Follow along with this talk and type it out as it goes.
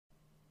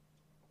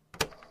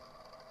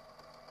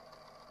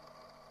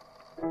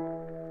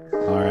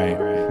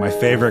My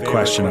favorite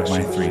question of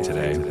my three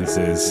today. This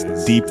is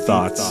deep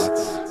thoughts,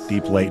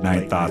 deep late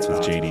night thoughts with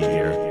JD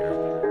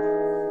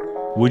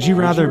here. Would you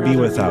rather be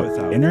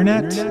without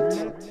internet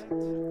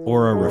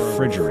or a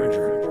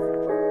refrigerator?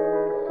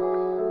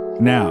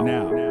 Now,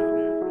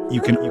 you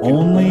can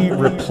only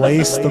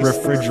replace the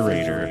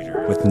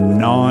refrigerator with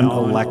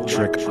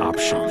non-electric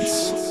options.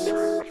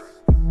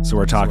 So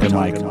we're talking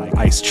like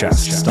ice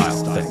chest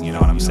style thing, you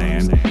know what I'm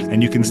saying?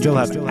 And you can still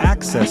have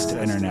access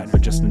to internet,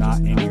 but just not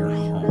in your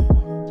home.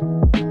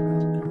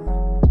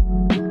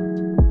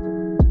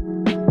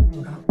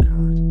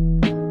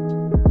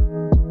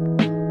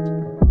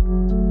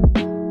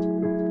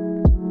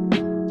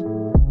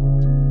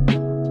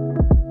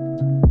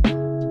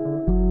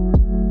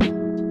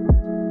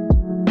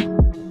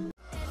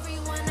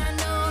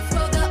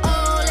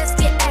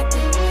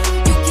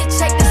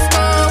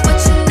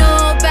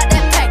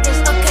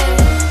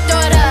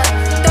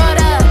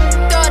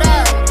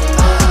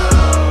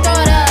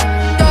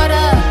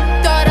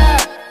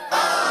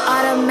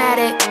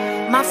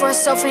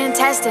 So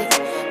fantastic,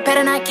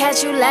 better not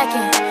catch you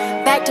lacking.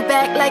 Back to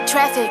back like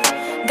traffic,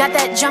 got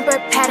that jumper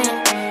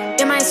pattern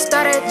in my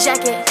starter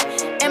jacket.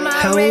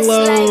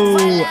 Hello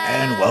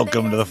and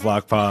welcome to the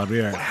Flock Pod. We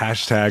are at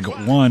hashtag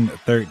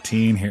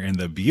 113 here in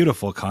the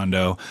beautiful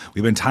condo.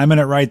 We've been timing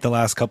it right the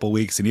last couple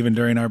weeks and even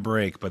during our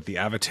break, but the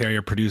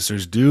Avataria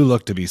producers do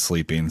look to be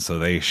sleeping, so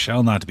they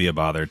shall not be a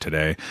bother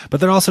today. But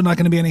they're also not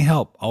going to be any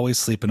help. Always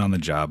sleeping on the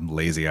job,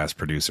 lazy ass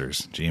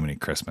producers. Jiminy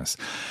Christmas.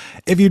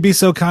 If you'd be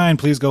so kind,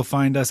 please go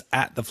find us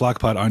at the Flock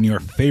Pod on your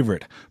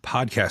favorite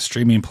podcast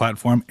streaming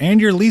platform and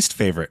your least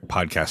favorite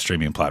podcast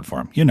streaming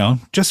platform. You know,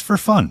 just for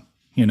fun.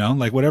 You know,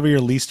 like whatever your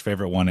least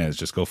favorite one is,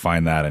 just go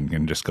find that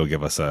and just go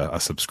give us a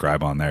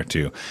subscribe on there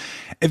too.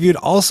 If you'd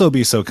also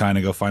be so kind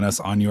to go find us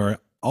on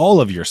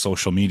all of your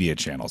social media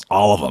channels,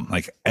 all of them,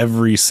 like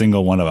every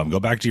single one of them.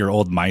 Go back to your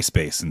old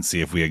MySpace and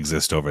see if we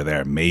exist over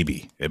there.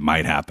 Maybe it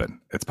might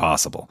happen. It's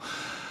possible.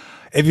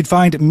 If you'd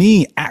find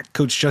me at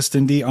Coach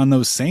Justin D on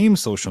those same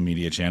social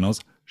media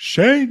channels,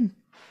 Shane,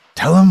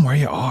 tell them where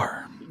you are.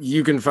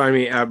 You can find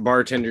me at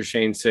Bartender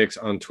Shane6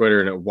 on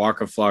Twitter and at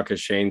Waka Flocka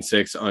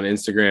Shane6 on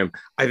Instagram.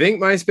 I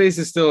think MySpace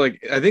is still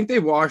I think they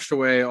washed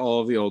away all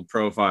of the old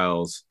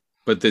profiles,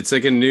 but it's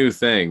like a new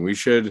thing. We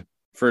should,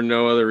 for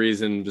no other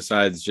reason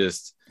besides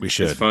just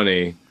it's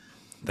funny.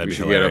 We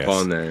should get up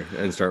on there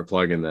and start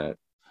plugging that.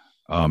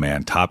 Oh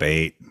man, top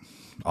 8.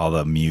 All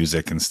the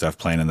music and stuff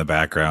playing in the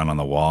background on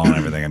the wall and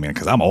everything. I mean,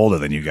 because I'm older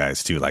than you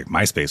guys too. Like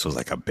MySpace was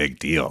like a big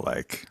deal.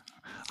 Like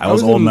I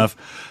was old enough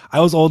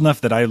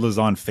that I was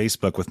on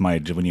Facebook with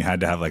when you had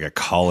to have like a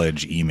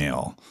college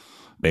email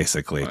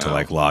basically to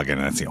like log in,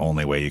 and that's the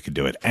only way you could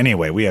do it.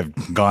 Anyway, we have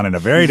gone in a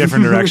very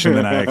different direction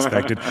than I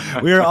expected.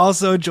 We are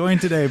also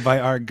joined today by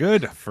our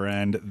good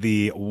friend,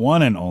 the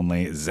one and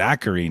only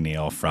Zachary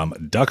Neal from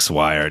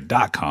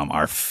duckswire.com,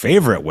 our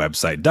favorite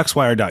website,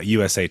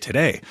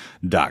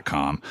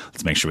 duckswire.usatoday.com.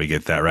 Let's make sure we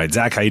get that right.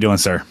 Zach, how you doing,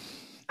 sir?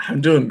 I'm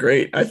doing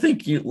great. I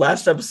think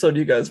last episode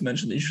you guys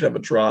mentioned that you should have a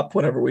drop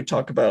whenever we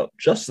talk about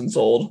Justin's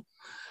old.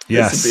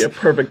 Yes. This would be a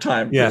perfect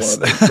time for one of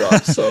those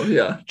drops. So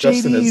yeah,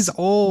 Justin is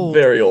old.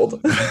 Very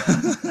old.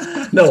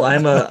 No,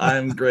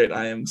 I'm great.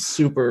 I am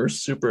super,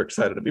 super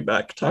excited to be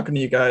back talking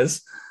to you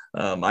guys.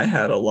 I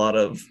had a lot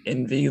of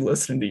envy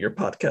listening to your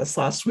podcast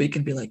last week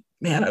and be like,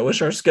 man, I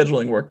wish our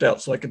scheduling worked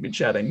out so I could be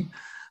chatting.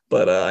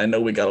 But I know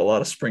we got a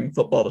lot of spring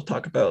football to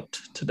talk about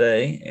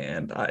today,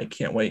 and I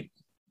can't wait.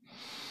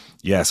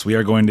 Yes, we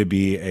are going to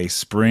be a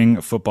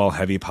spring football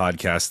heavy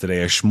podcast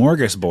today, a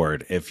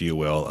smorgasbord, if you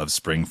will, of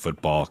spring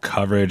football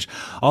coverage.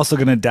 Also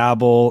going to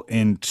dabble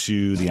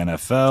into the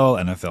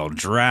NFL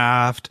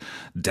draft,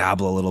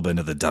 dabble a little bit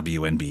into the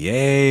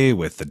WNBA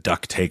with the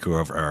duck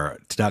takeover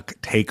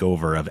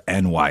of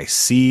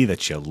NYC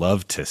that you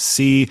love to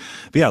see.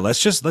 But yeah,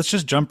 let's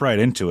just jump right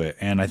into it.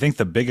 And I think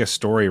the biggest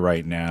story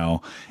right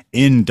now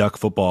in duck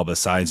football,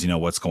 besides,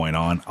 what's going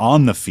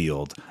on the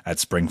field at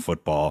spring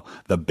football,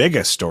 the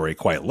biggest story,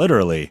 quite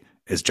literally,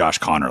 is Josh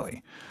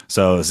Conerly.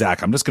 So,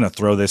 Zach, I'm just going to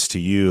throw this to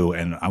you,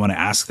 and I want to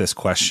ask this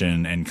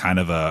question and kind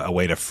of a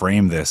way to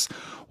frame this.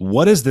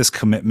 What does this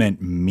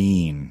commitment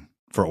mean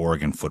for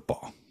Oregon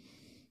football?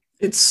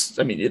 It's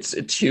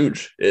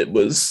huge.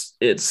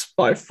 It's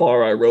by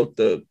far, I wrote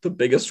the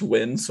biggest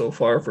win so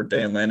far for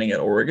Dan Lanning at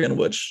Oregon,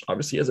 which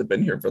obviously hasn't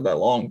been here for that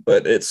long,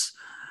 but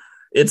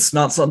it's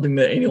not something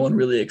that anyone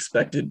really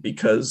expected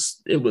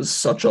because it was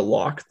such a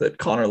lock that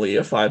Conerly,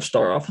 a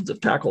 5-star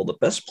offensive tackle, the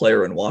best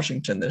player in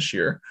Washington this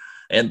year,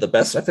 and the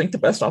best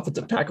offensive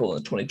tackle in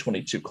the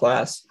 2022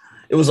 class.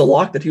 It was a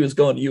lock that he was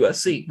going to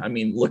USC. I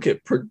mean, look at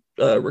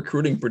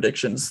recruiting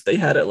predictions. They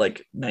had it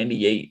like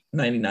 98,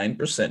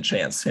 99%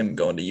 chance him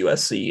going to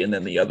USC. And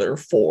then the other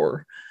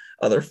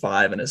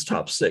 5 in his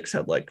top 6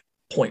 had like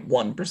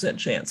 0.1%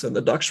 chance. And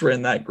the Ducks were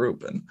in that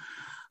group. And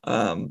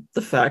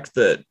the fact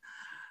that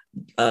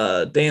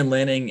Dan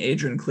Lanning,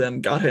 Adrian Clem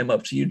got him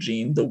up to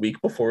Eugene the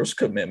week before his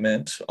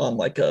commitment on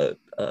like a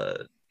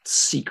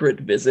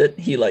secret visit.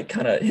 He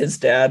his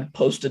dad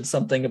posted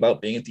something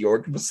about being at the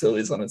Oregon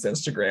facilities on his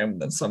Instagram,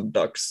 and then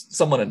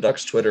someone in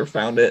Ducks Twitter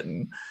found it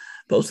and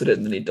posted it,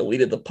 and then he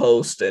deleted the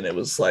post, and it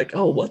was like,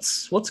 oh,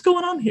 what's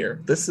going on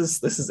here? This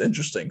is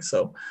interesting.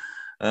 So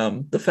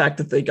the fact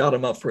that they got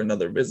him up for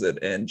another visit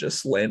and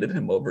just landed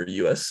him over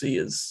USC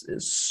is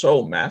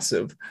so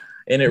massive.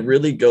 And it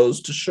really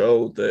goes to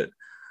show that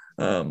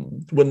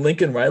when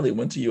Lincoln Riley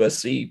went to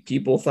USC,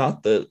 people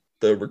thought that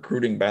the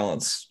recruiting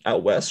balance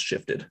out west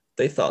shifted.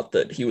 They thought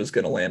that he was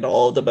going to land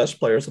all of the best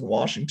players in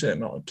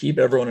Washington, keep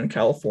everyone in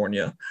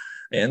California.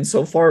 And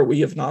so far, we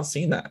have not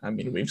seen that. I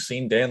mean, we've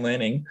seen Dan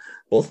Lanning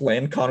both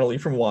land Connolly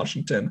from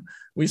Washington.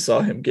 We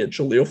saw him get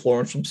Jaleel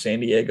Florence from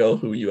San Diego,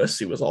 who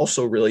USC was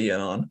also really in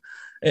on.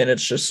 And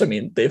it's just, I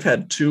mean, they've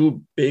had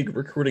two big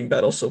recruiting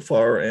battles so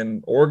far,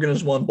 and Oregon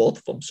has won both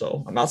of them.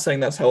 So I'm not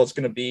saying that's how it's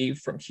going to be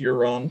from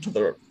here on for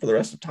the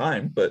rest of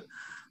time, but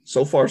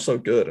so far so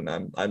good.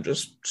 And I'm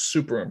just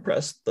super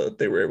impressed that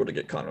they were able to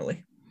get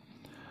Connolly.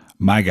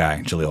 My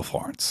guy, Jaleel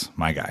Florence.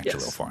 Yes.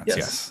 Jaleel Florence.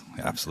 Yes,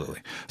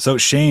 absolutely. So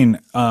Shane,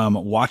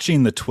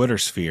 watching the Twitter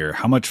sphere,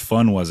 how much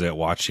fun was it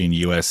watching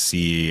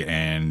USC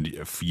and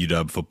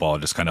UW football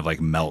just kind of like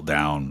melt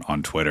down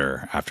on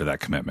Twitter after that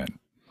commitment?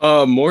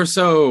 More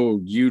so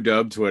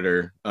UW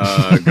Twitter.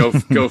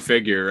 Go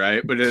figure,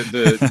 right? But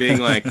the being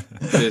like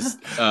this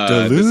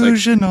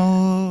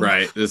delusional,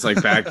 this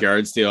like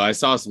backyard steal. I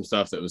saw some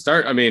stuff that was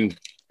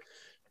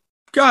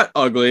got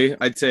ugly.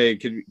 I'd say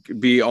it could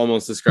be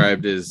almost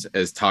described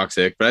as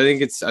toxic, but I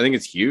think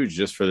it's huge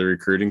just for the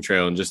recruiting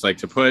trail, and just like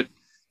to put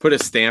a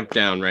stamp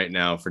down right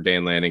now for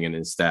Dan Lanning and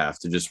his staff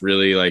to just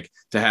really like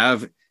to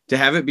have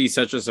it be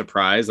such a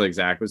surprise, like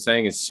Zach was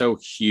saying, is so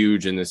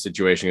huge in this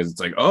situation, because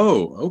it's like,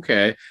 oh,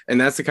 okay.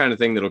 And that's the kind of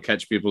thing that'll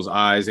catch people's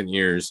eyes and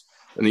ears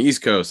in the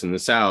East Coast and the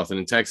South and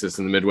in Texas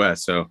and the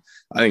Midwest. So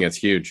I think that's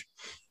huge.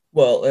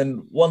 Well,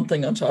 and one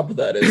thing on top of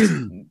that is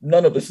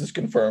none of this is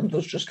confirmed.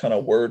 There's just kind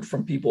of word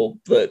from people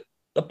that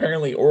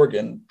apparently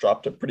Oregon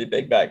dropped a pretty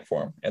big bag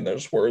for him. And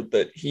there's word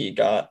that he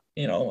got,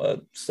 a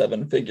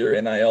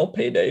 7-figure NIL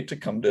payday to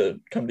come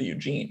to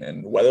Eugene.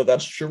 And whether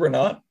that's true or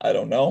not, I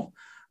don't know.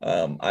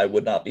 I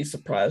would not be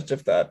surprised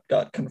if that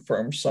got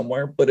confirmed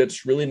somewhere, but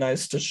it's really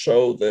nice to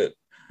show that,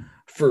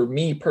 for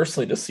me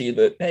personally, to see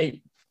that,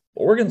 hey,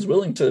 Oregon's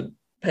willing to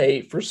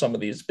pay for some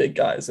of these big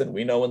guys. And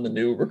we know in the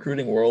new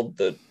recruiting world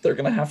that they're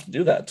going to have to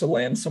do that to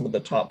land some of the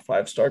top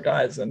 5-star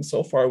guys. And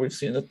so far we've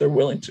seen that they're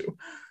willing to.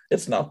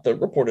 It's not the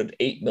reported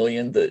 $8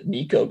 million that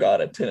Nico got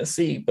at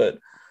Tennessee, but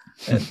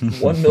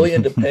 $1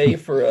 million to pay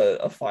for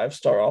a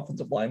 5-star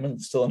offensive lineman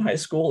still in high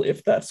school.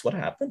 If that's what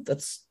happened,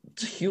 it's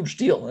a huge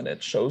deal. And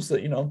it shows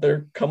that,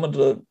 they're coming to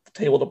the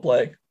table to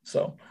play.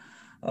 So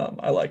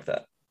I like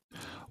that.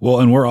 Well,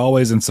 and we're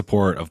always in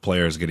support of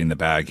players getting the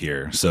bag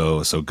here.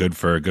 So good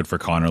for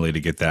Connerly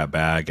to get that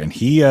bag. And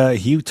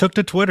he took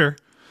to Twitter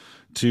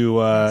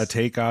to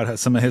take out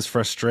some of his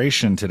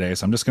frustration today.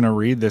 So I'm just going to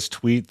read this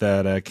tweet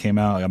that came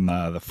out on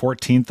the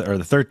 14th or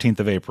the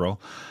 13th of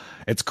April.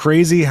 It's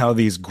crazy how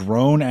these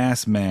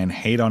grown-ass men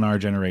hate on our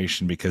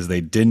generation because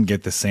they didn't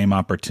get the same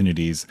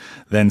opportunities,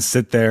 then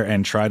sit there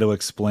and try to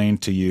explain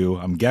to you,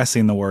 I'm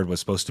guessing the word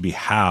was supposed to be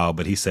how,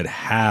 but he said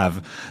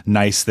have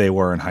nice they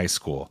were in high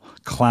school.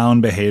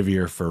 Clown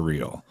behavior for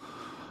real.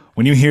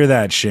 When you hear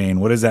that, Shane,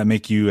 what does that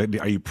make you?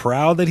 Are you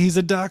proud that he's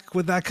a duck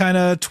with that kind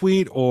of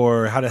tweet,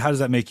 or how does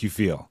that make you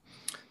feel?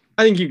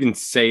 I think you can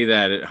say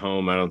that at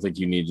home. I don't think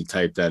you need to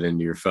type that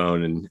into your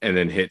phone and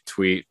then hit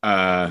tweet,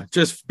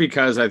 just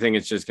because I think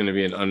it's just going to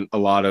be a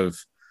lot of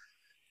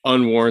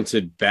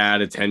unwarranted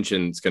bad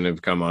attention that's going to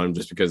come on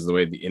just because of the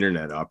way the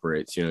internet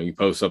operates. You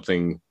post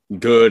something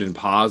good and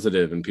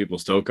positive and people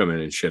still come in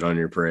and shit on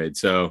your parade.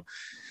 So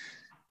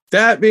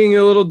that being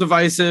a little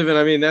divisive,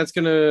 and that's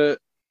going to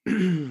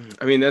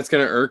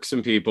irk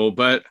some people.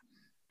 But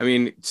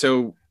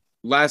so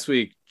last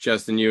week,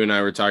 Justin, you and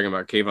I were talking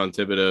about Kayvon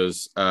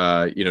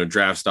Thibodeau's,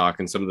 draft stock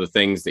and some of the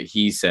things that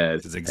he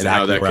said. That's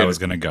exactly where I was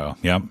going to go.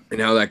 Yep.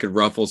 And how that could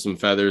ruffle some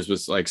feathers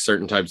with like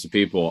certain types of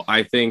people.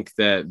 I think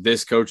that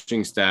this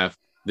coaching staff,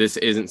 this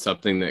isn't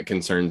something that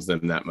concerns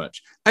them that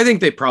much. I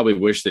think they probably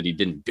wish that he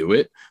didn't do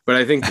it, but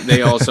I think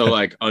they also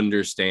like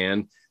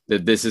understand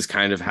that this is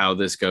kind of how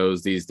this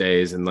goes these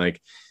days. And like,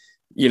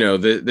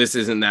 this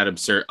isn't that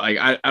absurd. Like,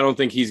 I don't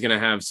think he's going to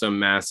have some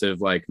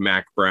massive, like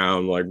Mac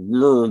Brown, like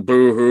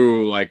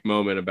boo-hoo, like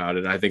moment about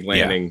it. I think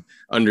Lanning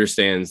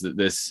understands that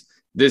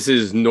this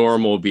is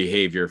normal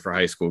behavior for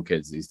high school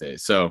kids these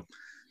days. So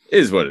it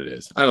is what it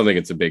is. I don't think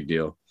it's a big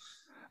deal.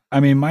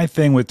 My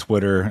thing with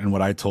Twitter and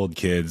what I told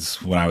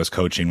kids when I was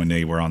coaching, when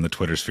they were on the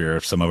Twitter sphere,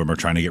 if some of them are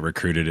trying to get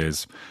recruited,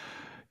 is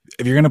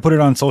if you're going to put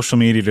it on social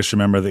media, just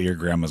remember that your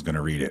grandma's going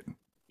to read it.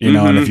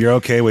 And if you're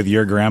okay with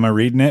your grandma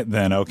reading it,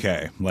 then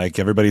okay. Like,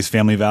 everybody's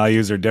family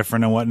values are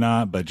different and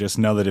whatnot, but just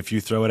know that if you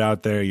throw it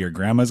out there, your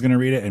grandma's going to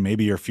read it, and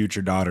maybe your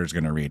future daughter's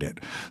going to read it.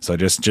 So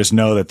just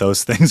know that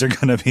those things are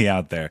going to be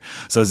out there.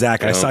 So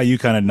Zach, I saw you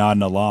kind of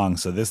nodding along.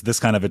 So this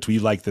kind of a tweet, you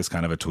like this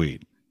kind of a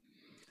tweet?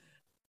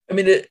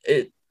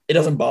 It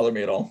doesn't bother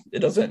me at all. It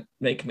doesn't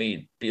make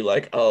me be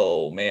like,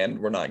 oh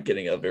man, we're not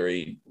getting a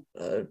very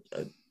a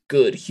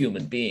good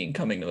human being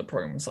coming to the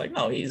program. It's like,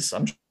 no,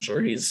 I'm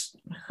sure he's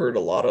heard a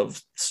lot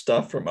of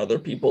stuff from other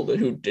people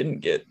who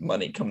didn't get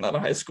money coming out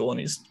of high school, and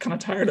he's kind of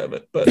tired of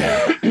it. But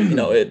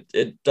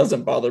it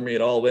doesn't bother me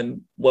at all.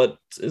 And what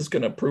is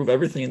going to prove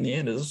everything in the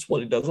end is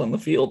what he does on the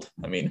field.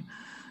 I mean,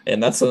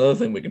 and that's another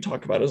thing we can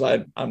talk about is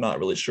I'm not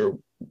really sure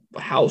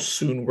how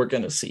soon we're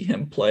going to see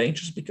him play,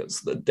 just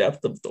because the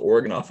depth of the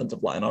Oregon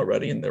offensive line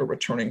already, and they're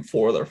returning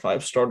 4 of their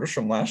 5 starters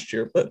from last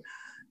year. But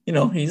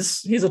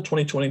he's a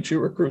 2022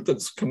 recruit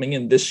that's coming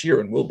in this year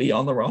and will be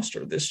on the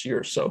roster this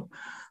year. So,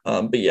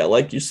 but yeah,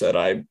 like you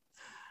said,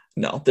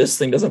 this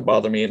thing doesn't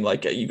bother me. And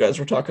like you guys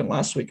were talking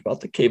last week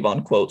about the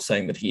Kayvon quote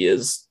saying that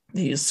he's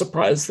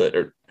surprised that,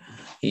 or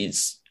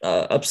he's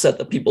upset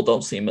that people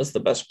don't see him as the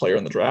best player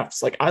in the draft.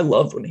 It's like, I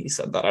loved when he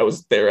said that. I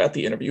was there at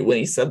the interview when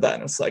he said that.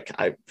 And it's like,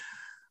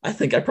 I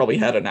think I probably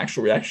had an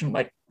actual reaction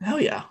like, hell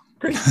yeah,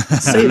 great.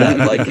 Say that,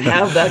 like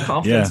have that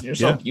confidence in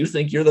yourself. Yeah. You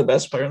think you're the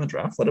best player in the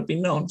draft, let it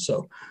be known.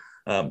 So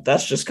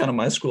that's just kind of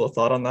my school of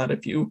thought on that.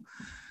 If you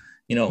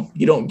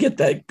don't get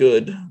that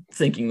good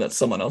thinking that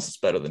someone else is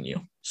better than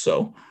you.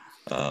 So,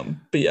 but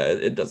yeah,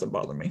 it doesn't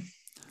bother me.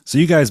 So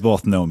you guys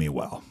both know me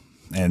well.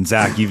 And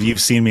Zach, you've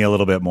seen me a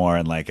little bit more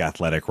in like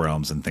athletic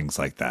realms and things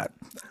like that.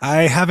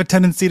 I have a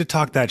tendency to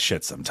talk that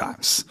shit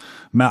sometimes.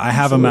 I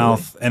have a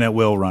mouth and it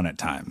will run at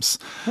times.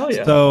 Oh,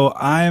 yeah. So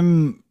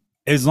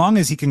as long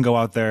as he can go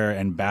out there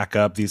and back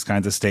up these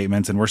kinds of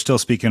statements, and we're still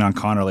speaking on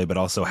Connerly, but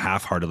also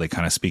half-heartedly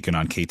kind of speaking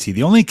on KT.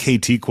 The only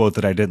KT quote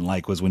that I didn't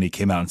like was when he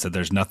came out and said,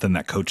 "There's nothing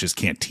that coaches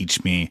can't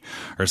teach me,"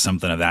 or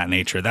something of that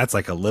nature. That's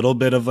like a little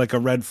bit of like a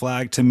red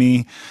flag to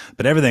me,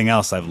 but everything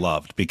else I've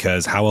loved,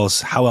 because how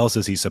else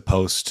is he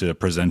supposed to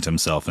present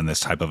himself in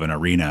this type of an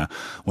arena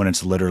when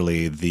it's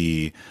literally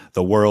the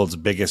world's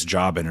biggest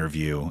job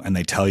interview, and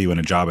they tell you in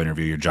a job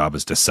interview your job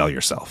is to sell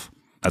yourself.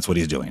 That's what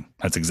he's doing.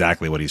 That's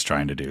exactly what he's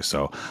trying to do.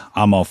 So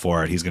I'm all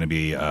for it. He's going to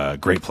be a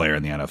great player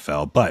in the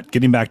NFL. But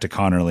getting back to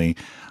Connerly,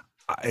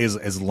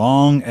 as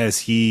long as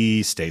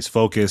he stays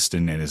focused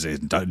and is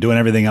doing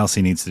everything else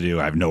he needs to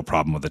do, I have no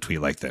problem with a tweet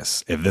like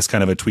this. If this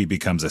kind of a tweet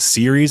becomes a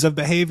series of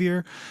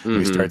behavior,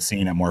 we start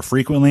seeing it more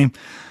frequently,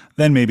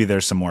 then maybe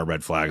there's some more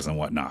red flags and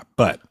whatnot.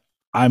 But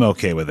I'm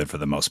okay with it for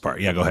the most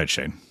part. Yeah, go ahead,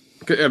 Shane.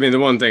 I mean, the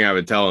one thing I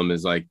would tell him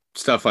is like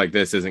stuff like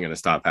this isn't going to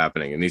stop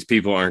happening, and these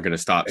people aren't going to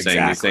stop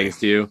saying these things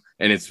to you,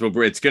 and it's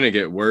going to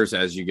get worse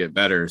as you get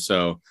better.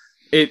 So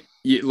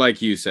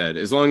like you said,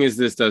 as long as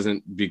this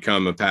doesn't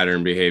become a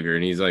pattern behavior,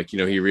 and he's like,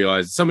 he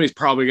realized somebody's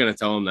probably going to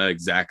tell him that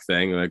exact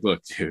thing. Like,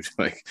 look, dude,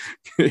 like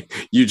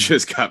you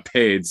just got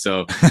paid.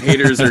 So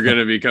haters are going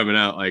to be coming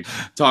out, like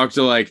talk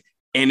to like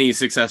any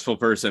successful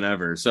person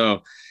ever.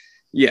 So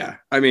yeah,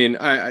 I mean,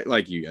 I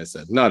like you guys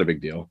said, not a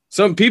big deal.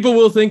 Some people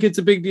will think it's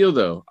a big deal,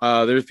 though.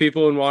 There's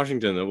people in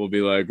Washington that will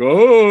be like,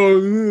 "Oh,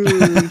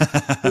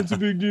 it's a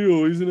big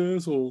deal. He's an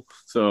asshole."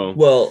 So,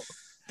 well,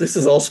 this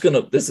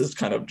is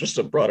kind of just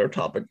a broader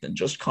topic than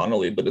just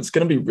Connerly, but it's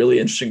going to be really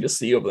interesting to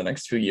see over the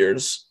next few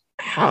years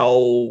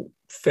how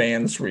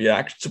fans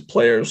react to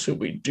players who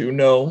we do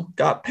know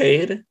got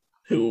paid,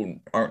 who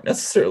aren't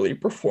necessarily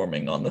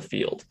performing on the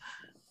field.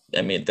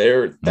 I mean,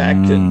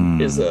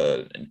 is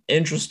an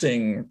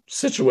interesting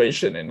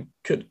situation and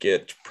could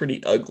get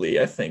pretty ugly,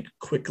 I think,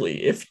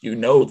 quickly if you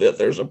know that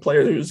there's a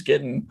player who's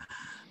getting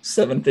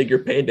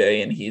 7-figure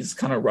payday and he's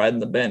kind of riding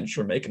the bench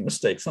or making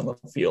mistakes on the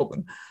field.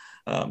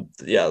 And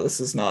this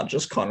is not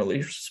just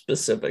Connerly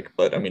specific,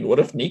 but I mean, what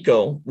if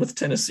Nico with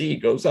Tennessee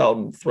goes out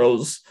and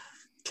throws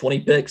 20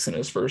 picks in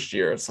his first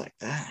year? It's like,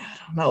 I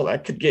don't know,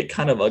 that could get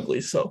kind of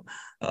ugly. So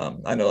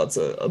I know that's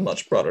a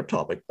much broader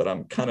topic, but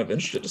I'm kind of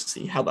interested to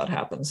see how that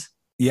happens.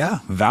 Yeah,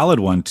 valid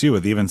one too,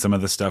 with even some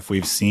of the stuff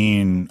we've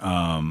seen.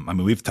 I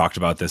mean, we've talked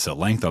about this at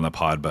length on the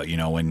pod, but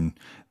when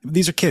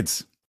these are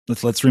kids,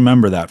 let's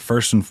remember that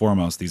first and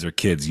foremost, these are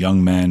kids,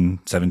 young men,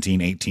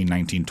 17, 18,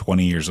 19,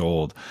 20 years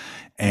old,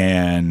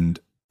 and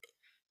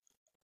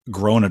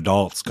grown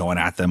adults going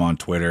at them on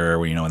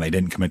Twitter, and they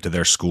didn't commit to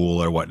their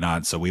school or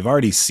whatnot. So we've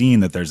already seen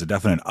that there's a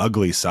definite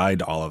ugly side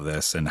to all of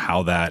this, and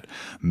how that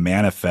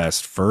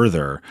manifests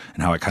further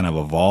and how it kind of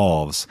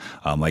evolves.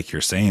 Like you're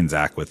saying,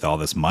 Zach, with all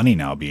this money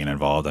now being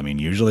involved. I mean,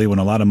 usually when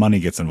a lot of money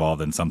gets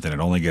involved in something,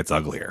 it only gets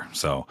uglier.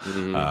 So,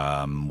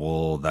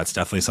 that's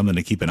definitely something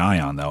to keep an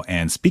eye on, though.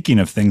 And speaking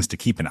of things to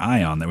keep an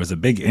eye on, there was a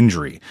big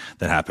injury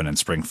that happened in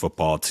spring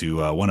football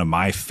to one of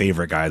my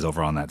favorite guys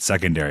over on that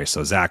secondary.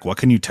 So, Zach, what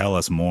can you tell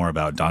us more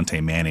about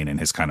Dante Manning and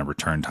his kind of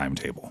return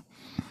timetable?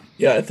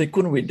 Yeah, I think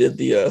when we did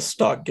the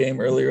stock game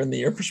earlier in the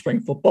year for spring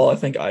football, I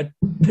think I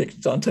picked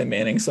Dante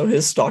Manning. So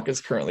his stock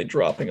is currently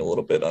dropping a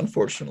little bit,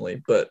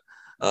 unfortunately. But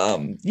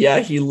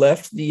he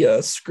left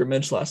the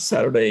scrimmage last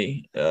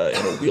Saturday in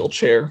a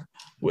wheelchair,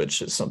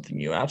 which is something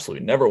you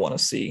absolutely never want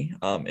to see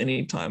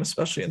anytime,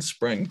 especially in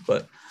spring.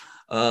 But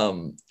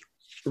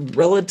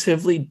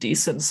relatively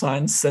decent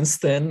signs since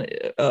then.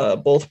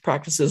 Both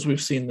practices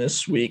we've seen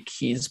this week,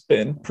 he's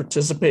been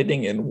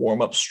participating in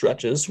warm-up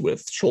stretches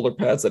with shoulder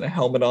pads and a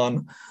helmet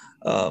on,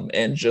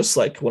 and just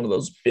like one of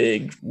those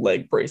big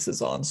leg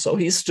braces on. So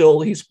he's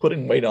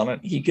putting weight on it.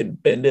 He can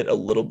bend it a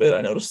little bit.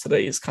 I noticed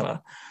today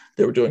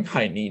they were doing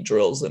high knee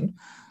drills, and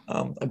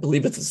I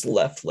believe it's his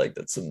left leg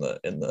that's in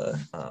the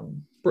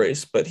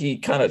brace, but he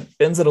kind of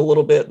bends it a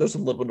little bit. There's a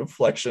little bit of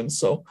flexion.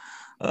 So,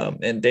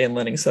 and Dan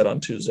Lanning said on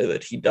Tuesday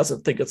that he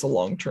doesn't think it's a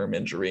long-term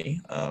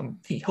injury.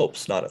 He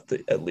hopes not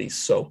at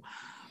least. So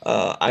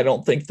I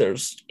don't think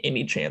there's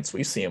any chance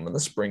we see him in the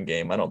spring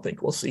game. I don't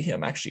think we'll see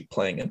him actually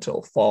playing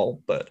until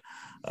fall, but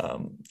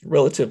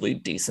relatively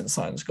decent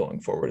signs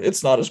going forward.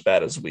 It's not as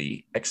bad as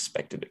we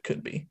expected it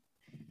could be.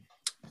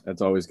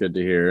 That's always good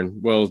to hear.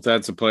 Well,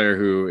 that's a player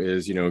who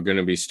is, going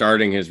to be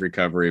starting his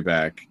recovery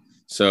back.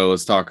 So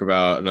let's talk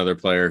about another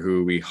player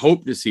who we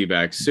hope to see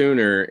back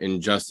sooner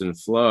in Justin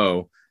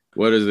Flo.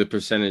 What is the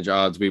percentage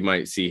odds we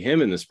might see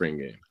him in the spring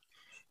game?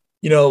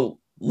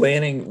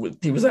 Lanning,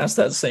 he was asked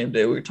that same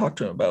day we talked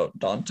to him about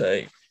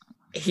Dante.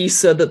 He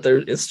said that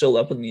it's still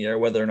up in the air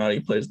whether or not he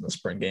plays in the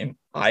spring game.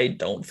 I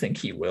don't think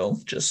he will.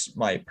 Just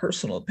my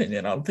personal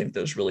opinion. I don't think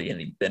there's really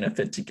any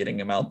benefit to getting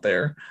him out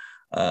there.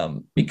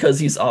 Because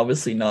he's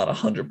obviously not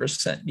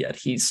 100% yet.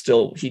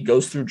 He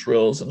goes through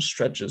drills and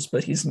stretches,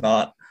 but he's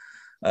not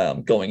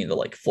going into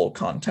like full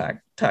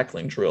contact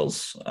tackling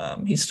drills.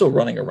 He's still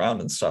running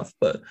around and stuff,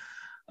 but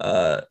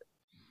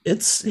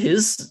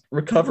his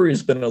recovery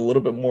has been a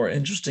little bit more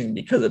interesting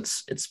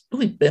because it's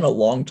really been a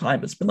long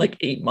time. It's been like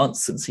 8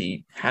 months since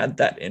he had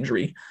that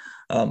injury.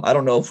 I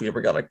don't know if we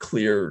ever got a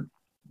clear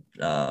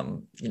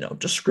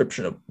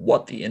description of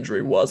what the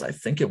injury was. I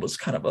think it was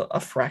kind of a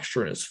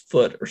fracture in his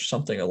foot or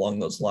something along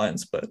those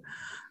lines, but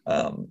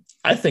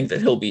I think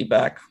that he'll be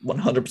back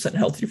 100%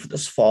 healthy for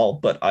this fall,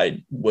 but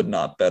I would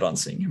not bet on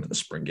seeing him in the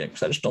spring game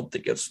because I just don't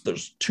think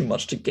there's too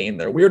much to gain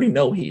there. We already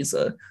know he's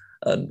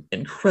an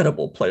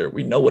incredible player.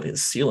 We know what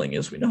his ceiling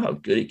is. We know how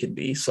good he can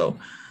be. So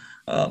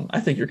I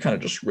think you're kind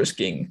of just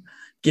risking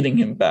getting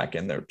him back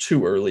in there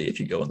too early if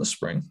you go in the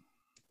spring.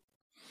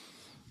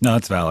 No,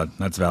 that's valid.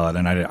 That's valid.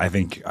 And I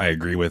think I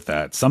agree with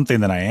that. Something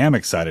that I am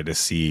excited to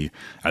see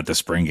at the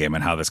spring game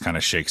and how this kind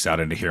of shakes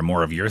out, and to hear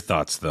more of your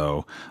thoughts,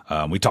 though.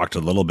 We talked a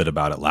little bit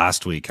about it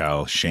last week,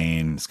 how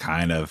Shane's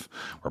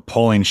we're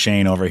pulling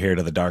Shane over here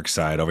to the dark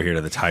side, over here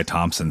to the Ty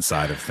Thompson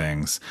side of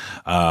things.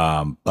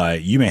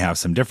 But you may have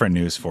some different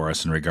news for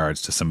us in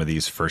regards to some of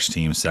these first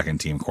team, second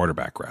team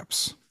quarterback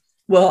reps.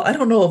 Well, I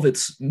don't know if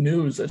it's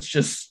news. It's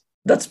just,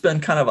 that's been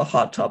kind of a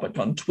hot topic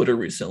on Twitter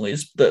recently,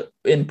 is that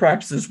in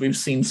practices, we've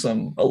seen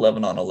some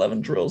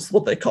 11-on-11 drills,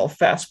 what they call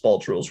fastball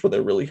drills, where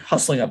they're really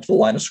hustling up to the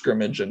line of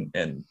scrimmage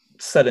and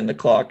setting the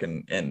clock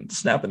and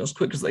snapping as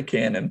quick as they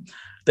can. And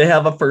they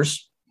have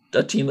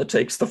a team that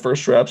takes the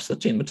first reps, a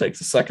team that takes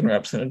the second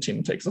reps, and a team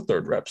that takes the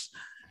third reps.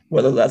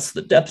 Whether that's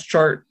the depth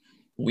chart,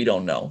 we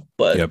don't know.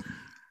 But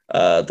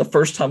the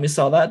first time we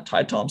saw that,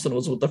 Ty Thompson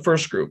was with the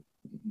first group.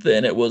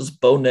 Then it was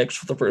Bo Nix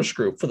for the first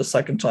group for the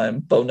second time,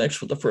 Bo Nix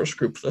for the first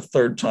group for the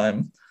third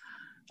time.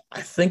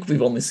 I think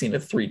we've only seen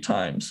it 3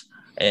 times.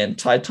 And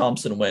Ty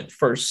Thompson went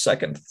first,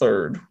 second,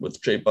 third,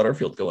 with Jay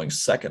Butterfield going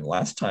second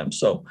last time.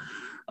 So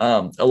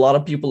a lot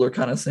of people are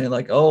kind of saying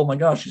like, oh my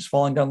gosh, he's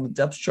falling down the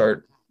depth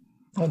chart.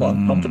 Hold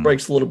on, pump the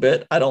brakes a little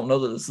bit. I don't know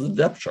that this is a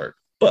depth chart,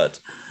 but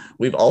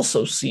we've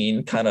also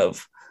seen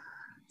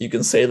you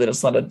can say that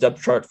it's not a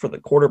depth chart for the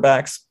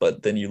quarterbacks,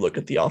 but then you look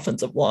at the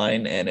offensive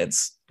line and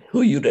it's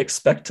who you'd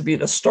expect to be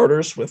the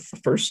starters with the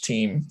first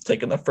team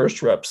taking the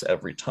first reps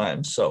every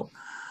time. So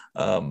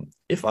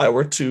if I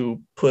were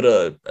to put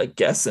a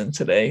guess in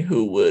today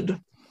who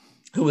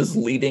is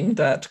leading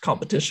that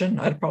competition,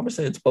 I'd probably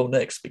say it's Bo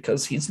Nix,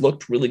 because he's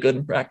looked really good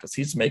in practice.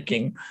 He's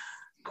making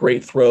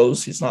great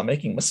throws. He's not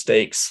making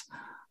mistakes.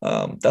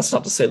 That's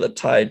not to say that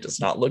Ty does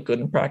not look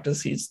good in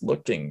practice. He's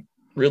looking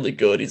really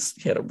good.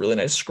 He had a really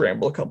nice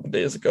scramble a couple of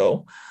days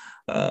ago.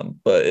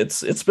 But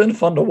it's been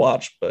fun to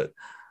watch, but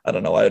I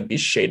don't know. I would be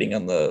shading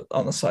on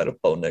the side of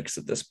Bo Nix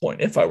at this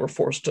point if I were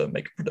forced to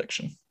make a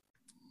prediction.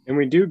 And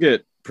we do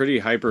get pretty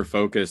hyper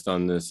focused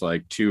on this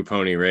like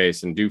 2-pony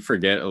race, and do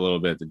forget a little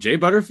bit that Jay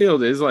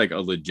Butterfield is like a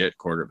legit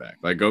quarterback.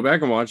 Like, go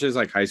back and watch his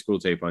like high school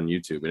tape on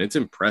YouTube, and it's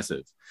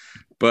impressive.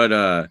 But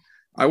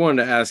I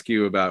wanted to ask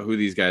you about who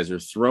these guys are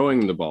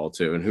throwing the ball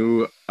to, and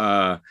who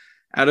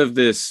out of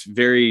this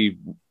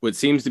what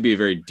seems to be a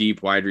very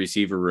deep wide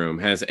receiver room,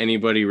 has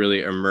anybody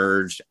really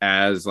emerged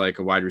as like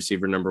a wide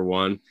receiver number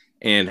one?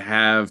 And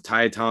have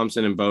Ty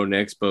Thompson and Bo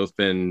Nix both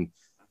been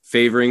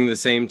favoring the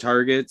same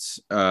targets,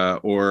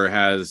 or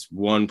has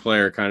one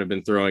player kind of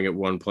been throwing at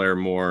one player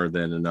more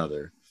than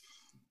another?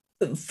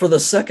 For the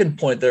second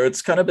point there,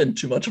 it's kind of been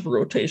too much of a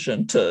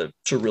rotation to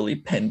really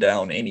pin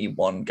down any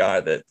one guy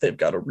that they've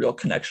got a real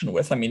connection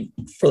with. I mean,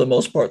 for the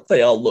most part,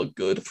 they all look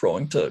good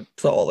throwing to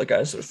all the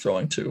guys they're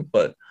throwing to.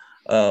 But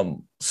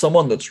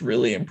someone that's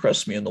really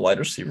impressed me in the wide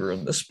receiver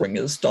room this spring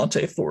is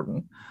Dante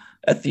Thornton.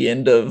 At the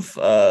end of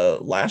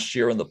last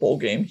year in the bowl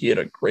game, he had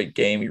a great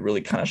game. He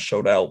really kind of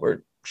showed a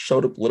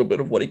little bit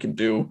of what he can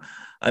do.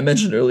 I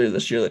mentioned earlier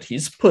this year that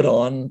he's put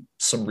on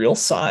some real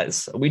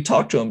size. We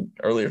talked to him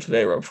earlier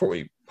today, right before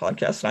we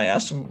podcast, and I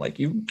asked him, like,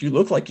 you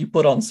look like you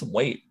put on some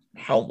weight.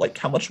 How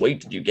much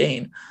weight did you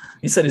gain?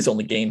 He said he's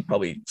only gained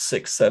probably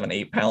 6, 7,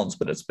 8 pounds,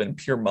 but it's been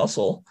pure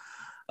muscle.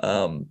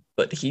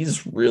 But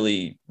he's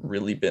really,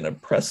 really been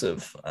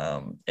impressive.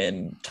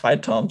 And Ty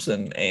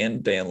Thompson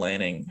and Dan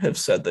Lanning have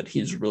said that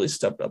he's really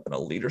stepped up in a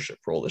leadership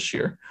role this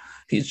year.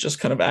 He's just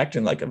kind of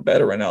acting like a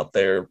veteran out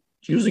there,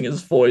 using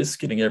his voice,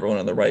 getting everyone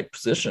in the right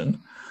position.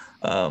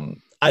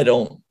 I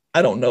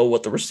don't know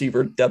what the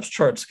receiver depth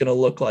chart's going to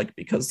look like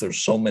because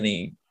there's so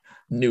many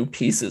new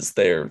pieces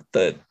there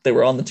that they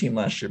were on the team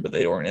last year, but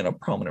they weren't in a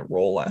prominent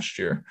role last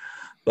year.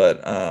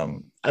 But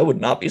I would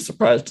not be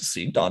surprised to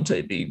see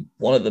Dante be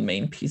one of the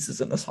main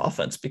pieces in this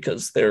offense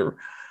because they're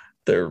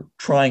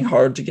trying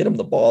hard to get him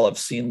the ball. I've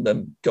seen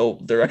them go.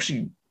 They're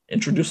actually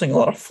introducing a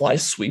lot of fly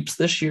sweeps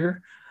this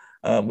year.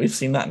 We've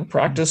seen that in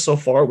practice so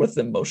far with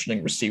them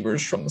motioning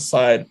receivers from the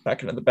side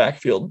back into the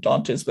backfield.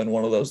 Dante's been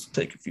one of those to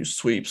take a few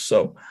sweeps.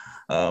 So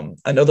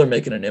I know they're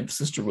making an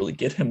emphasis to really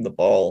get him the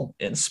ball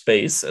in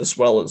space, as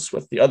well as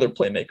with the other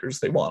playmakers.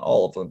 They want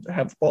all of them to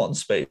have the ball in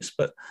space.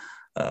 But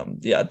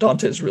yeah,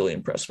 Dante's really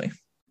impressed me.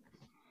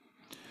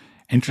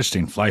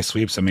 Interesting fly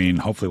sweeps. I mean,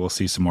 hopefully we'll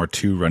see some more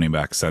 2 running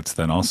back sets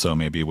then also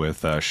maybe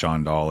with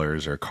Sean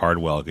Dollars or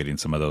Cardwell getting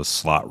some of those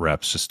slot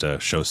reps just to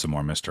show some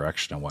more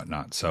misdirection and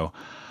whatnot. So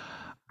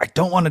I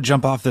don't want to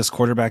jump off this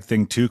quarterback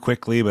thing too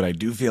quickly, but I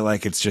do feel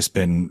like it's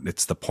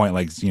the point,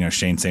 like,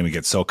 Shane saying, we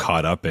get so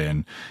caught up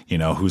in,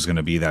 who's going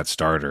to be that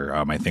starter.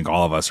 I think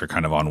all of us are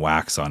kind of on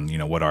wax on,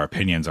 what our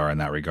opinions are in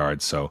that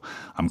regard. So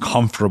I'm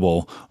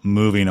comfortable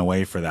moving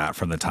away for that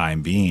for the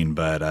time being.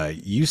 But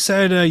you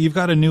said you've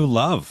got a new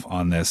love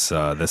on this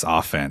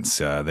offense,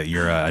 that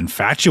you're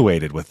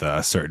infatuated with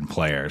a certain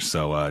player.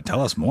 So tell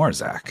us more,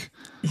 Zach.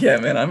 Yeah,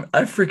 man,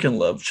 I freaking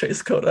love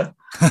Chase Cota.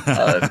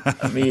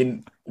 I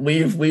mean,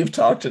 we've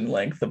talked in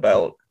length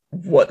about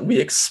what we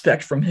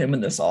expect from him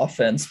in this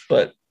offense,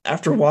 but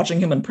after watching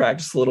him in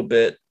practice a little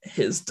bit,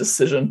 his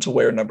decision to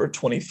wear number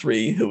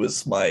 23, who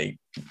is my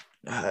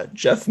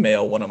Jeff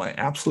Mayo, one of my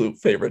absolute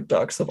favorite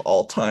Ducks of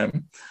all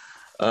time.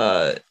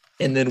 And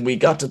then we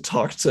got to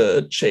talk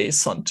to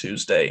Chase on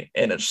Tuesday,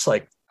 and it's just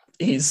like,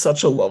 he's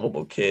such a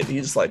lovable kid.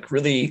 He's like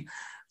really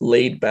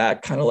laid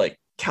back, kind of like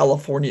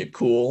California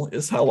cool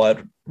is how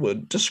I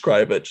would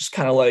describe it. Just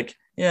kind of like,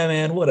 yeah,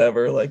 man,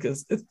 whatever. Like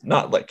it's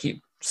not like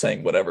keep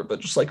saying whatever, but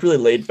just like really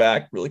laid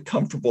back, really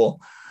comfortable,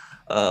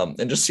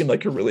 and just seemed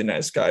like a really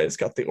nice guy. He's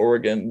got the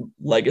Oregon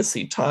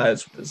legacy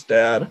ties with his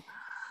dad,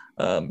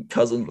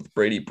 cousin with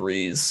Brady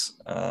Breeze.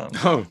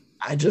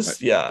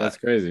 That's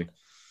crazy.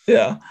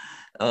 Yeah.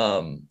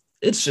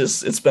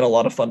 It's been a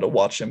lot of fun to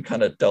watch him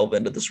kind of delve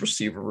into this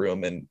receiver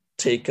room and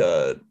take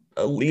a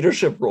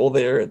leadership role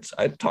there.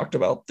 I talked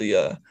about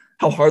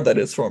how hard that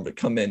is for him to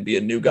come in, be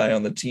a new guy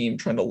on the team,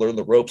 trying to learn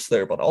the ropes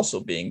there, but also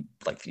being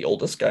like the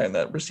oldest guy in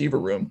that receiver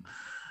room.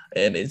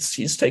 And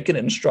he's taken it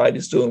in stride.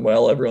 He's doing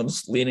well.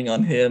 Everyone's leaning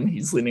on him.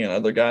 He's leaning on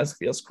other guys if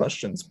he has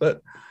questions,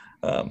 but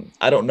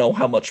I don't know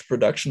how much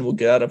production we'll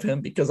get out of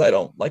him because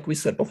like we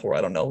said before,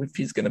 I don't know if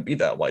he's going to be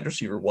that wide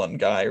receiver 1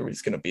 guy or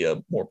he's going to be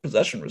a more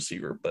possession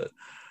receiver, but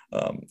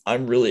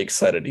I'm really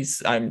excited.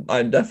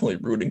 I'm definitely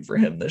rooting for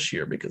him this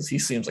year because he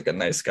seems like a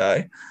nice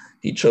guy.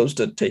 He chose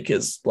to take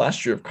his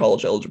last year of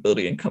college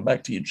eligibility and come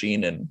back to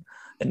Eugene and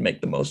make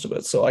the most of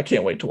it. So I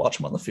can't wait to watch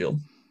him on the field.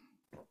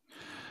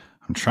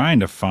 I'm trying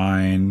to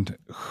find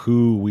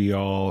who we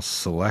all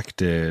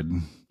selected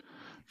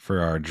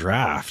for our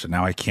draft, and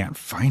now I can't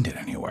find it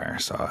anywhere.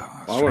 So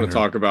I want to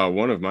talk about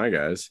one of my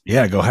guys.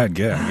 Yeah, go ahead.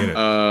 Get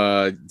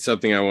it.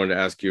 Something I wanted to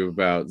ask you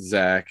about,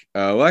 Zach.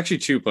 Well, actually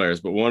 2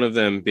 players, but one of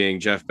them being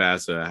Jeff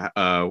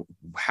Bassa.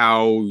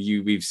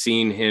 We've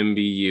seen him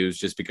be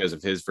used just because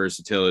of his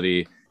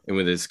versatility and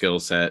with his skill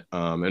set,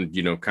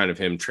 and kind of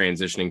him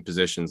transitioning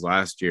positions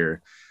last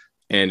year,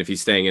 and if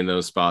he's staying in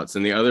those spots.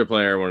 And the other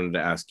player I wanted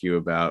to ask you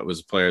about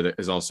was a player that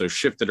has also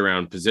shifted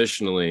around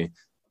positionally.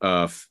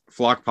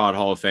 Flock Pod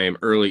Hall of Fame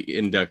early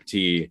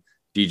inductee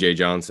DJ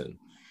Johnson.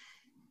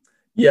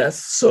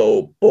 Yes,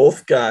 so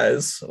both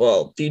guys.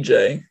 Well,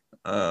 DJ.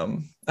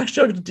 Actually,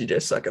 I'll get to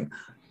DJ second.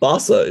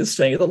 Bassa is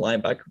staying at the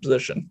linebacker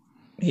position.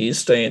 He's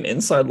staying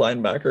inside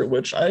linebacker,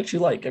 which I actually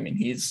like. I mean,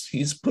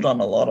 he's put on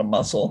a lot of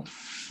muscle.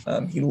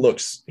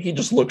 He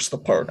just looks the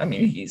part. I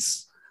mean,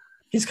 he's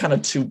kind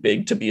of too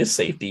big to be a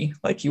safety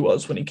like he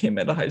was when he came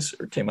out of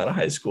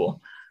high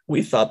school.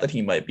 We thought that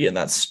he might be in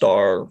that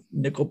star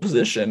nickel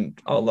position,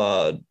 a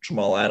la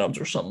Jamal Adams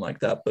or something like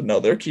that. But no,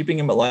 they're keeping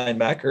him a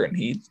linebacker, and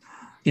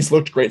he's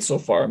looked great so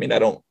far. I mean,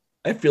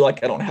 I feel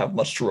like I don't have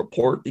much to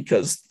report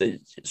because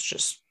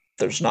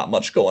there's not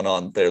much going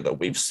on there that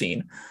we've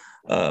seen.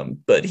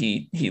 But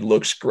he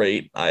looks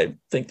great. I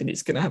think that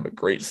he's going to have a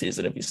great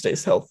season if he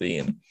stays healthy,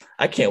 and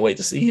I can't wait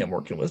to see him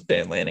working with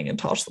Dan Lanning and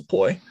Tosh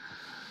Lupoi.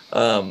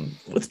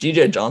 With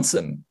DJ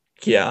Johnson,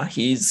 yeah,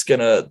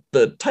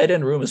 the tight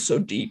end room is so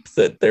deep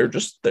that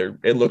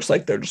it looks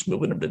like they're just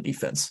moving him to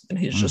defense, and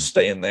he's just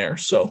staying there.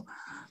 So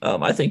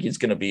I think he's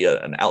going to be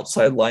an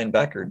outside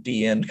linebacker,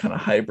 D end kind of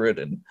hybrid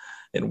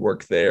and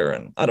work there.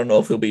 And I don't know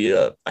if he'll be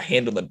a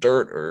hand in the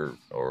dirt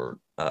or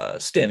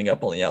standing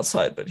up on the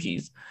outside, but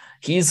he's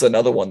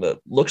another one that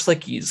looks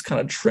like he's kind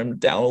of trimmed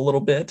down a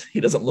little bit. He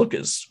doesn't look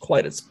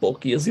quite as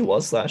bulky as he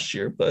was last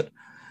year, but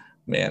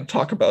man,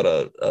 talk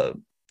about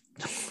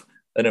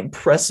an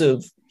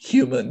impressive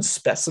human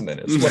specimen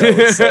is what I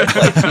would say.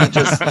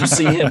 Like you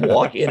see him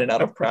walk in and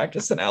out of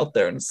practice and out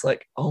there, and it's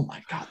like, oh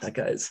my God, that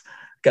guy's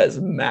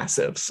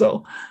massive.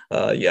 So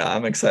yeah,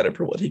 I'm excited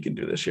for what he can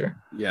do this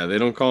year. Yeah, they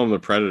don't call him the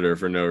Predator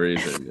for no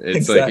reason. It's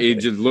Exactly. like he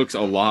just looks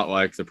a lot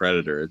like the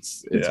Predator.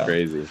 It's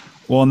crazy.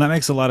 Well, and that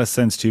makes a lot of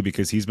sense too,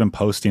 because he's been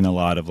posting a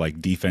lot of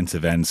like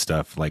defensive end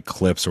stuff, like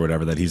clips or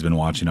whatever that he's been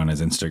watching on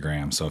his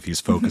Instagram. So if he's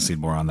focusing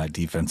more on that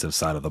defensive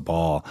side of the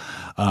ball,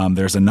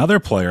 there's another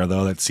player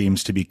though that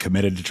seems to be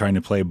committed to trying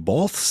to play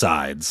both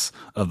sides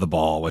of the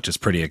ball, which is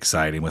pretty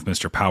exciting, with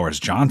Mr. Powers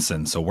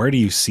Johnson. So where do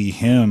you see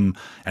him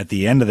at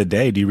the end of the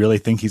day? Do you really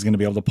think he's going to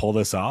be able to pull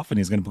this off and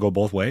he's going to go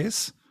both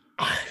ways?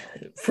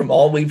 From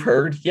all we've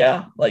heard,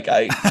 yeah. Like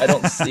I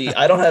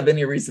don't have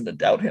any reason to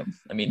doubt him.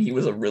 I mean, he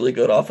was a really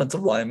good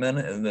offensive lineman,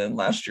 and then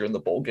last year in the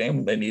bowl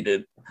game,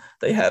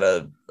 they had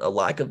a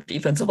lack of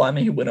defensive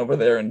linemen. He went over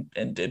there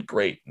and did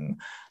great.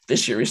 And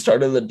this year he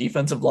started the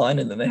defensive line,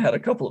 and then they had a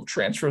couple of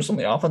transfers on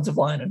the offensive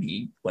line, and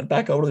he went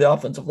back over to the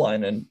offensive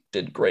line and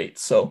did great.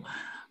 So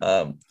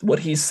what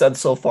he's said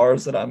so far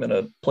is that I'm going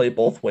to play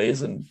both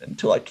ways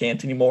until I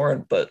can't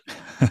anymore. But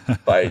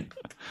by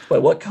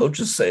what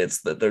coaches say,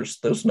 it's that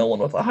there's no one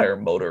with a higher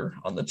motor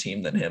on the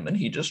team than him, and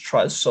he just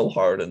tries so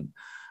hard. And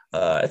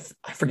I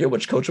forget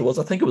which coach it was.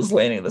 I think it was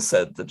Lanning that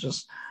said that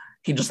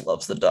he just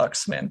loves the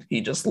Ducks, man. He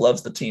just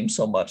loves the team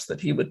so much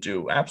that he would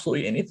do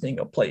absolutely anything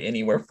or play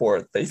anywhere for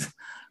it.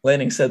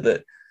 Lanning said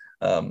that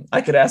I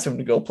could ask him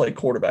to go play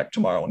quarterback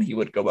tomorrow, and he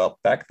would go out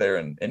back there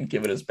and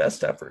give it his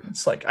best effort.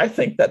 It's like, I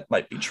think that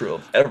might be true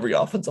of every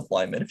offensive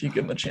lineman if you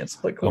give him a chance to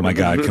play quarterback.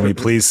 Oh my God, can we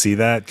please see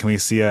that? Can we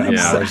see a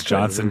Powers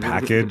Johnson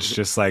package?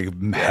 Just like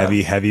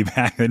heavy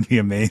back, that'd be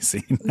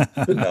amazing.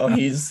 But no,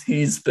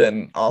 he's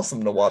been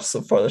awesome to watch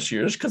so far this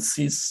year, just because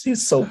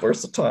he's so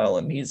versatile,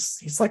 and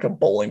he's like a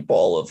bowling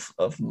ball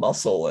of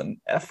muscle and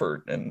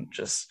effort, and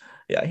just,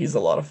 yeah, he's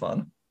a lot of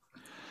fun.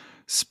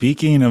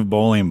 Speaking of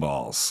bowling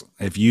balls,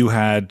 if you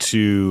had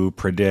to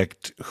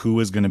predict who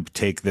is going to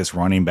take this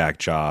running back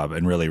job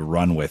and really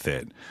run with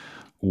it,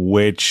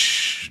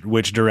 which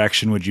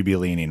direction would you be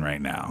leaning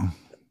right now?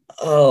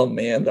 Oh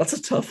man, that's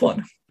a tough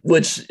one,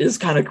 which is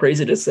kind of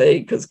crazy to say,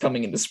 because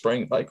coming into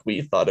spring, like,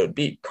 we thought it would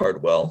be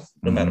Cardwell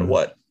no matter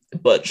what.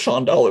 But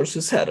Sean Dollars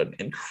has had an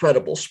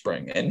incredible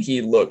spring, and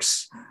he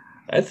looks,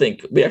 I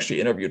think we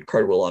actually interviewed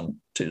Cardwell on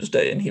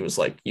Tuesday, and he was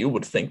like, you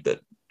would think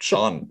that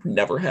Sean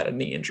never had a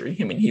knee injury.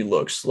 I mean, he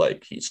looks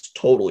like he's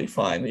totally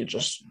fine. He's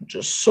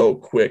just so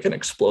quick and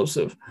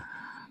explosive.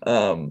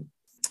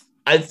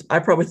 I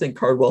probably think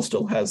Cardwell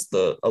still has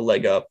a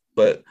leg up,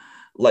 but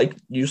like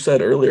you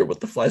said earlier with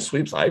the fly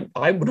sweeps,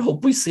 I would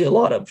hope we see a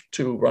lot of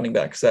 2 running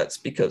back sets,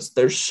 because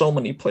there's so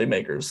many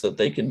playmakers that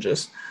they can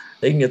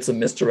get some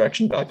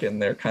misdirection back in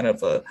there, kind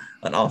of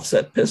an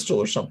offset pistol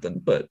or something.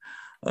 But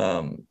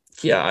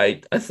yeah,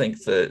 I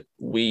think that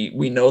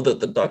we know that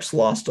the Ducks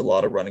lost a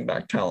lot of running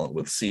back talent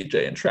with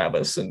CJ and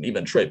Travis, and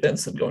even Trey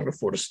Benson going to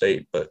Florida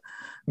State. But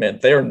man,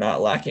 they're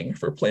not lacking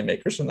for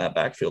playmakers in that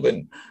backfield.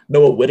 And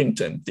Noah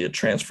Whittington, the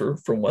transfer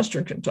from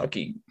Western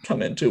Kentucky,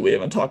 come in too. We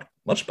haven't talked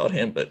much about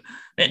him, but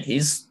man, he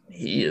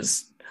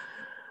is.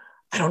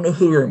 I don't know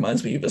who he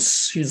reminds me of.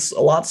 He's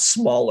a lot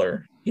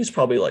smaller. He's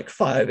probably like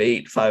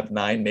 5'8",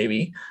 5'9",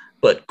 maybe,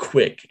 but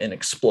quick and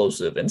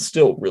explosive, and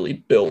still really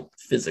built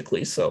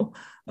physically. So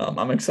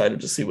I'm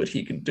excited to see what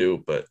he can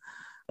do. But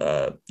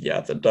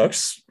yeah, the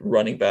Ducks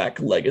running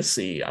back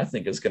legacy, I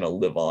think, is going to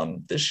live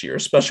on this year,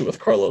 especially with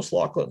Carlos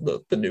Loughlin,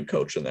 the new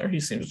coach in there. He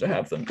seems to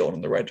have them going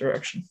in the right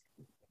direction.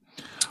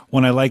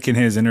 When I like in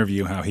his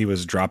interview how he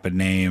was dropping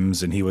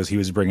names, and he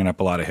was bringing up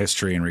a lot of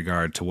history in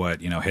regard to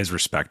what, his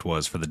respect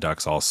was for the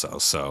Ducks also.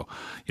 So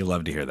you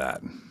love to hear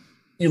that.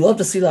 You love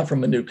to see that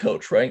from a new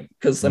coach, right?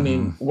 Because, I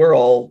mean, we're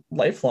all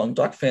lifelong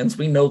Duck fans.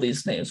 We know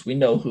these names. We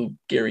know who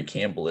Gary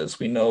Campbell is.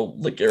 We know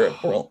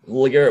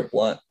LeGarrette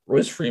Blount,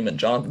 Royce Freeman,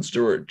 Jonathan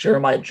Stewart,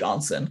 Jeremiah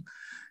Johnson.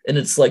 And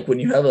it's like when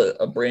you have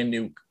a brand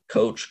new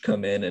coach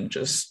come in and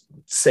just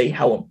say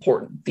how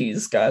important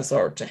these guys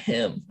are to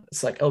him,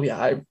 it's like, oh,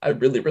 yeah, I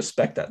really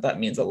respect that. That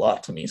means a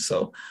lot to me.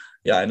 So,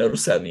 yeah, I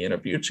noticed that in the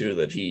interview, too,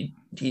 that he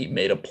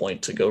made a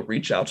point to go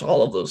reach out to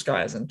all of those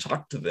guys and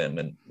talk to them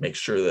and make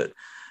sure that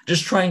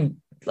just try and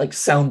like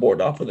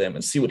soundboard off of them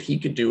and see what he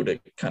could do to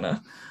kind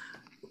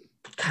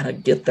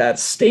of get that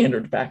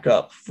standard back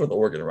up for the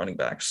Oregon running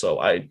back. So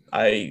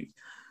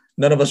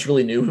none of us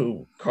really knew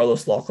who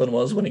Carlos Loughlin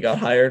was when he got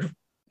hired.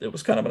 It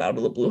was kind of an out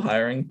of the blue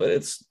hiring,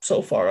 but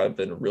so far I've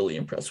been really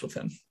impressed with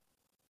him.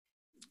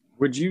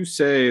 Would you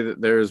say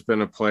that there's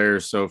been a player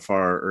so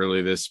far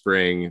early this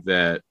spring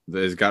that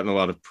has gotten a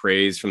lot of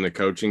praise from the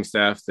coaching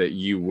staff that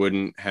you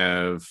wouldn't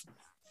have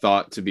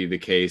thought to be the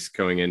case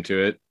going into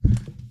it?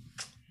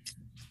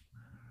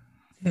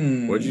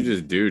 What'd you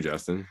just do,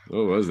 Justin?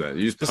 What was that?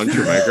 You just punched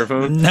your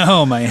microphone?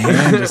 No, my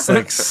hand just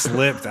like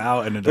slipped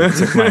out, and it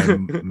took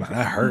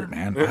that hurt,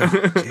 man.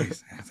 Oh,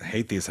 geez, I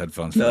hate these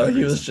headphones. No,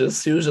 he was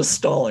just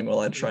stalling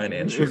while I try and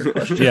answer your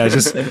question. Yeah,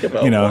 just think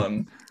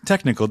about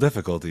technical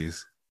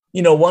difficulties.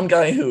 One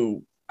guy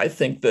who I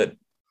think that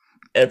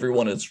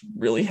everyone is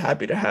really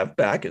happy to have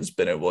back is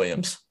Bennett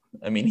Williams.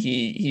 I mean,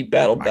 he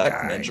battled back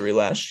from injury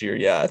last year.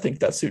 Yeah, I think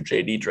that's who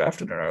JD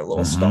drafted in our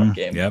little stock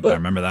game. Yep, I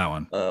remember that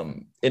one.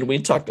 And we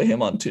talked to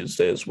him on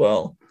Tuesday as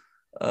well.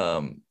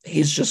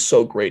 He's just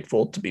so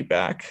grateful to be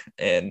back,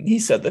 and he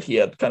said that he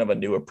had kind of a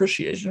new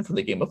appreciation for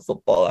the game of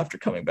football after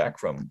coming back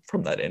from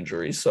that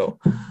injury. So,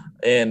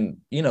 and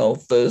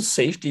the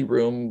safety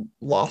room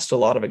lost a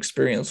lot of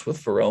experience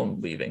with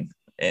Verone leaving,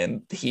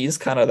 and he's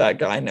kind of that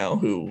guy now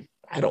who,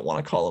 I don't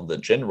want to call him the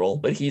general,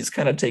 but he's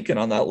kind of taken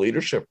on that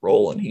leadership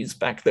role, and he's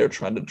back there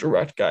trying to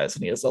direct guys,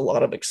 and he has a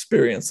lot of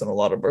experience and a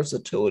lot of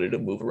versatility to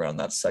move around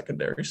that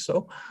secondary.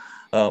 So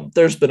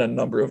there's been a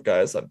number of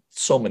guys,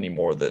 so many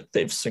more that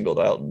they've singled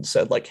out and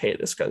said like, hey,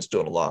 this guy's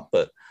doing a lot,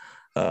 but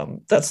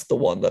that's the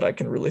one that I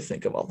can really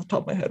think of off the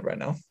top of my head right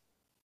now.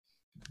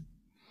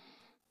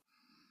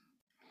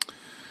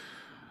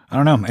 I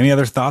don't know. Any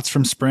other thoughts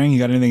from spring? You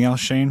got anything else,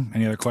 Shane?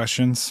 Any other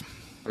questions?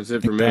 That's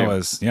it for me.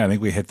 I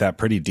think we hit that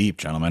pretty deep,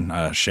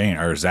 gentlemen. Shane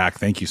or Zach,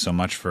 thank you so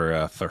much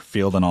for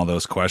fielding all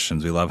those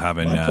questions. We love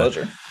having my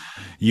pleasure.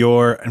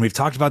 And we've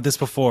talked about this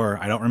before.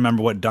 I don't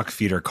remember what duck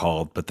feet are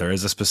called, but there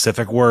is a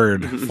specific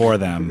word for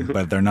them,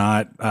 but they're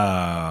not,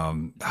 I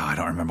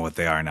don't remember what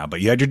they are now,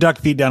 but you had your duck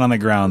feet down on the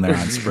ground there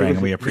on spring,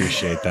 and we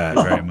appreciate that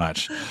very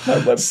much.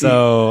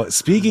 So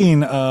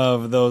speaking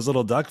of those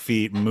little duck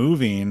feet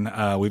moving,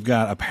 we've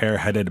got a pair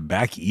headed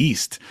back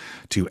east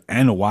to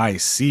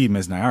NYC.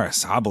 Ms. Nyara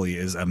Sabali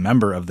is a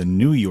member of the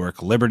New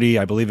York Liberty.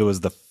 I believe it was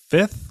the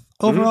 5th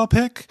overall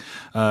pick.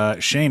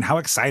 Shane, how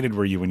excited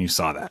were you when you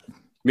saw that?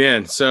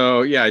 Man,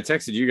 so yeah, I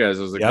texted you guys.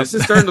 I was like, this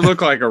is starting to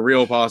look like a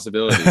real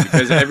possibility,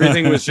 because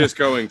everything was just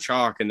going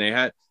chalk, and they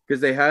had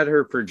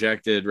her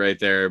projected right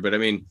there. But I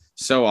mean,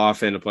 so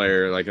often a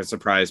player, like a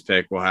surprise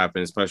pick will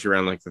happen, especially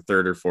around like the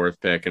 3rd or 4th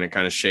pick, and it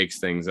kind of shakes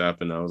things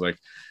up. And I was like,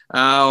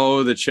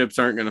 oh, the chips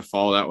aren't going to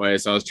fall that way.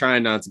 So I was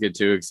trying not to get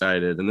too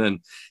excited. And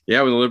then,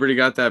 yeah, when the Liberty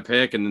got that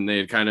pick, and then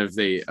I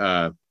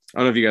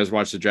don't know if you guys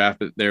watched the draft,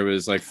 but there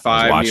was like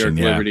 5 New York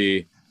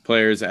Liberty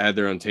players that had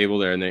their own table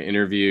there, and they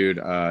interviewed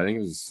I think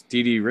it was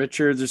Dee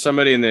Richards or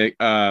somebody, and they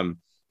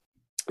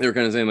were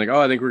kind of saying like,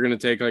 oh, I think we're gonna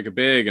take like a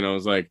big, and I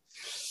was like,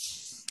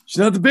 she's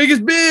not the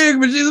biggest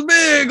big, but she's a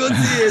big, let's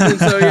see it.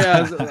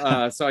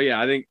 And so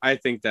yeah, I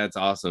think that's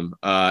awesome.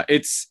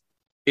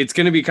 It's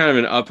going to be kind of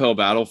an uphill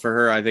battle for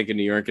her, I think, in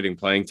New York, getting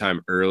playing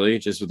time early,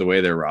 just with the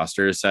way their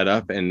roster is set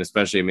up. And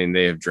especially, I mean,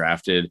 they've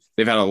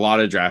had a lot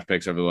of draft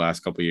picks over the last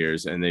couple of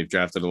years, and they've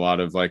drafted a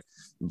lot of like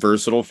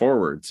versatile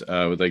forwards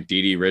with like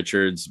Dee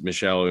Richards,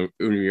 Michelle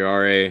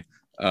Uniare,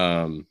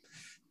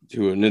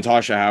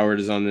 Natasha Howard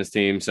is on this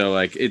team. So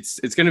like, it's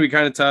going to be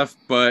kind of tough,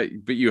 but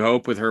you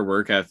hope with her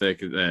work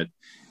ethic that,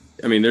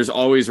 I mean, there's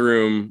always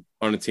room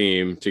on a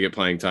team to get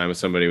playing time with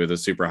somebody with a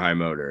super high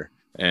motor.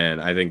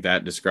 And I think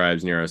that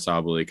describes Nyara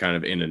Sabali kind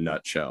of in a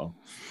nutshell.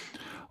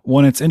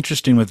 Well, it's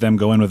interesting with them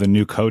going with a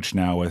new coach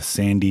now with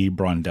Sandy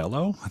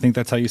Brondello. I think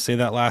that's how you say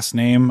that last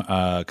name,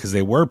 because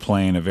they were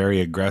playing a very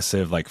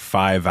aggressive, like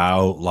 5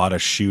 out, a lot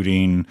of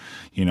shooting,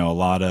 a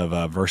lot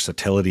of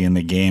versatility in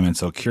the game. And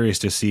so curious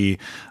to see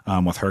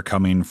with her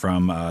coming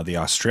from the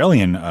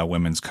Australian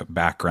women's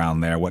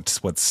background there,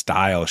 what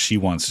style she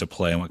wants to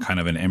play and what kind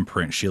of an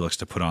imprint she looks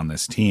to put on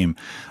this team.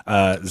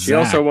 She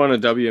also won a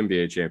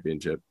WNBA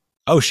championship.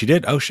 Oh, she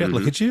did? Oh, shit. Mm-hmm.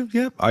 Look at you.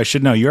 Yep. I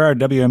should know. You're our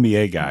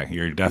WNBA guy.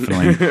 You're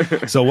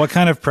definitely. So what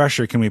kind of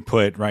pressure can we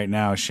put right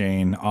now,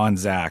 Shane, on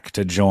Zach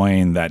to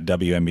join that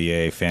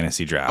WNBA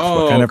fantasy draft?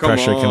 What kind of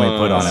pressure can we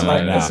put on him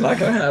right now? It's not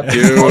going to happen.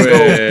 Do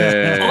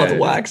it. On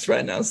wax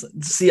right now.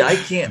 See, I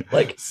can't.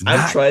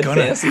 I've tried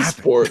fantasy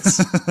sports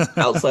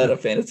outside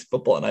of fantasy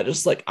football, and I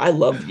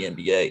love the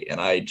NBA,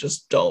 and I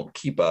just don't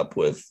keep up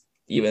with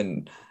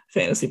even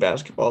fantasy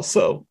basketball.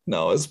 So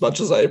no, as much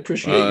as I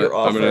appreciate your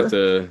offer, I'm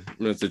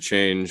gonna have to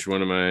change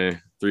one of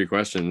my 3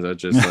 questions. That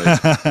just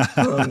like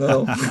oh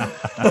no,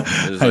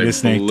 I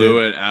just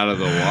blew it out of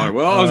the water.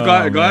 Well, I was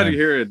glad to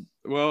hear it.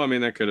 Well, I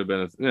mean, that could have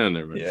been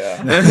never mind.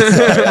 Yeah.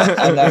 Sorry,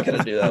 I'm not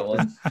gonna do that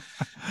one.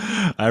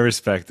 I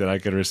respect it. I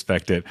could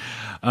respect it.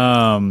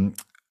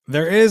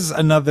 There is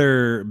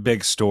another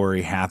big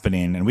story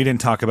happening, and we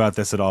didn't talk about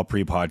this at all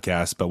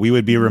pre-podcast, but we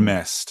would be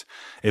remiss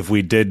if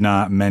we did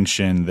not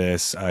mention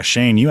this.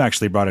 Shane, you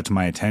actually brought it to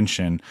my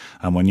attention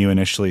when you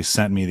initially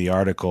sent me the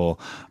article.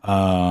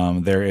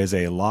 There is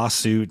a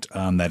lawsuit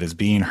that is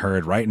being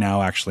heard right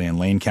now, actually in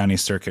Lane County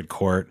Circuit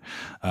Court,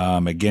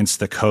 against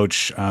the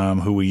coach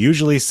who we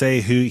usually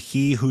say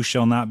who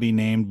shall not be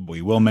named.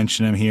 We will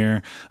mention him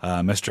here,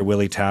 Mr.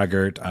 Willie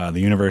Taggart,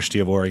 the University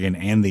of Oregon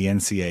and the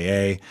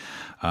NCAA.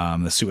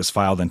 The suit was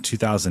filed in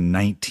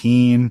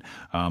 2019,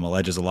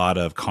 alleges a lot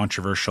of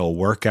controversial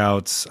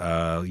workouts.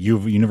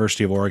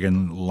 University of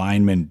Oregon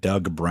lineman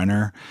Doug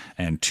Brenner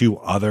and 2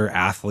 other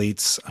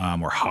athletes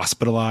were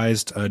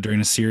hospitalized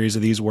during a series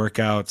of these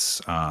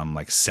workouts.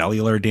 Like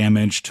cellular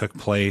damage took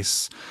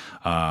place.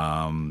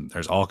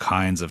 There's all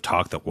kinds of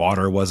talk that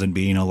water wasn't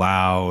being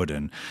allowed,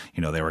 and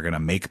they were going to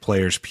make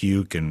players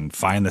puke and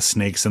find the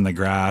snakes in the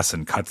grass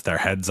and cut their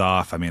heads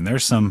off. I mean,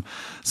 there's some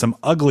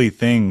ugly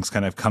things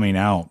kind of coming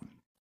out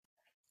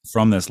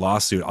from this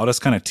lawsuit. I'll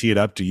just kind of tee it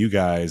up to you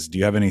guys. Do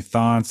you have any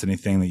thoughts,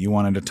 anything that you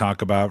wanted to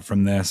talk about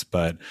from this?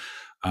 But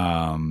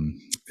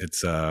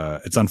it's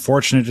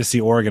unfortunate to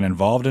see Oregon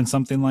involved in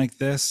something like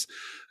this.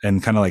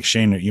 And kind of like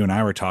Shane, you and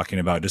I were talking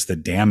about just the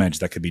damage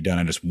that could be done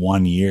in just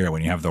 1 year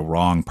when you have the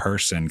wrong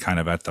person kind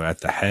of at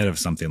the head of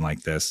something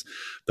like this.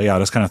 But yeah, I'll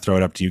just kind of throw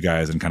it up to you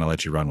guys and kind of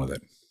let you run with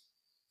it.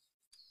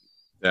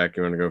 Zach,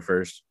 you want to go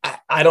first?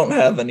 I don't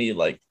have any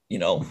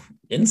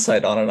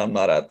insight on it. I'm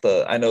not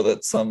I know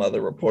that some other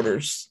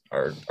reporters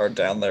are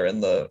down there in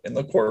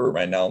the courtroom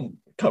right now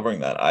covering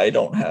that. I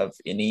don't have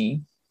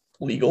any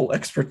legal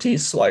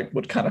expertise, so I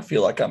would kind of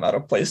feel like I'm out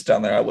of place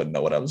down there. I wouldn't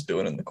know what I was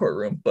doing in the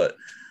courtroom, but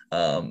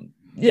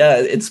yeah,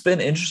 it's been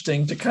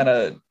interesting to kind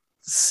of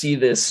see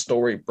this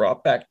story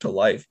brought back to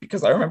life,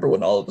 because I remember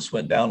when all of this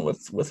went down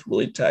with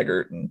Willie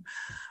Taggart and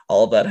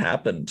all of that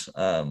happened.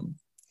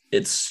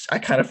 I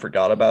kind of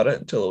forgot about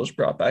it until it was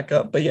brought back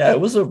up. But yeah, it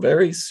was a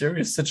very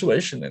serious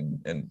situation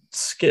and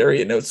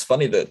scary. And it's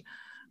funny that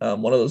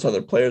one of those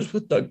other players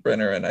with Doug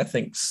Brenner and I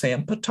think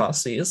Sam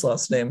Patasi, his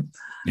last name,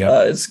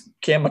 is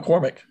Cam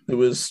McCormick,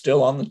 who is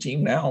still on the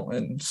team now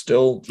and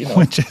still,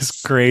 which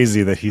is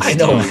crazy that he's. I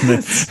know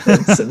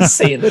it's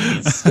insane that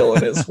he's still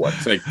in his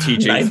It's like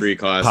teaching 3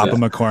 classes. Papa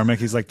McCormick,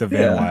 he's like the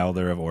Van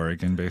Wilder of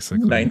Oregon,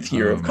 basically. 9th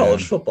year of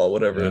college football,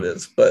 whatever it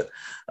is. But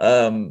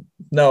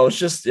no, it's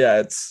just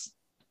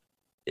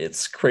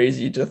it's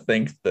crazy to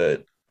think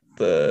that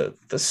the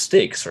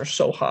stakes are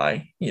so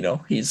high.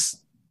 He's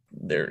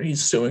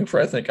suing for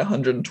I think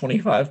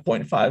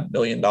 $125.5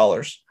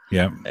 million.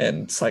 Yeah,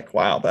 and it's like,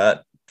 wow,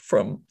 that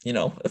from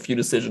a few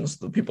decisions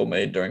that people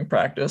made during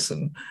practice,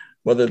 and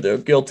whether they're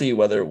guilty,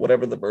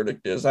 whatever the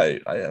verdict is, I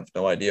have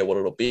no idea what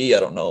it'll be. I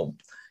don't know,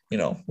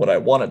 what I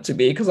want it to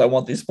be, because I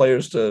want these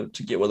players to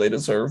get what they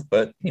deserve.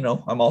 But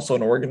I'm also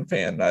an Oregon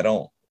fan. I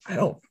don't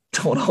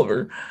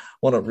ever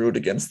want to root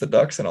against the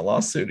Ducks in a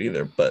lawsuit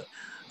either. But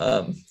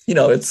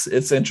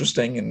it's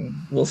interesting, and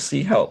we'll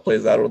see how it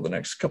plays out over the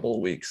next couple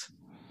of weeks.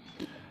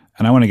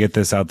 And I want to get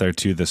this out there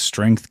too. The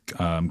strength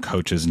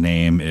coach's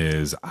name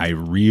is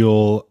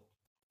Ireel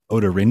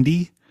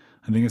Oderindi,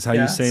 I think is how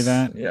you say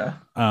that. Yeah.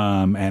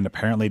 And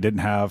apparently didn't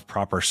have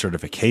proper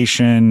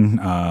certification,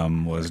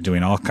 was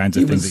doing all kinds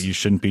of things that you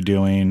shouldn't be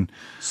doing.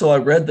 So I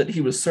read that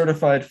he was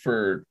certified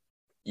for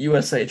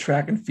USA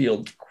track and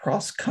field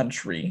cross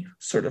country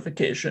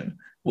certification,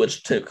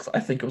 which took, I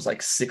think it was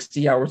like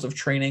 60 hours of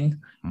training.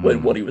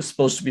 But what he was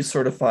supposed to be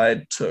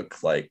certified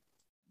took like,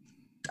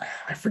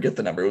 I forget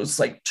the number. It was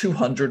like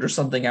 200 or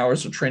something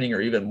hours of training, or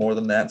even more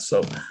than that.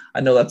 So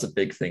I know that's a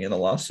big thing in the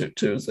lawsuit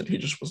too, is that he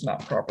just was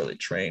not properly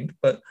trained.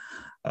 But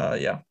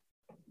yeah.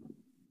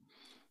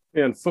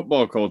 And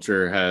football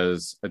culture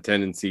has a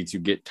tendency to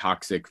get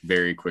toxic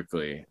very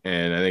quickly.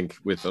 And I think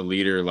with a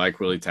leader like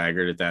Willie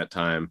Taggart at that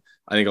time,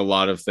 I think a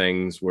lot of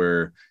things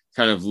were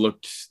kind of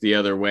looked the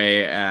other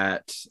way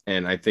at.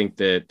 And I think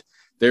that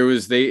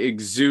they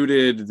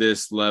exuded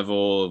this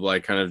level of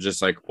like kind of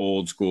just like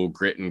old school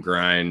grit and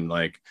grind,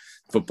 like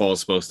football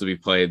is supposed to be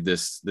played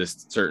this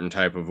certain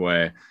type of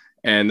way.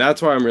 And that's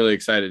why I'm really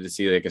excited to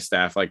see like a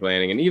staff like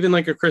Lanning, and even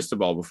like a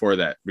Cristobal before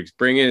that,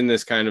 bring in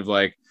this kind of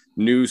like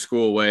new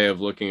school way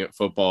of looking at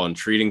football and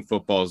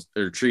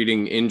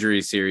treating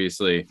injuries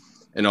seriously,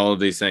 and all of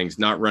these things,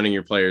 not running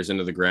your players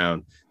into the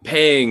ground,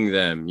 paying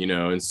them,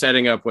 and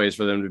setting up ways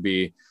for them to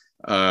be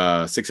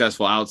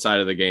successful outside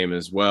of the game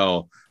as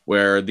well,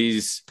 where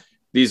these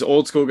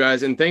old school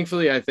guys, and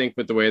thankfully I think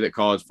with the way that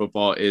college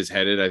football is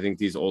headed, I think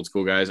these old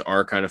school guys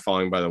are kind of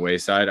falling by the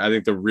wayside. I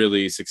think the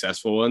really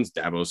successful ones,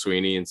 Dabo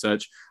Sweeney and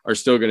such, are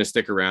still going to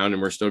stick around,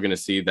 and we're still going to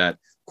see that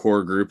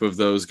core group of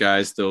those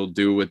guys still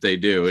do what they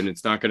do, and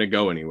it's not going to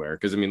go anywhere.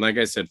 Because I mean, like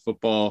I said,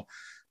 football,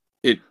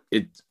 it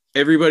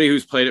everybody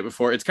who's played it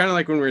before, it's kind of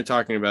like when we were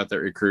talking about that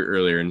recruit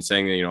earlier and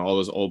saying that, all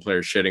those old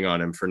players shitting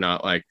on him for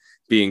not like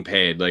being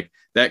paid. Like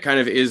that kind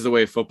of is the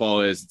way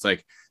football is. It's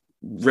like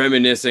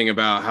reminiscing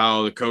about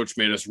how the coach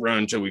made us run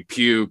until we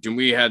puked and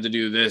we had to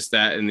do this,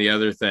 that, and the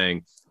other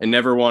thing, and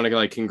never want to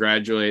like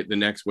congratulate the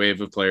next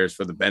wave of players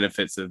for the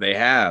benefits that they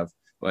have.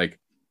 Like,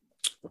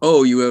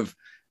 oh,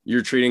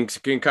 you're treating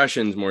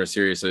concussions more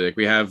seriously. Like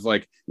we have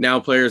like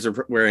now players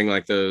are wearing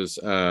like those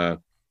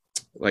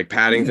like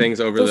padding things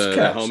over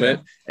the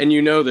helmet, and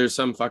there's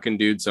some fucking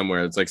dude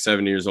somewhere that's like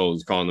 7 years old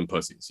who's calling them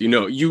pussies. You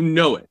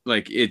know it.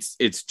 Like it's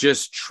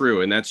just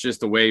true, and that's just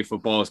the way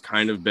football has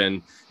kind of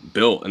been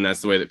built, and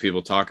that's the way that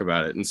people talk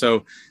about it. And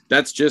so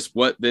that's just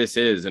what this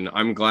is. And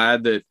I'm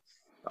glad that,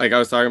 like I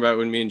was talking about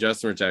when me and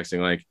Justin were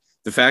texting, like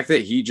the fact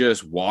that he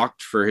just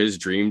walked for his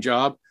dream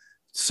job,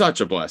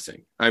 such a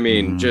blessing. I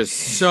mean,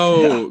 just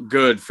so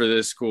good for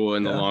this school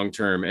in the long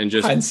term, and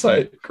just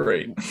hindsight,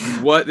 great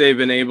what they've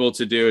been able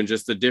to do and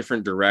just the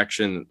different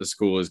direction that the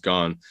school has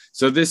gone.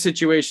 So this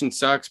situation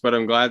sucks, but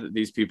I'm glad that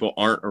these people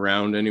aren't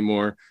around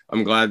anymore.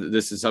 I'm glad that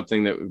this is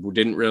something that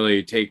didn't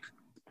really take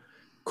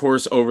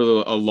course over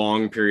a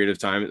long period of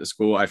time at the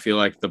school. I feel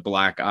like the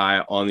black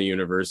eye on the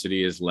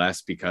university is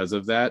less because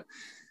of that.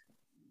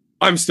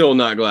 I'm still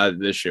not glad that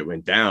this shit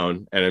went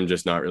down, and I'm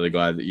just not really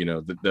glad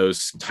that, that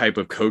those type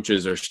of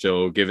coaches are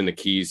still given the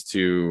keys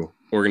to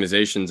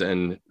organizations,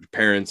 and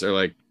parents are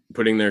like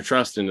putting their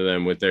trust into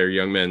them with their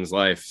young men's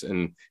lives,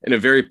 and in a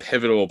very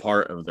pivotal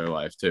part of their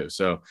life too.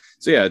 So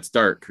yeah, it's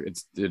dark.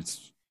 It's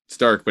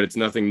dark, but it's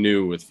nothing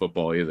new with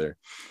football either.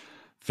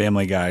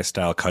 Family Guy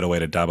style cutaway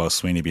to Dabo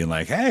Sweeney being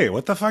like, "Hey,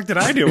 what the fuck did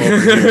I do over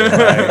here?"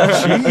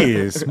 Like,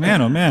 jeez,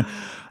 man, oh man.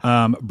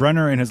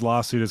 Brenner in his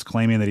lawsuit is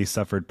claiming that he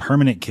suffered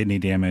permanent kidney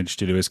damage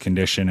due to his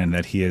condition and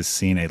that he has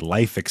seen a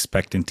life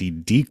expectancy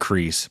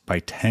decrease by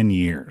 10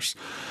 years.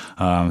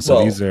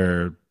 These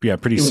are,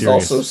 pretty serious. He was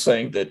also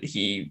saying that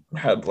he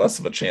had less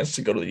of a chance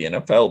to go to the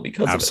NFL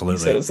because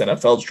Absolutely. of it. He said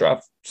his NFL's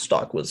draft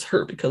stock was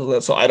hurt because of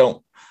that. So I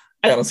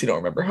honestly don't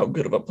remember how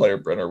good of a player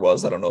Brenner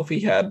was. I don't know if he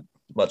had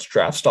much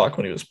draft stock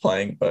when he was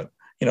playing, but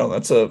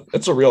it's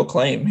a real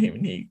claim.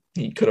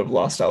 He could have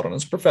lost out on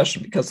his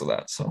profession because of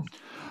that. So.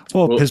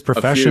 Well, his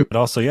profession, but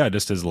also,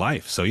 just his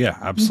life. So,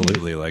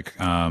 absolutely. Like,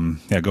 go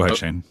ahead,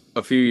 Shane.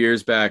 A few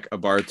years back, a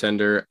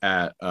bartender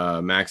at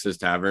Max's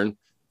Tavern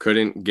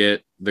couldn't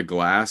get the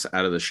glass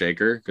out of the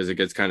shaker because it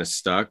gets kind of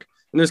stuck.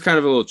 And there's kind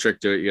of a little trick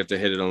to it. You have to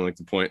hit it on like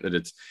the point that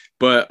it's,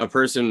 but a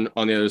person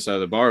on the other side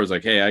of the bar was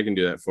like, "Hey, I can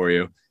do that for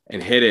you,"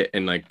 and hit it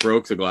and like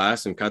broke the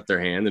glass and cut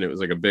their hand. And it was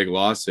like a big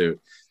lawsuit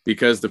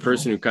because the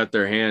person who cut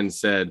their hand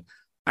said,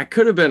 "I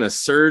could have been a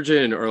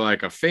surgeon or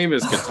like a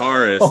famous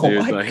guitarist,"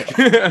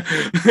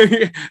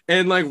 dude.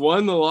 And like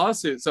won the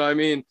lawsuit. So, I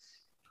mean,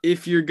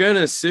 if you're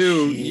gonna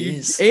sue,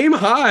 you aim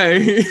high.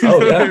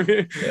 Oh yeah,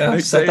 yeah.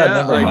 Set that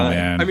number high.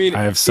 Man. I mean,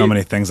 I have so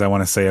many things I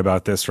want to say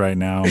about this right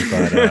now,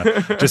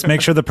 but just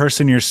make sure the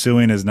person you're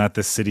suing is not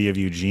the city of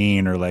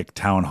Eugene or like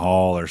town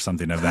hall or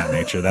something of that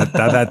nature.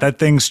 That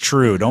thing's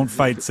true. Don't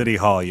fight city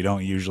hall. You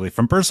don't usually,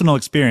 from personal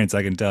experience,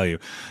 I can tell you,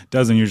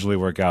 doesn't usually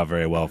work out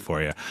very well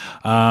for you.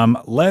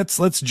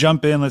 Let's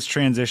jump in. Let's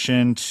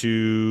transition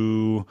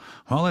to.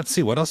 Well, let's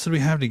see. What else did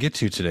we have to get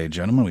to today,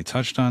 gentlemen? We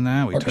touched on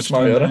that. Marcus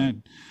Mariota.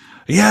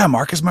 Yeah,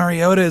 Marcus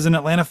Mariota is an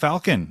Atlanta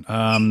Falcon.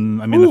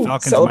 The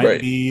Falcons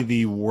might be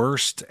the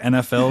worst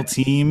NFL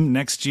team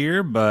next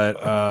year,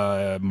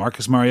 but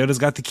Marcus Mariota's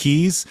got the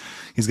keys.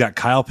 He's got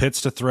Kyle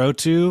Pitts to throw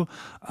to.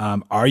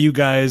 Are you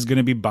guys going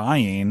to be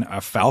buying a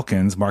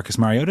Falcons Marcus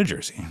Mariota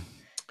jersey?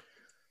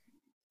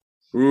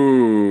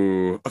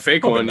 Ooh, a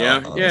fake one,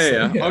 yeah.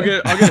 I'll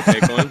get a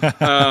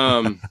fake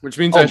one. Which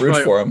means I'll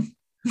root for him.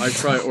 I'd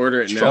probably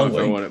order it now if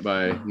I want it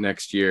by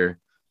next year.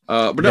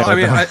 But no, I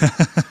mean,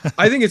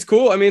 I think it's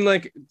cool. I mean,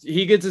 like,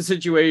 he gets a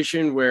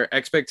situation where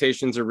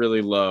expectations are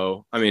really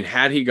low. I mean,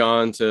 had he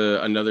gone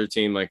to another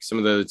team, like some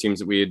of the other teams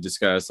that we had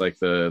discussed, like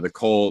the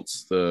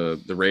Colts,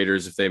 the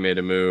Raiders, if they made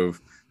a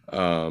move,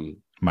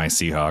 my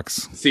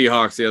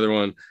Seahawks, the other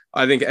one,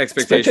 I think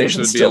expectations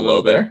would be a little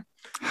low there.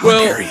 How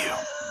dare you?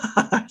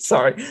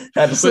 Sorry,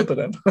 had to slip it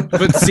in.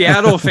 But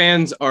Seattle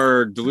fans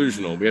are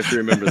delusional. We have to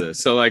remember this.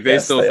 So like they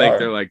still think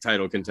they're like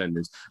title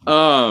contenders.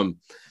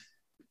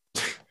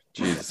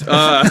 Jesus.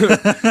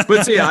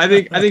 But so, yeah, I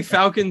think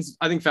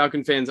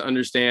Falcon fans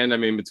understand. I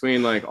mean,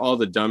 between like all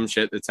the dumb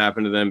shit that's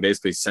happened to them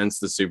basically since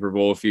the Super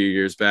Bowl a few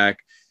years back,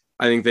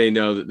 I think they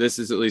know that this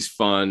is at least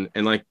fun.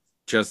 And like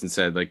Justin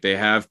said, like they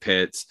have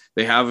Pitts,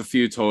 they have a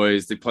few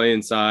toys, they play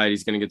inside.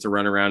 He's going to get to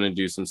run around and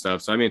do some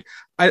stuff. So, I mean,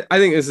 I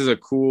think this is a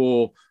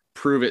cool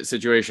prove it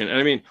situation. And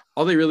I mean,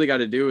 all they really got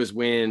to do is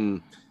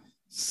win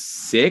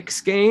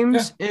 6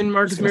 games and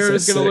Marcus Mariota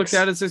is going to look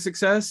at as a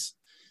success.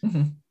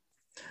 Mm-hmm.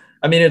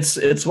 I mean,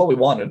 it's what we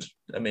wanted.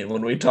 I mean,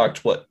 when we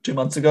talked, 2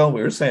 months ago,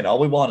 we were saying all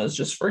we want is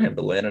just for him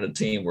to land at a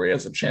team where he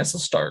has a chance to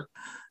start.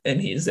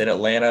 And he's in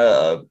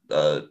Atlanta,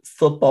 a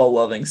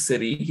football-loving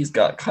city. He's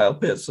got Kyle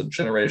Pitts, a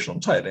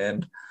generational tight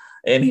end.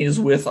 And he's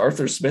with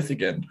Arthur Smith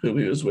again, who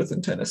he was with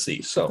in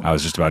Tennessee. So I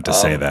was just about to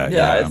say that.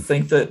 Yeah, I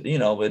think that,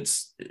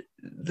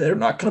 they're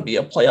not going to be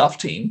a playoff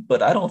team,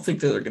 but I don't think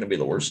that they're going to be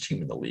the worst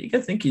team in the league.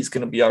 I think he's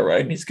going to be all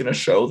right. And he's going to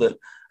show that,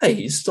 hey,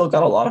 he's still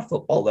got a lot of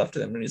football left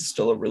in him, and he's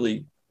still a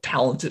really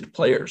talented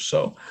player.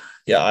 So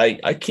yeah,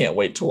 I can't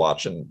wait to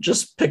watch, and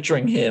just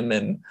picturing him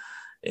in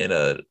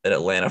an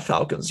Atlanta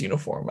Falcons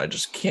uniform, I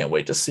just can't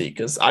wait to see,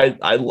 because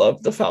I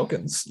love the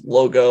Falcons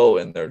logo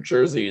and their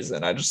jerseys,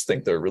 and I just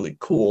think they're a really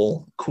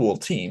cool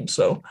team.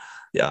 So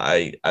yeah,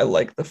 I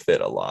like the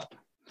fit a lot.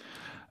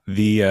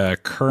 The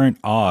current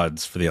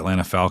odds for the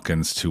Atlanta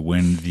Falcons to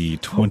win the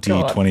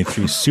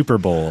 2023 Super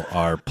Bowl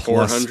are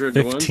plus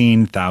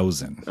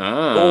 15,000.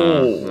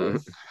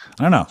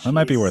 I don't know. That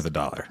might be worth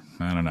 $1.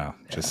 I don't know.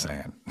 Just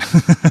saying.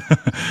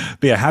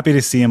 But yeah, happy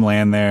to see him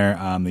land there.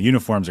 The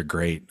uniforms are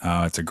great.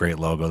 It's a great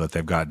logo that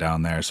they've got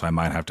down there. So I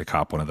might have to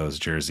cop one of those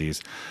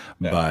jerseys.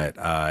 Yeah.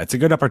 But it's a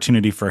good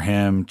opportunity for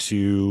him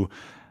to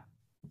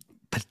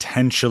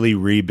potentially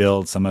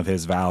rebuild some of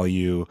his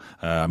value.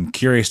 I'm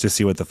curious to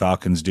see what the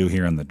Falcons do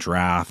here in the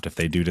draft. If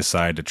they do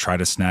decide to try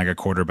to snag a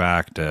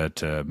quarterback to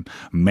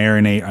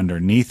marinate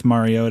underneath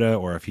Mariota,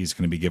 or if he's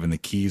going to be given the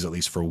keys at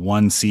least for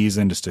one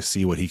season just to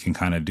see what he can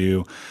kind of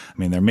do. I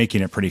mean, they're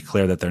making it pretty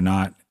clear that they're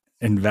not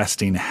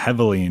investing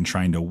heavily in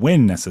trying to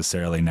win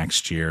necessarily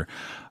next year,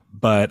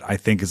 But I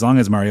think as long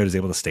as Mariota is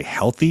able to stay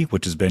healthy,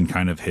 which has been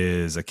kind of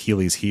his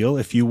Achilles heel,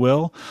 if you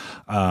will,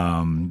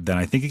 then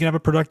I think he can have a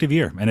productive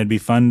year. And it'd be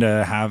fun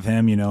to have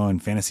him, in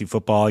fantasy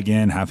football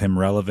again, have him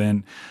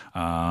relevant.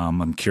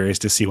 I'm curious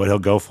to see what he'll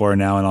go for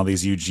now in all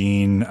these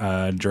Eugene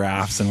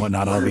drafts and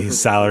whatnot, all these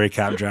salary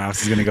cap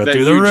drafts. He's going to go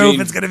through the roof.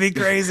 It's going to be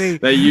crazy.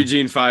 That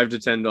Eugene $5 to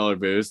 $10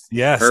 boost.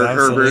 Yes,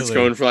 Herbert's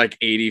going for like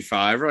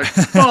 85. We're like,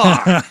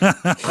 fuck.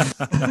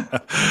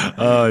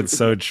 Oh, it's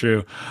so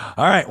true.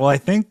 All right. Well, I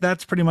think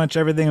that's pretty much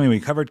everything. I mean, we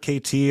covered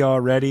KT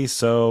already,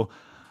 so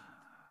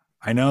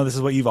I know this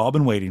is what you've all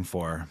been waiting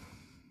for.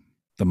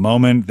 The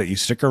moment that you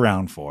stick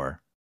around for.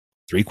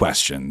 3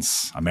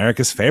 questions.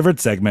 America's favorite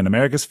segment,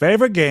 America's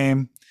favorite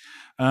game.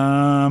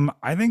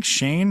 I think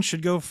Shane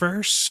should go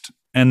first,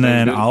 and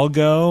then I'll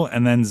go,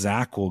 and then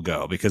Zach will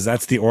go, because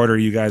that's the order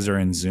you guys are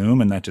in Zoom,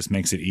 and that just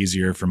makes it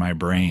easier for my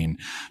brain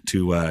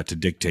to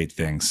dictate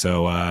things.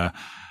 So,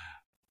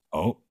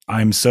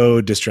 I'm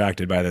so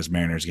distracted by this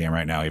Mariners game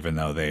right now, even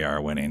though they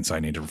are winning. So I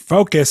need to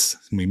focus.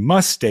 We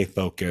must stay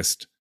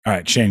focused. All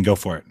right, Shane, go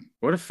for it.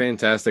 What a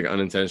fantastic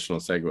unintentional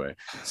segue.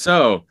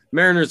 So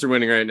Mariners are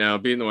winning right now,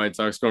 beating the White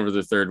Sox, going for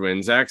their 3rd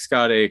win. Zach's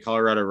got a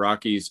Colorado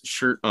Rockies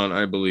shirt on,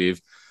 I believe.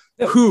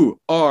 Yep.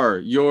 Who are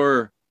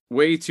your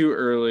way too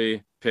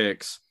early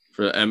picks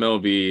for the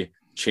MLB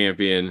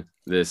champion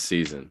this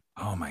season?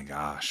 Oh my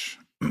gosh.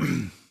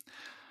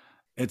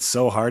 It's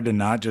so hard to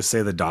not just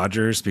say the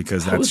Dodgers,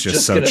 because that's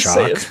just so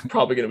chalk. It's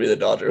probably going to be the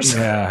Dodgers.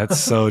 Yeah, it's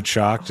so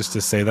chalk just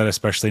to say that,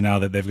 especially now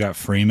that they've got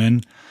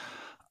Freeman.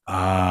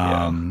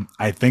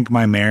 I think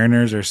my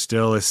Mariners are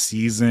still a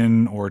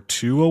season or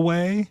 2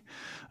 away.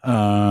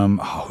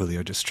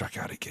 Julio just struck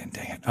out again.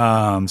 Dang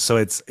it. So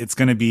it's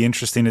going to be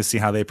interesting to see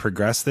how they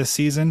progress this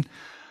season.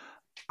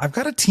 I've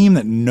got a team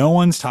that no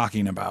one's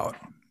talking about,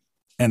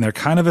 and they're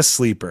kind of a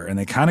sleeper, and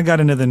they kind of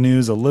got into the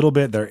news a little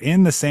bit. They're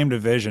in the same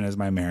division as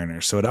my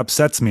Mariners, so it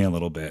upsets me a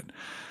little bit.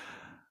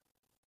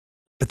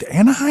 But the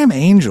Anaheim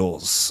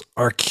Angels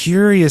are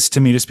curious to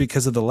me just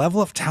because of the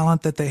level of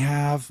talent that they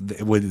have.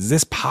 Is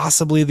this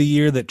possibly the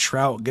year that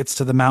Trout gets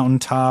to the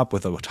mountaintop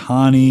with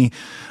Ohtani,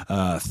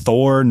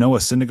 Thor, Noah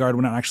Syndergaard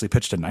went out and actually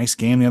pitched a nice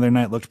game the other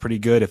night, looked pretty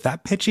good. If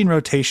that pitching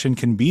rotation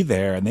can be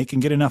there and they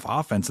can get enough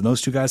offense and those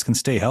 2 guys can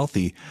stay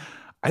healthy,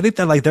 I think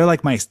that they're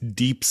like my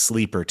deep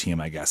sleeper team,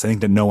 I guess. I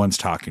think that no one's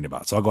talking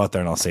about. So I'll go out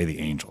there and I'll say the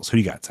Angels. Who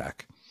do you got,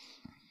 Zach?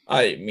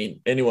 I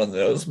mean, anyone that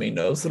knows me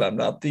knows that I'm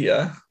not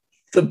the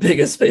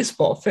biggest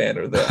baseball fan,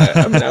 or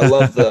I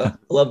love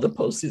the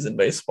postseason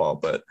baseball,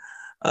 but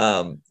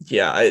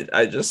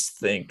I just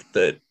think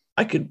that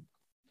I could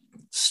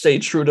stay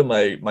true to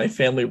my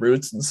family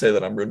roots and say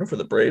that I'm rooting for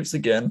the Braves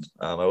again.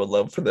 I would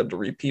love for them to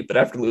repeat, but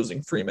after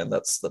losing Freeman,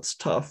 that's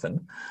tough,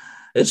 and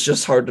it's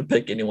just hard to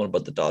pick anyone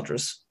but the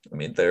Dodgers. I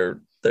mean,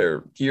 they're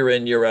year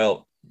in, year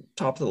out,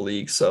 top of the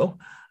league, so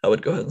I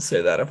would go ahead and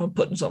say that if I'm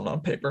putting something on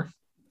paper.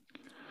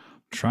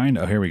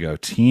 Here we go.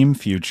 Team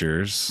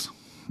futures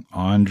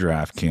on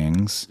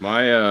DraftKings.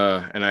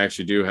 And I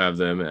actually do have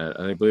them at,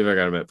 I believe I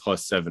got them at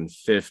plus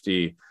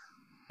 750.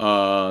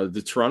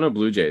 The Toronto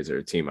Blue Jays are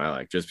a team I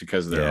like just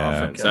because of their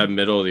offense. Okay. That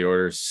middle of the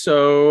order is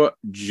so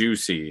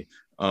juicy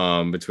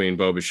between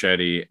Bo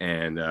Bichetti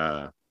and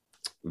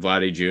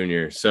Vladdy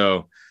Jr.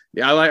 So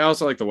yeah, I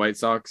also like the White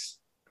Sox.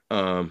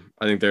 I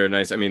think they're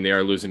nice. I mean, they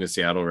are losing to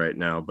Seattle right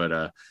now,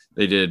 but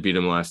they did beat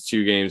them the last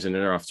 2 games, and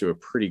they're off to a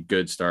pretty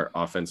good start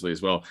offensively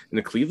as well. And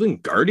the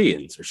Cleveland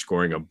Guardians are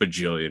scoring a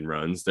bajillion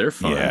runs. They're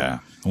fun. Yeah.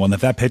 Well, if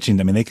that pitching,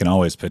 I mean, they can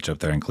always pitch up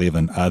there in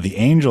Cleveland. The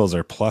Angels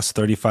are plus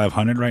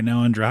 3,500 right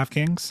now on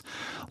DraftKings.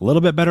 A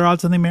little bit better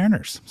odds than the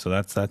Mariners. So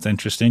that's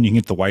interesting. You can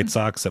get the White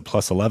Sox at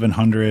plus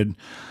 1,100.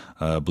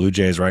 Blue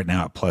Jays right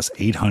now at plus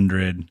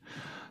 800.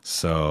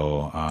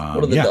 So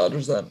what are the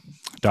Dodgers at?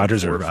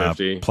 Dodgers are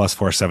plus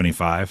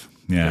 475.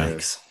 Yeah.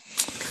 Thanks.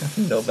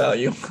 No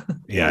value.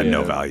 Yeah,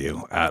 no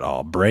value at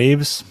all.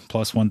 Braves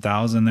plus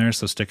 1,000 there,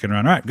 so sticking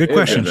around. All right, good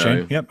question,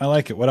 Shane. Yep, I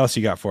like it. What else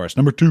you got for us?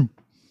 Number 2.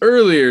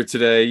 Earlier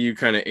today, you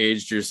kind of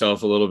aged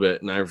yourself a little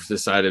bit, and I've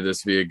decided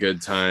this would be a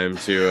good time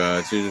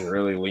to just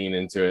really lean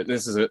into it.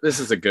 This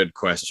is a good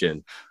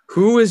question.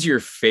 Who was your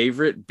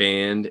favorite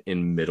band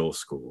in middle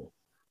school?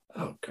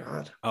 Oh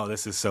God. Oh,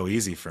 this is so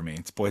easy for me.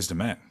 It's Boyz II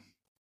Men.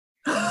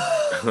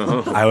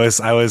 I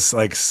was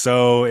like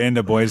so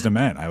into Boyz II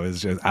Men. I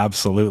was just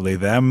absolutely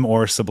them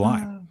or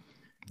Sublime.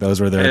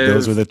 Those were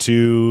the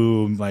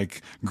 2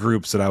 like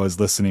groups that I was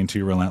listening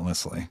to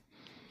relentlessly.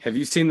 Have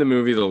you seen the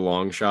movie The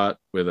Long Shot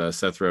with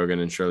Seth Rogen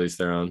and Charlize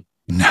Theron?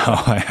 No,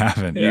 I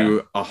haven't.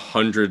 You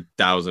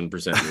 100,000%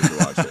 need to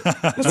watch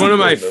it. It's one of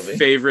my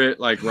favorite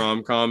like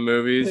rom-com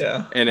movies.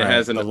 Yeah. And it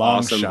has an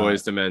awesome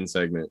Boyz II Men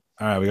segment.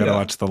 All right, we got to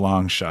watch The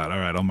Long Shot. All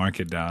right, I'll mark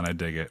it down. I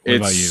dig it. What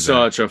about you,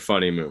 such a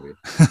funny movie.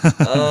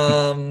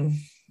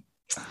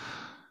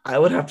 I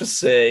would have to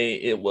say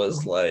it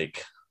was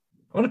like,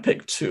 I'm going to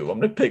pick 2. I'm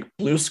going to pick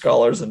Blue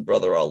Scholars and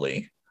Brother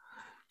Ali.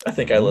 I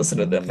think I listened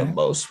to them the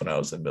most when I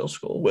was in middle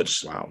school,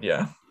 which,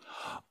 yeah.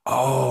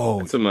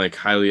 Oh, some like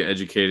highly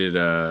educated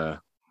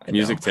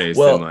music taste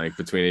well, in like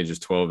between ages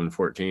 12 and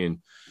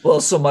 14. Well,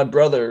 so my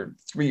brother,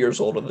 3 years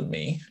older than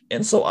me,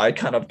 and so I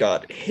kind of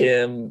got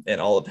him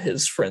and all of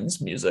his friends'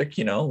 music,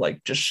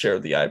 like just share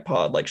the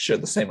iPod, like share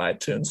the same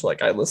iTunes.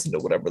 Like I listen to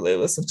whatever they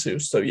listen to.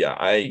 So yeah,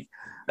 I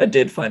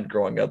did find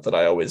growing up that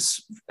I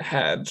always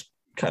had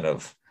kind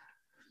of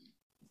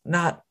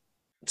not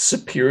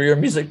superior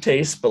music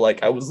taste, but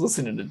like I was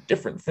listening to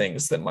different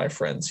things than my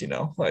friends,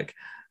 like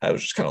I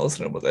was just kind of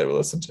listening to what they were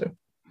listening to.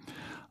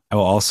 I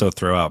will also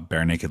throw out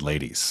Bare Naked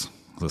Ladies.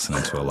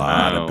 Listening to a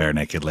lot of Bare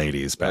Naked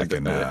Ladies back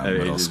in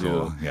middle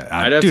school.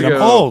 Yeah, dude,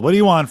 I'm old. What do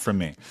you want from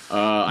me?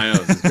 I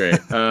know this is great.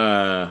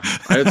 I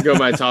have to go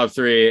my top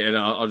three, and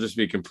I'll just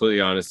be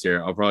completely honest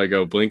here. I'll probably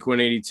go Blink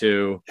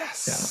 182,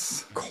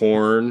 yes,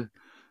 Korn,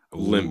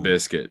 Limp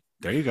Bizkit.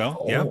 There you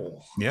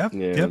go. Yep.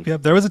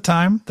 There was a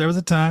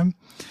time.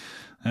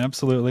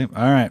 Absolutely.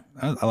 All right.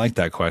 I like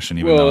that question,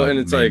 even though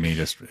it made me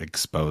just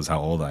expose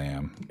how old I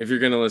am. If you're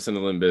gonna listen to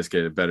Limp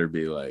Bizkit, it better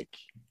be like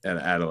at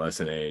an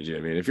adolescent age. I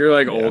mean, if you're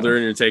like older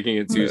and you're taking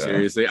it too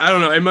seriously, I don't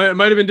know. It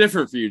might have been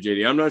different for you,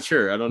 JD. I'm not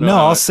sure. I don't know.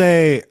 No,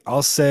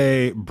 I'll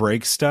say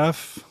break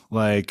stuff.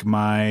 Like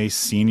my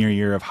senior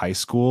year of high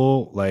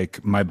school,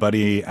 like my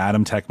buddy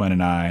Adam Techman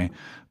and I,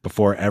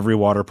 before every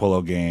water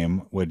polo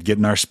game, would get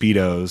in our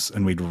Speedos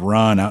and we'd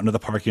run out into the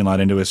parking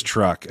lot into his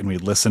truck and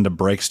we'd listen to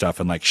break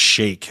stuff and like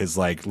shake his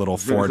like little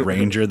Ford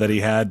Ranger that he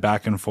had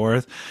back and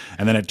forth.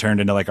 And then it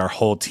turned into like our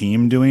whole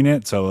team doing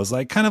it. So it was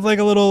like kind of like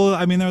there was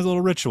a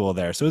little ritual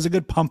there. So it was a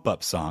good pump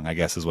up song, I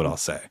guess is what I'll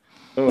say.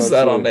 Was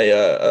that on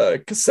a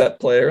cassette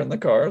player in the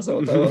car? Is that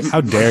what that was? How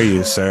dare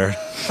you, sir?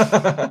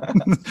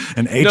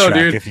 An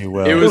 8-track, if you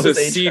will. It was a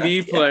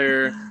CD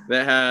player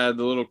that had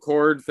the little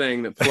cord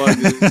thing that plugged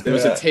in. There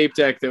was a tape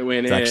deck that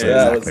went in. That's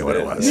exactly what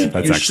it was.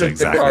 That's actually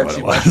exactly what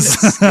it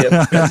was.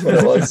 That's what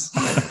it was.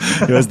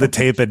 It was the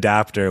tape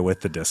adapter with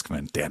the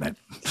Discman. Damn it.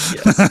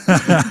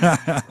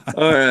 Yes.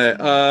 All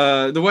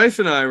right. The wife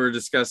and I were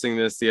discussing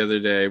this the other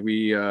day.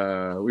 We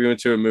went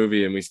to a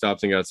movie and we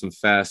stopped and got some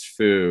fast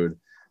food.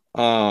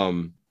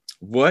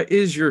 What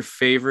is your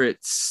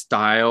favorite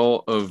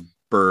style of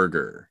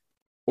burger,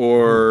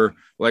 or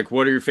like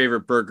what are your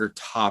favorite burger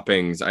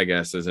toppings, I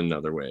guess is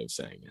another way of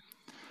saying it?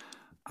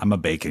 I'm a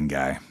bacon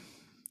guy.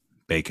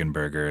 Bacon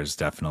burger is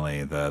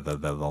definitely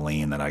the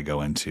lane that I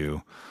go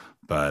into,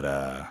 but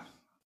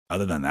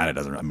other than that, it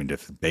doesn't. I mean,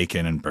 if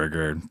bacon and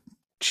burger,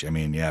 I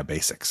mean, yeah,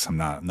 basics. I'm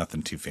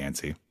nothing too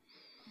fancy.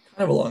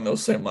 Kind of along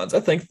those same lines.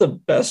 I think the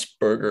best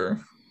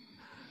burger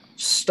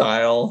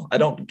style, I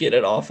don't get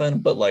it often,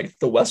 but like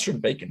the Western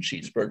bacon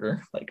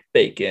cheeseburger, like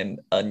bacon,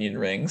 onion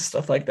rings,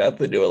 stuff like that.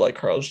 They do it like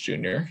Carl's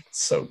Jr.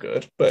 It's so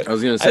good. But I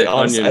was gonna say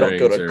honestly, I don't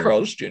go to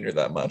Carl's Jr.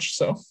 that much.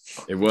 So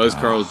it was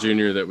Carl's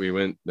Jr. that we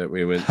went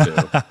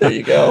to. There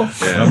you go.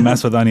 Yeah. Don't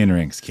mess with onion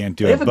rings. Can't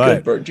do they it. Have a but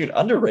good burger, dude.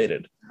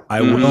 Underrated. I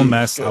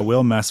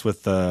will mess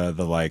with the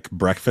like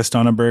breakfast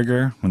on a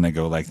burger when they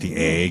go like the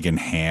egg and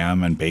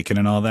ham and bacon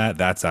and all that.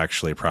 That's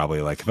actually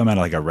probably like if I'm at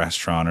like a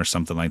restaurant or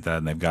something like that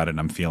and they've got it and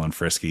I'm feeling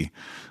frisky,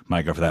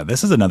 might go for that.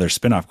 This is another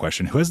spin-off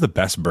question. Who has the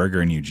best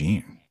burger in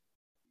Eugene?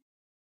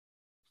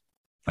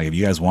 Like if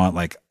you guys want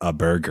like a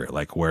burger,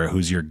 like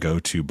who's your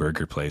go-to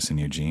burger place in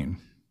Eugene?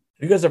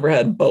 Have you guys ever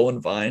had Bow and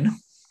Vine?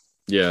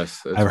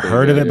 Yes. I've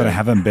heard of it, but I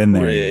haven't been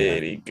there.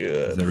 Pretty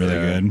good. Is it really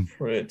good?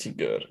 Pretty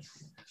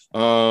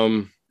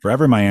good.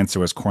 Forever my answer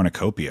was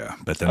cornucopia,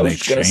 but then they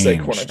changed. Say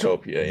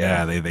cornucopia,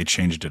 yeah, they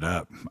changed it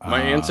up.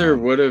 My answer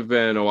would have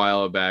been a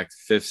while back.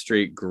 Fifth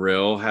Street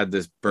Grill had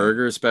this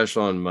burger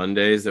special on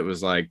Mondays that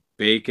was like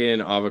bacon,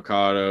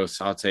 avocado,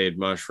 sauteed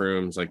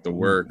mushrooms, like the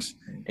works,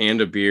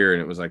 and a beer,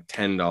 and it was like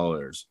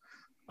 $10.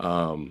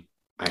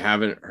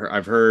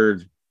 I've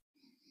heard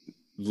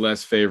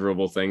less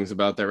favorable things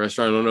about that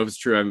restaurant. I don't know if it's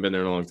true. I haven't been there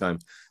in a long time,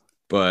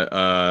 but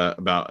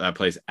about that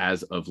place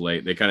as of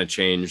late, they kind of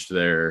changed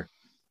their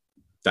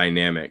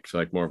dynamic to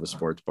like more of a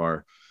sports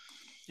bar.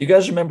 You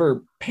guys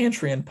remember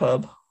Pantry and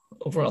Pub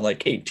over on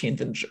like 18th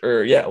and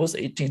it was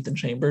 18th and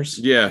Chambers.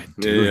 Yeah.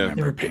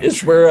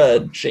 It's where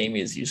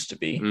Jamie's used to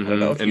be. I don't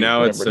know if and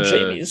now it's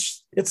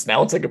Jamie's. It's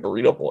like a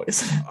Burrito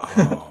Boys.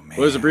 Oh man.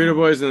 Well, there's a Burrito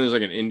Boys and there's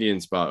like an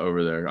Indian spot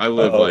over there. I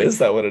live is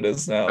that what it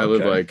is now? I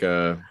live like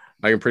I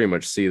can pretty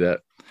much see that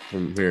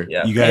from here.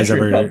 Yeah, you guys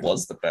Pantry and Pub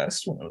was the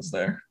best when it was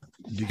there.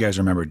 Do you guys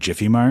remember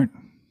Jiffy Mart?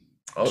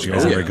 Did you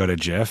guys ever go to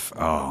Jif?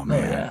 Oh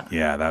man,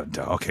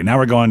 okay. Now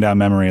we're going down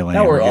memory lane.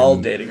 Now we're all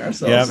dating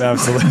ourselves. Yeah,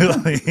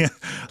 absolutely.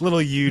 Little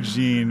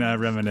Eugene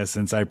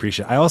reminiscence. I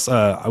appreciate. I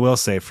will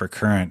say for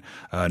current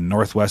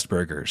Northwest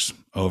Burgers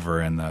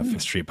over in the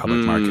Fifth Street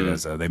Public Market,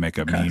 as they make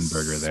a mean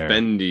burger there.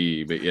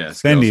 Spendy, but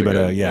yes, spendy,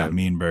 but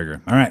mean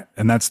burger. All right,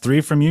 and that's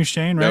 3 from you,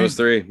 Shane. Right? That was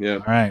 3. Yeah.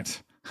 All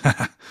right.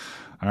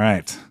 All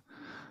right.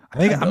 I'm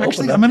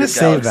going to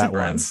save that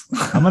one.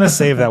 I'm going to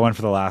save that one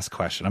for the last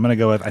question. I'm going to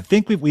go with, I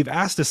think we've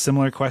asked a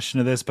similar question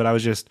to this, but I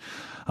was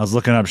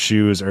looking up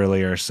shoes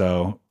earlier.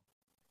 So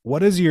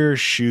what is your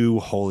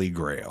shoe holy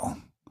grail?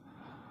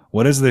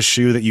 What is the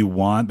shoe that you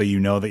want, but you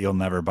know that you'll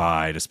never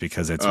buy just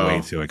because it's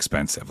way too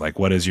expensive? Like,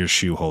 what is your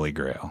shoe holy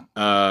grail?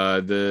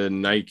 The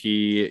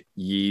Nike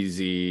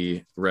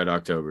Yeezy Red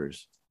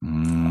Octobers.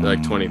 They're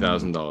like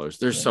 $20,000.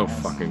 They're so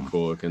fucking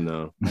cool looking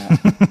though.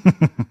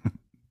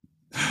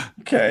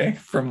 Okay,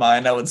 for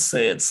mine, I would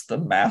say it's the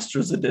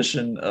Masters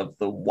edition of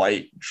the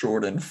white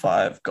Jordan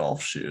 5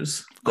 golf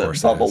shoes that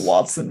Bubba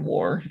Watson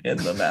wore in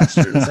the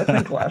Masters, I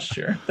think last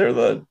year. They're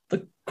the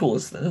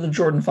coolest. They're the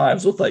Jordan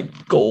 5s with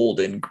like gold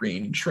and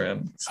green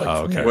trim. It's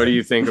like What do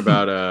you think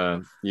about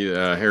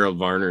Harold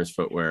Varner's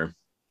footwear?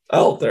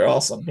 Oh, they're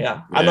awesome.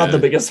 Yeah. I'm not the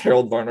biggest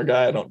Harold Varner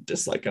guy. I don't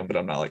dislike him, but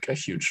I'm not like a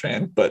huge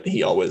fan. But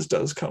he always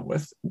does come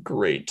with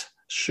great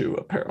shoe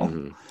apparel.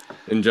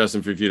 Mm-hmm. And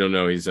Justin, if you don't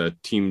know, he's a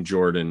Team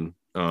Jordan.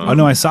 Oh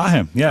no, I saw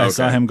him. Yeah, I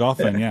saw him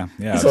golfing. Yeah.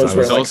 He's always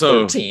wearing like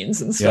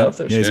 13s and stuff.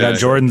 Yeah, he's got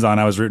Jordans on.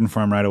 I was rooting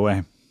for him right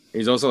away.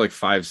 He's also like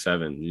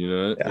 5'7", you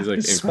know? Yeah, he's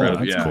like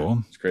incredible. That's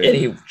cool. It's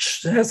crazy. And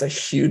he has a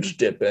huge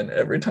dip in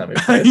every time he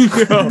plays.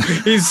 I know.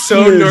 He's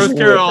so North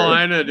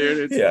Carolina,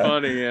 dude. It's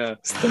funny, yeah.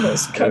 It's the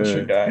most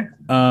country guy.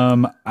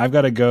 I've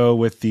got to go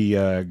with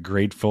the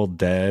Grateful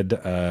Dead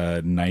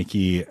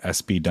Nike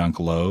SB Dunk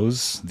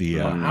Lows, the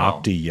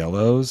Opti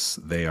Yellows.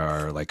 They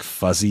are like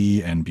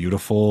fuzzy and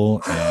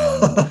beautiful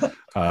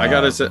and I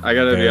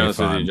gotta be honest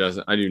with you,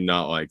 Justin. I do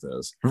not like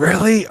those.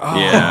 Really? Oh,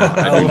 yeah,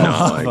 I do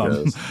not like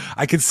those.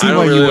 I could see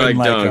why you wouldn't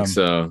like dunk, them.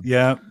 So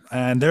yeah,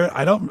 and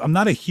I'm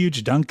not a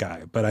huge dunk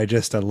guy, but I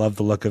love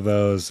the look of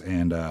those,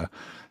 and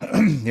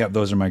yeah,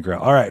 those are my grill.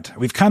 All right,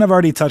 we've kind of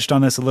already touched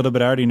on this a little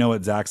bit. I already know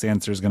what Zach's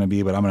answer is going to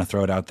be, but I'm going to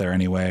throw it out there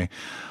anyway.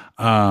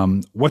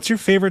 What's your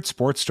favorite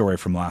sports story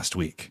from last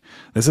week?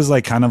 This is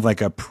like kind of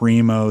like a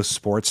primo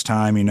sports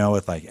time, you know,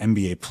 with like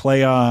NBA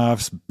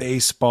playoffs,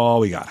 baseball,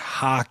 we got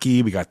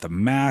hockey, we got the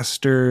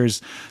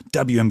Masters,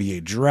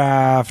 WNBA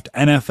draft,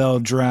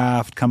 NFL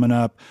draft coming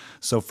up.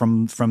 So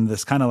from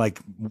this kind of like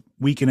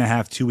week and a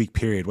half, 2 week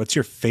period, what's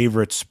your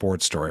favorite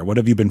sports story? What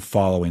have you been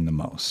following the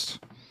most?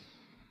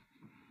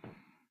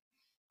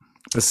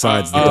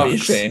 Besides the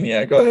Bucks? Shane,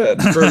 yeah, go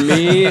ahead. For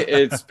me,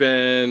 it's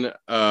been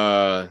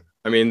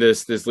I mean,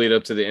 this lead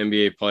up to the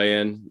NBA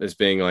play-in, this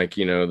being like,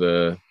 you know,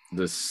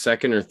 the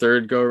second or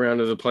third go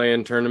around of the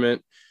play-in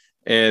tournament,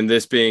 and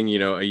this being, you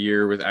know, a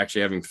year with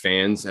actually having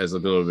fans has a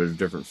little bit of a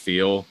different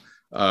feel.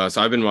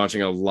 So I've been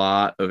watching a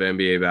lot of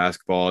NBA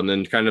basketball, and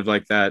then kind of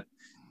like that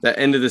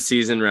end of the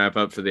season wrap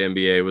up for the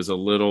NBA was a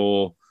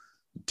little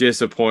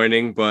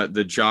disappointing, but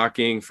the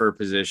jockeying for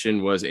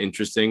position was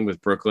interesting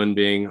with Brooklyn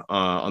being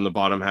on the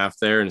bottom half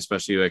there, and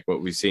especially like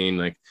what we've seen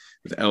like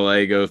with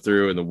LA go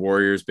through and the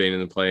Warriors being in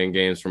the playing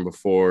games from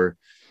before.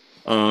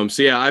 So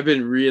yeah, I've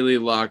been really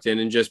locked in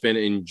and just been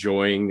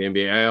enjoying the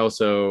NBA. I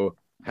also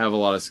have a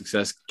lot of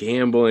success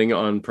gambling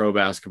on pro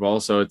basketball,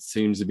 so it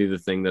seems to be the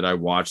thing that I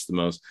watch the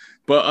most.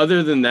 But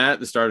other than that,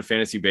 the start of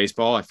fantasy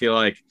baseball, I feel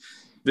like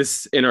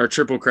this in our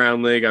Triple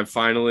Crown League, I've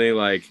finally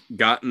like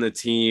gotten the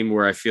team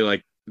where I feel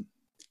like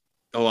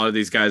a lot of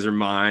these guys are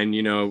mine,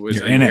 you know, was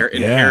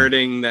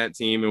inheriting that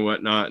team and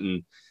whatnot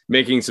and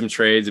making some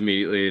trades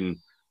immediately. And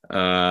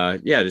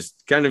yeah,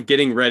 just kind of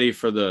getting ready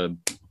for the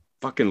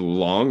fucking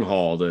long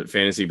haul that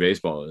fantasy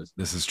baseball is.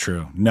 This is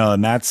true. No,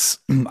 and that's,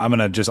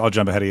 I'll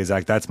jump ahead of you,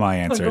 Zach. That's my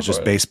answer. It's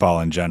just baseball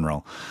in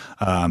general.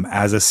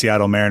 As a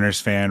Seattle Mariners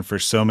fan for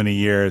so many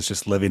years,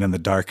 just living in the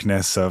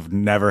darkness of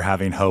never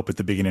having hope at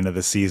the beginning of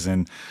the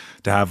season,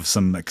 to have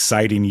some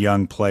exciting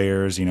young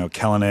players, you know,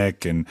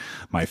 Kelenic and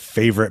my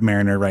favorite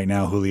Mariner right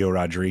now, Julio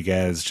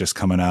Rodriguez, just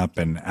coming up,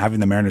 and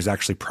having the Mariners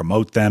actually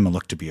promote them and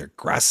look to be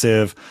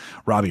aggressive.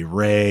 Robbie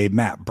Ray,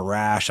 Matt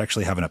Brash,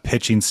 actually having a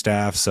pitching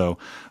staff. So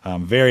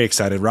I'm very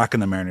excited,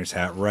 rocking the Mariners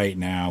hat right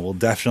now. We'll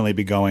definitely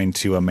be going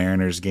to a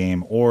Mariners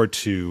game or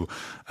two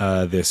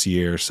this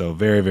year. So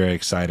very, very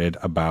excited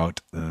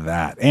about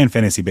that. And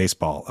fantasy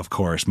baseball, of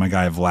course. My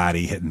guy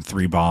Vladdy hitting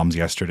 3 bombs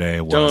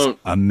yesterday was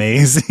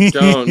amazing.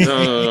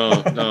 No.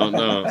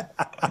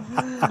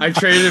 I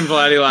traded in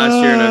Vladdy last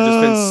year, and I've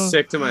just been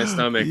sick to my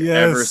stomach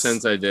ever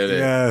since I did it.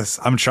 Yes,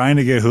 I'm trying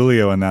to get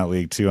Julio in that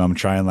league too. I'm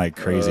trying like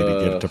crazy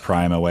to give to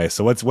prime away.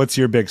 So what's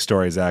your big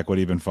story, Zach? What have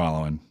you been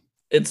following?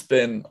 It's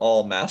been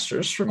all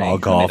Masters for me. All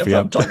golf,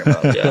 I'm talking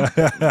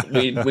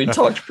about, we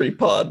talked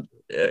pre-pod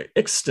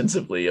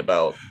extensively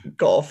about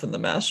golf and the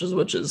Masters,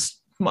 which is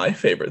my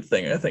favorite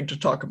thing, I think, to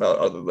talk about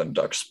other than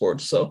duck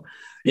sports. So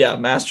yeah,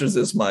 Masters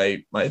is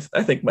my I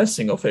think my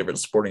single favorite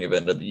sporting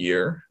event of the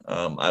year.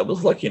 I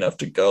was lucky enough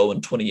to go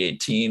in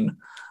 2018.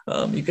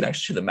 You can actually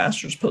see the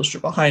Masters poster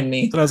behind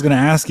me. What I was going to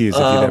ask you is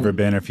if you'd ever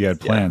been or if you had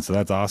plans. So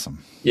that's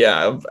awesome.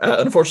 Yeah.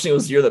 Unfortunately, it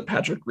was the year that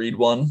Patrick Reed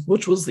won,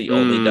 which was the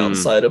only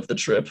downside of the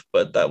trip,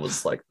 but that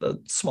was like the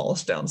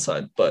smallest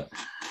downside. But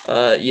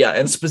yeah,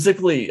 and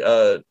specifically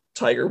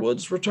Tiger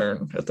Woods'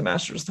 return at the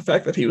Masters, the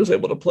fact that he was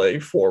able to play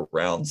 4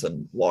 rounds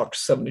and walk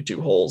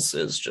 72 holes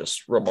is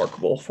just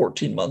remarkable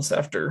 14 months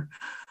after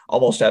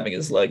almost having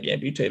his leg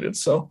amputated.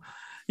 So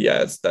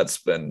yeah, that's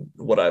been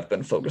what I've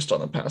been focused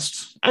on the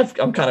past.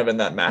 I'm kind of in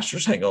that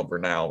Masters hangover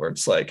now where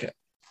it's like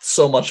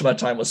so much of my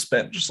time was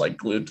spent just like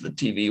glued to the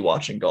TV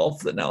watching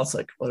golf that now it's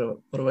like, what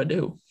do I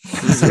do?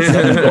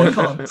 Going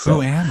on. So,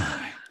 who am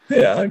I?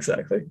 Yeah,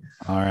 exactly.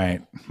 All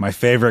right. My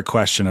favorite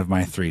question of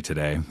my 3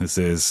 today. This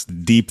is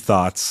deep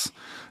thoughts,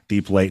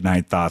 deep late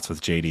night thoughts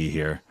with JD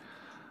here.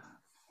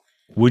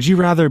 Would you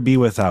rather be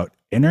without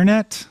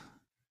internet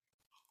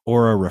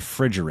or a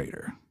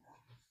refrigerator?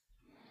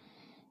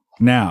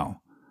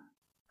 Now,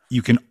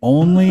 you can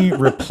only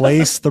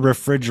replace the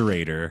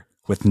refrigerator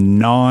with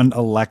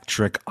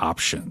non-electric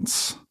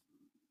options.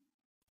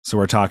 So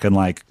we're talking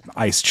like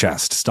ice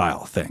chest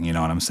style thing, you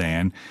know what I'm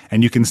saying?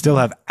 And you can still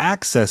have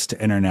access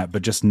to internet,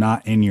 but just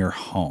not in your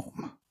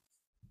home.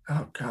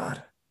 Oh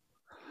God.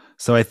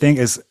 So I think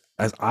as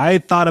I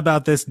thought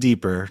about this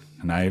deeper,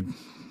 and I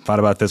thought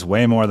about this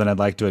way more than I'd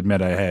like to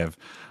admit I have,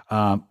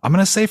 I'm going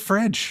to say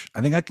fridge.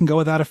 I think I can go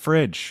without a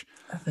fridge.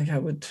 I think I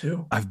would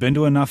too. I've been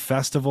to enough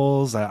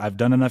festivals. I've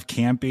done enough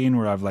camping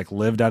where I've like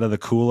lived out of the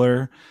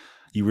cooler.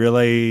 You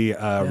really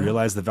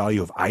realize the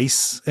value of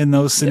ice in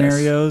those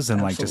scenarios,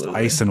 and absolutely. Like just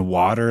ice and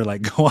water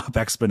like go up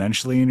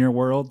exponentially in your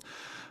world.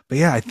 But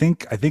yeah, I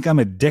think I'm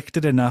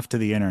addicted enough to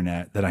the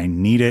internet that I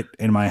need it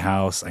in my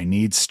house. I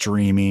need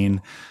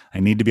streaming.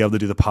 I need to be able to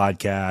do the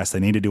podcast. I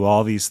need to do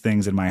all these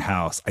things in my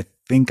house. I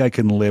think I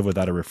can live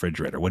without a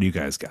refrigerator. What do you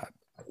guys got?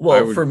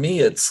 Well, for me,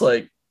 it's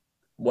like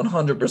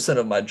 100%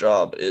 of my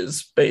job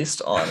is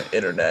based on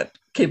internet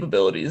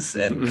capabilities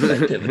and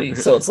connectivity.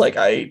 So it's like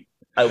I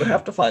would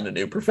have to find a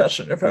new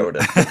profession if I were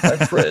to pick my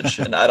fridge.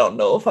 And I don't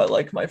know if I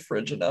like my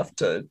fridge enough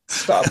to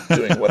stop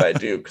doing what I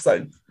do,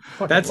 because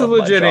That's a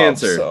legit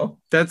answer. So.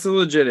 That's a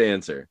legit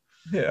answer.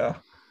 Yeah.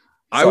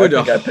 So I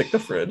think I pick the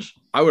fridge.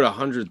 I would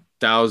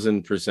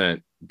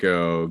 100,000%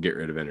 go get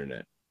rid of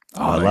internet.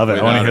 Oh, I love it.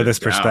 I want to hear this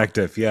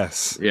perspective.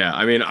 Yes. Yeah.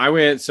 I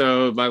mean,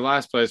 so my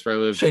last place where I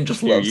lived Shane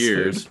just loves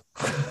years.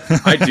 Food.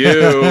 I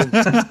do.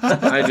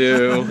 I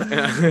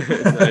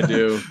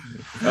do.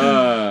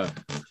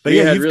 But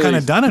yeah, you've kind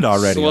of done it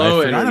already. I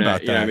forgot internet. About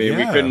that. Yeah, I mean,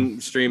 we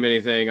couldn't stream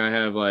anything. I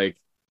have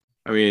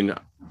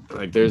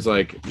there's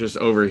like just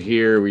over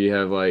here we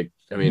have million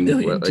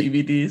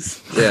DVDs.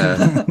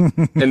 Yeah.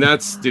 And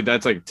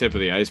that's like tip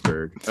of the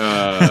iceberg.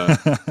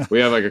 We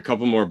have like a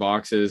couple more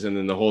boxes, and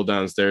then the whole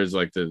downstairs,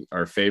 like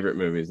our favorite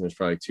movies, and there's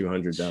probably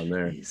 200 down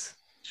there. Jeez.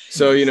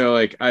 So,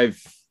 I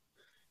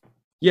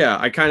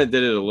kind of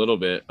did it a little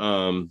bit.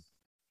 And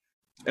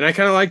I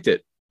kind of liked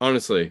it.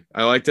 Honestly,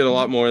 I liked it a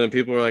lot more than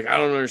people were like, I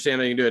don't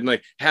understand how you can do it. And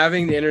like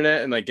having the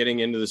internet and like getting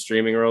into the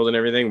streaming world and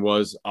everything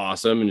was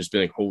awesome. And just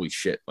being like, holy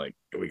shit, like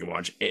we can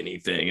watch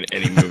anything in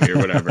any movie or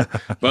whatever.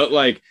 But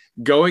like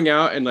going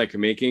out and like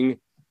making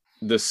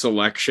the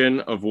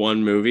selection of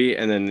one movie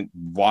and then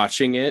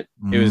watching it,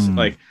 it was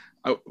like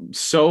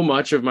so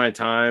much of my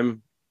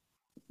time,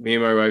 me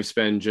and my wife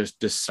spend just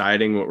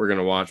deciding what we're going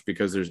to watch,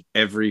 because there's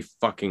every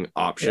fucking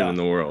option in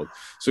the world.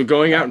 So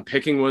going out and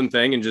picking one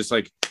thing and just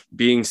like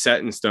being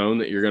set in stone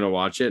that you're going to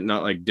watch it,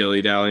 not like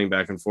dilly-dallying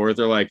back and forth,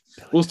 or like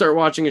we'll start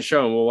watching a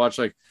show and we'll watch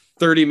like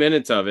 30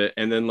 minutes of it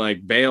and then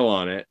like bail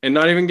on it and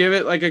not even give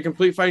it like a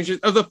complete fighting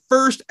of the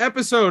first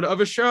episode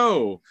of a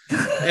show,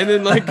 and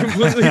then like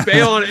completely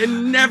bail on it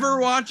and never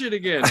watch it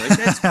again. Like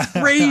that's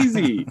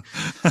crazy.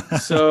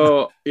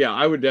 So yeah,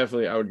 I would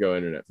go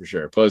internet for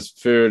sure. Plus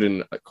food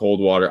and cold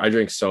water. I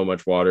drink so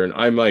much water, and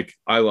I like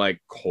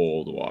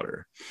cold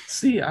water.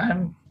 See,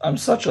 I'm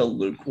such a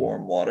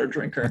lukewarm water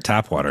drinker.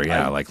 Tap water,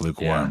 I like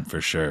lukewarm for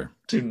sure.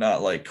 Do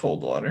not like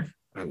cold water.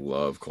 I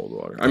love cold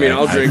water. I mean,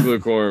 I'll drink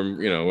lukewarm,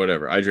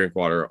 whatever. I drink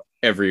water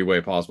every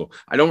way possible.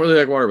 I don't really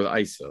like water with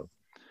ice, though.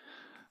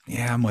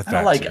 Yeah, I'm with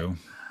that too.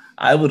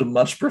 I would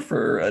much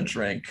prefer a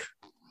drink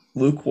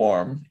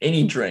lukewarm,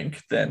 any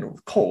drink, than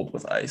cold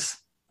with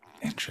ice.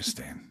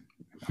 Interesting.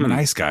 I'm an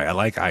ice guy. I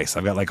like ice.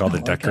 I've got like all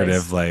the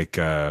decorative,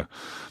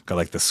 got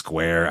like the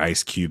square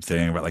ice cube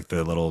thing, but like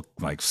the little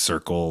like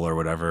circle or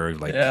whatever.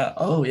 Like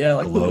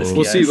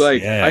we'll see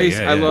like ice.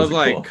 I love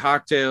like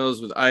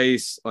cocktails with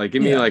ice. Like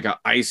give me like an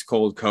ice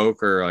cold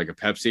Coke or like a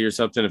Pepsi or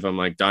something if I'm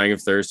like dying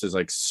of thirst, is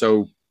like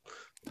so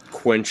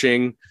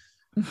quenching.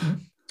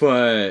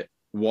 But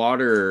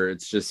water,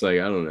 it's just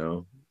like I don't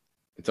know.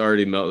 It's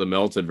already the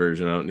melted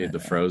version. I don't need the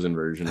frozen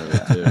version of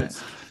it too.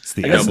 It's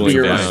the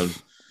doubling down.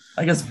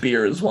 I guess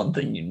beer is one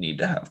thing you need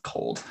to have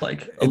cold.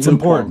 Like it's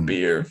important.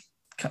 Beer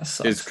kind of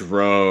sucks. It's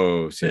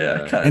gross.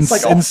 Yeah. It's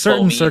like in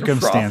certain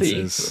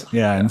circumstances.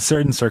 Yeah, in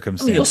certain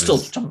circumstances. I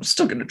mean, I'm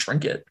still going to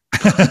drink it.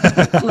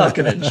 I'm not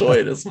going to enjoy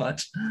it as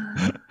much.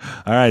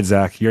 All right,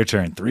 Zach, your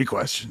turn. 3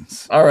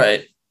 questions. All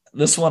right.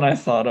 This one I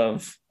thought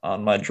of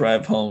on my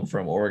drive home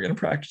from Oregon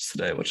practice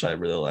today, which I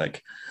really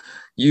like.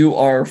 You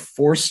are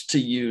forced to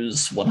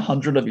use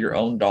 100 of your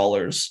own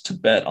dollars to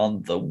bet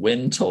on the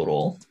win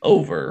total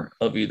over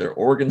of either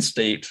Oregon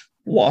State,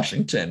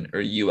 Washington, or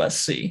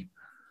USC.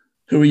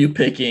 Who are you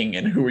picking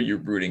and who are you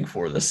rooting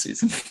for this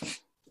season?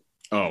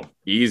 Oh,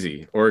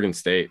 easy. Oregon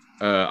State.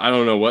 I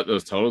don't know what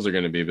those totals are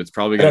going to be, but it's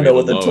probably going to be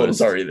the lowest. I don't know what the lowest.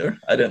 totals are either.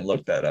 I didn't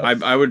look that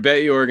up. I would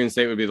bet you Oregon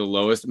State would be the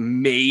lowest.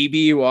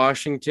 Maybe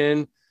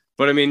Washington.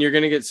 But I mean, you're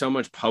going to get so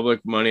much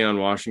public money on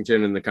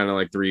Washington and the kind of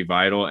like the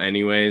revital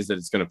anyways, that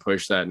it's going to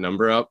push that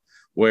number up,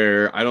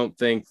 where I don't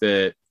think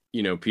that,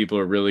 people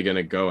are really going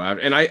to go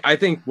out. And I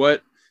think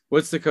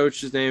what's the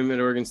coach's name at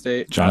Oregon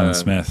State? Jonathan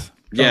Smith.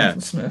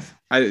 Jonathan Smith.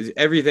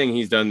 Everything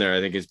he's done there, I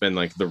think has been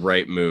like the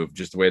right move,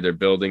 just the way they're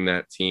building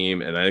that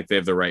team. And I think they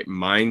have the right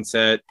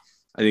mindset.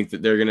 I think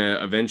that they're going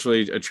to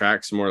eventually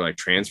attract some more like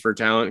transfer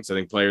talent because I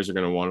think players are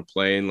going to want to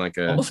play in like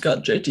a Almost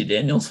got JT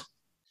Daniels.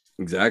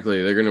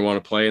 Exactly. They're going to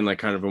want to play in like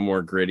kind of a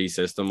more gritty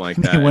system like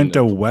that. They went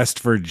to West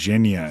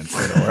Virginia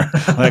instead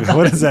of like,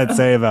 what does that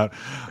say about,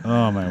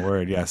 oh my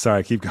word. Yeah.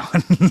 Sorry. Keep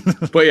going.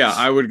 But yeah,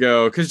 I would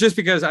go because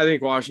I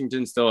think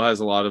Washington still has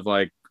a lot of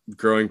like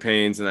growing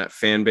pains and that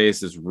fan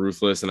base is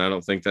ruthless. And I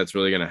don't think that's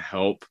really going to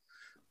help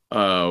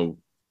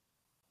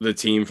the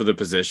team for the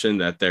position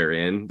that they're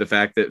in. The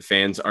fact that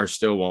fans are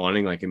still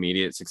wanting like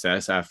immediate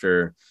success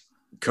after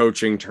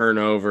coaching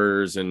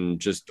turnovers and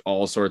just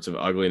all sorts of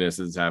ugliness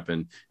that's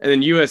happened. And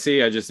then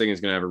USC, I just think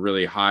is going to have a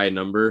really high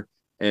number.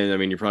 And I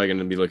mean, you're probably going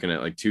to be looking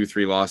at like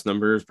 2-3 loss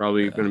numbers,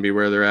 probably going to be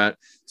where they're at.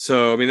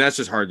 So, I mean, that's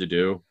just hard to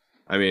do.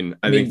 I mean,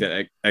 I think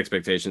that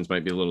expectations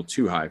might be a little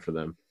too high for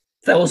them.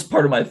 That was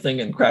part of my thing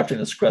in crafting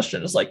this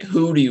question is like,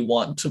 who do you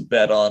want to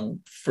bet on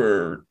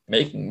for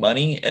making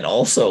money? And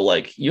also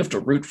like, you have to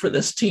root for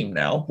this team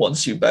now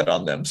once you bet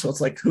on them. So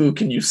it's like, who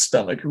can you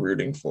stomach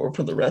rooting for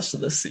the rest of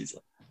this season?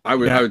 I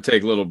would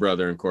take Little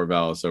Brother and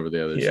Corvallis over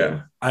the other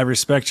two. I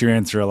respect your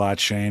answer a lot,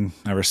 Shane.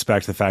 I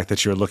respect the fact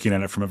that you're looking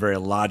at it from a very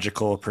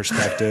logical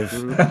perspective.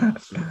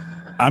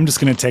 I'm just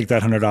going to take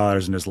that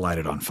 $100 and just light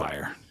it on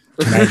fire.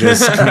 Can I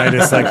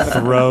just like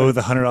throw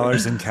the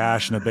 $100 in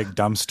cash in a big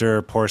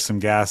dumpster, pour some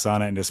gas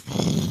on it, and just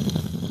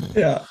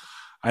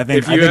I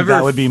think that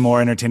would be more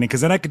entertaining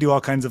because then I could do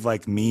all kinds of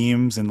like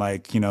memes and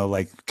like, you know,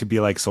 like could be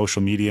like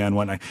social media and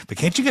whatnot. But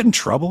can't you get in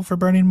trouble for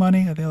burning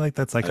money? I feel like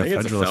that's like a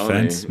federal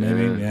offense,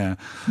 maybe. Yeah.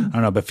 I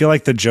don't know, but feel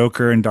like the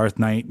Joker and Darth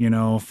Knight, you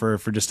know, for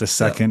just a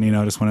second, you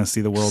know, just want to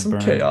see the world burn.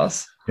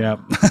 Chaos. Yeah.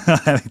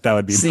 I think that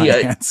would be my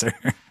answer.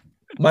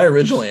 My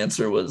original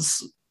answer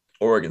was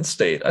Oregon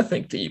State. I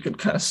think that you could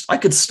I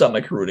could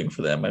stomach rooting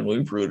for them, and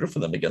we've rooted for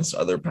them against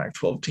other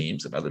Pac-12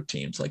 teams and other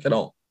teams. Like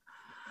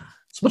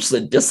as much as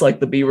I dislike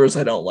the Beavers,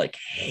 I don't like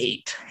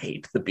hate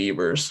the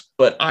Beavers,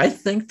 but I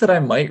think that I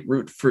might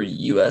root for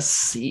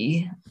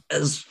USC,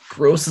 as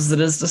gross as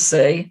it is to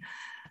say,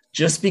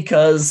 just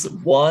because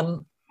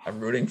one,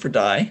 I'm rooting for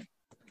Dye.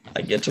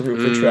 I get to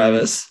root for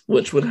Travis,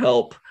 which would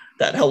help.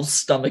 That helps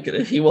stomach it.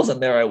 If he wasn't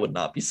there, I would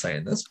not be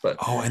saying this, but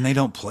and they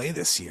don't play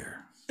this year.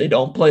 They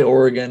don't play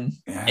Oregon,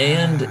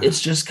 and it's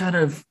just kind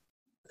of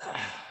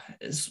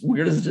as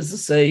weird as it is to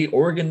say,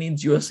 Oregon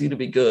needs USC to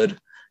be good.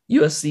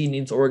 USC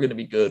needs Oregon to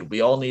be good.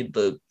 We all need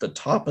the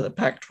top of the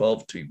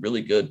Pac-12 to be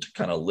really good to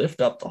kind of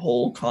lift up the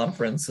whole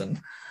conference. And,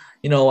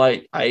 you know,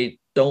 I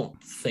don't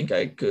think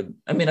I could.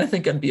 I mean, I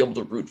think I'd be able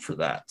to root for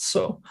that.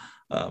 So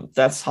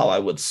that's how I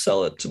would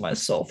sell it to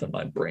myself in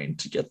my brain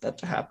to get that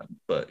to happen.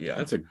 But yeah,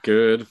 that's a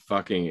good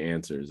fucking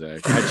answer, Zach.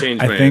 I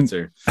changed my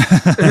answer.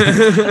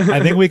 I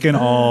think we can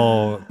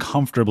all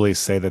comfortably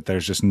say that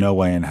there's just no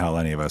way in hell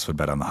any of us would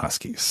bet on the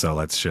Huskies. So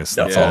let's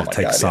all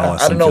take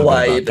solace. I don't know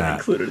why I even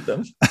included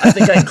them. I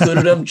think I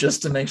included them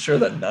just to make sure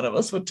that none of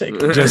us would take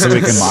them. Just so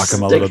we can mock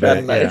them a little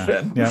bit.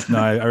 Yeah. No,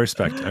 I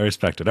respect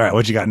it. All right.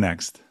 What you got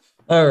next?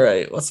 All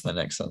right. What's my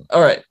next one?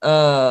 All right.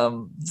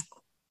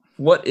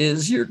 What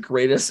is your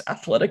greatest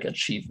athletic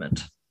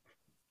achievement?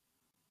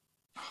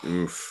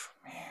 Oof,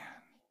 man.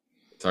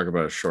 Talk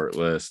about a short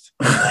list.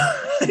 That's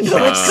kind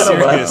of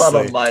what I thought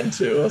of mine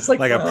too. It's like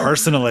a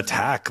personal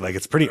attack. Like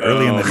it's pretty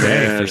early in the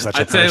day for such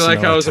a personal attack. I'd say like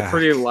I was a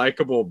pretty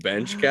likable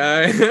bench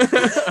guy.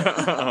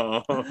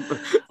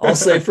 I'll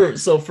say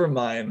for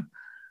mine,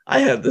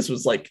 this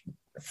was like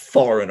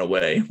far and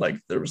away. Like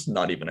there was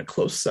not even a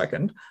close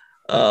second.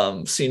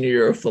 Senior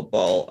year of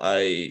football,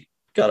 I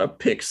got a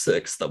pick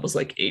six that was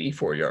like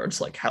 84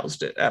 yards, like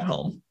housed it at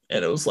home.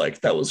 And it was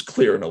like, that was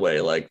clear and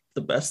away, like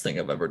the best thing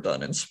I've ever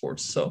done in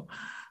sports. So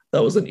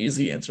that was an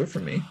easy answer for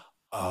me.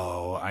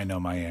 Oh, I know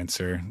my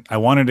answer. I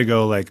wanted to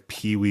go like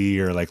Pee Wee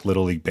or like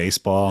Little League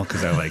Baseball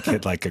because I like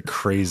hit like a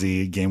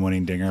crazy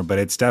game-winning dinger, but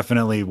it's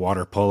definitely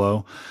water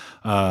polo.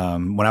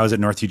 When I was at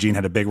North Eugene,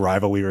 had a big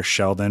rival. We were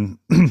Sheldon.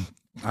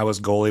 I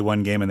was goalie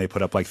one game and they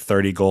put up like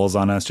 30 goals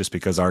on us just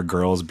because our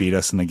girls beat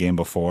us in the game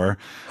before.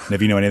 And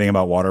if you know anything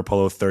about water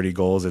polo, 30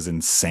 goals is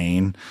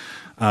insane.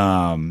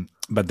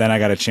 But then I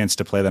got a chance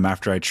to play them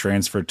after I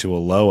transferred to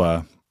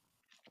Aloha.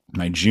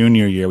 My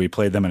junior year, we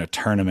played them in a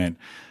tournament.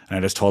 And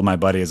I just told my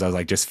buddies, I was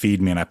like, just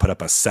feed me. And I put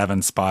up a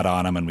 7 spot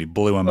on them and we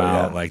blew them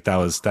out. Yeah. Like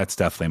that's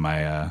definitely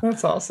my,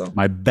 that's awesome.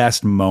 My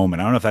best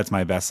moment. I don't know if that's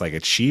my best like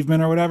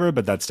achievement or whatever,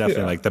 but that's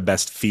definitely like the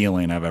best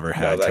feeling I've ever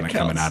had kind of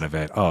coming out of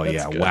it. Oh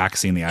that's good.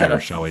 Waxing the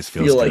Irish always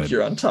feels good. Feel like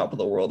you're on top of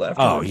the world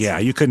after. Oh yeah.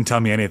 You couldn't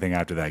tell me anything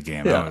after that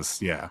game. One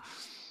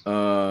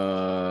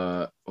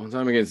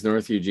time against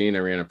North Eugene, I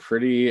ran a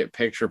pretty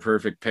picture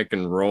perfect pick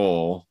and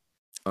roll.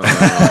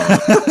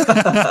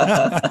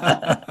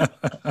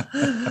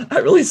 I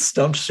really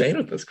stumped Shane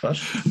with this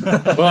question.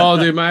 Well,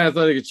 dude, my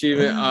athletic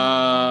achievement.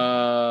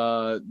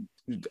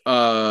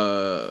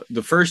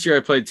 The first year I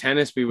played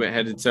tennis, we went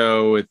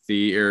toe to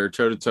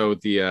toe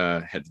with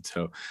the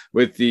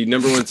with the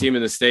number one team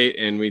in the state,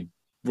 and we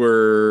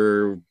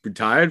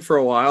tied for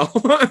a while.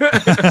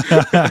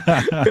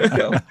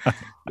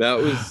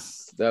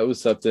 That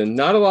was something.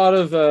 Not a lot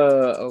of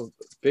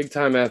big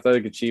time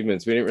athletic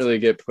achievements. We didn't really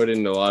get put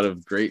into a lot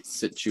of great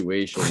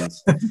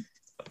situations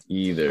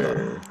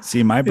either.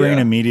 See, my brain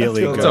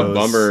immediately goes. It's a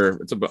bummer.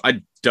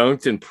 I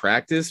dunked in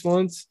practice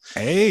once.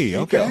 Hey,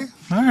 okay,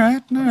 all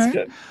right.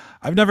 Good.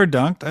 I've never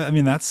dunked.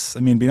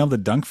 Being able to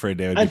dunk for a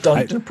day. I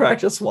dunked in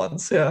practice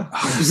once. Yeah.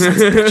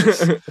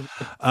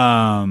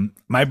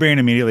 My brain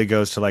immediately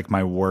goes to like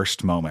my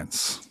worst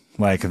moments.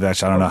 Like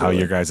that. I don't know how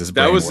your guys'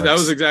 brain works. That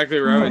was exactly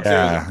right.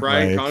 Yeah,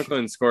 Brian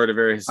Conklin scored a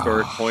very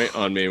historic point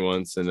on me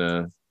once in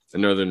a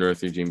Northern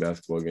North Eugene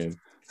basketball game.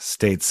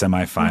 State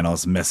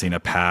semifinals, missing a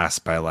pass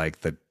by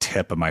like the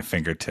tip of my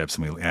fingertips,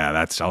 and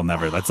that's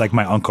like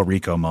my Uncle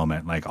Rico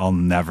moment. Like I'll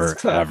never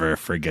ever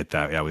forget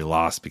that. Yeah, we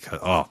lost because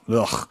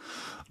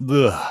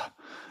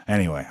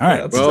Anyway, all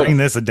right, let's bring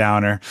this a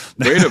downer.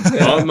 Way to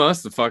bum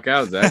us the fuck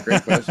out, Zach.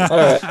 Great question. All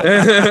right,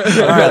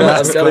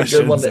 I've got a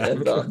good one to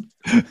end on.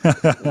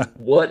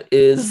 What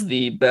is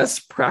the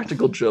best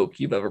practical joke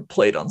you've ever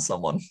played on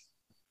someone,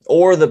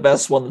 or the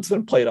best one that's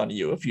been played on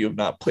you if you have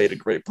not played a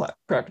great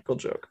practical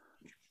joke?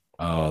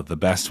 Oh, the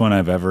best one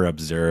I've ever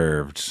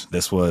observed.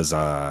 This was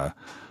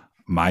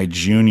my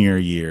junior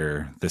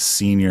year. The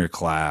senior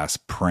class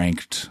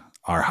pranked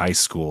our high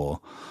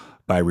school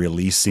by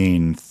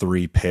releasing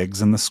 3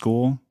 pigs in the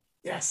school.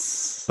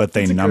 Yes. But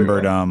they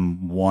numbered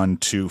them 1,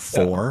 2,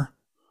 4.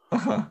 Yeah.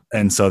 Uh-huh.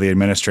 And so the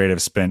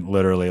administrative spent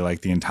literally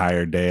like the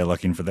entire day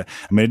looking for it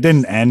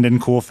didn't end in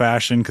cool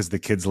fashion because the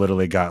kids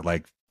literally got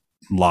like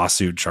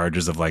lawsuit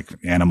charges of like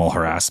animal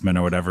harassment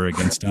or whatever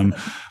against them.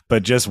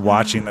 But just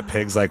watching the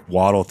pigs like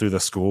waddle through the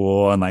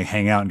school and like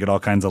hang out and get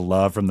all kinds of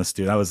love from the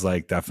students, that was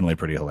like definitely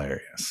pretty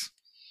hilarious.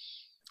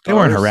 They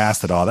weren't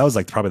harassed at all. That was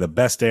like probably the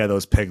best day of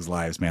those pigs'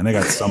 lives, man. They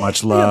got so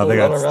much love. They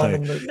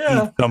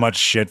got so much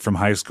shit from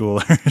high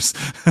schoolers.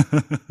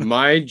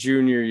 My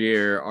junior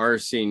year, our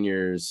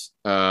seniors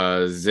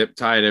zip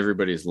tied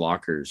everybody's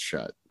lockers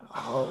shut.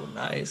 Oh,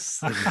 nice.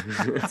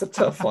 That's a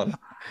tough one.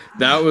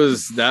 That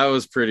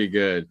was pretty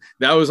good.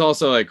 That was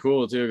also like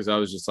cool too, because I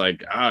was just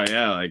like, oh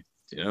yeah, like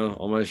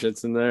all my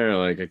shit's in there.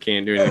 Like I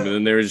can't do anything. But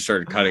then they just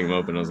started cutting them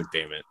open. I was like,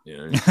 damn it.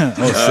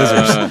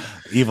 Scissors.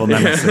 Evil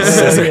nemesis.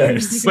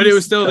 Scissors. But it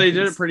was still, they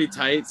did it pretty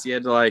tight. So you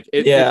had to like,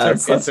 it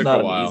took a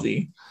while.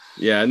 Easy.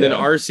 Yeah. And then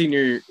our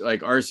senior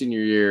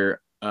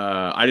year,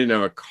 I didn't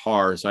have a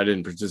car, so I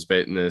didn't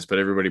participate in this, but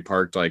everybody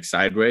parked like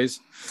sideways.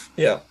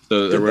 Yeah.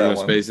 So there were no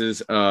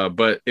spaces.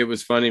 But it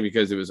was funny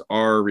because it was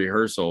our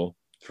rehearsal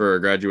for our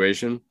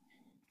graduation.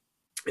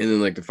 And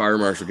then like the fire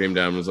marshal came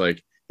down and was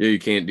like, yeah, you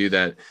can't do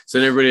that. So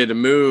then everybody had to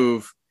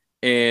move.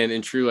 And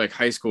in true like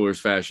high schoolers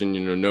fashion,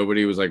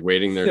 nobody was like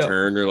waiting their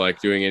turn or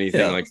like doing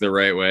anything like the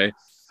right way.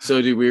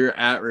 So dude, we were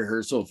at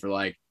rehearsal for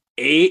like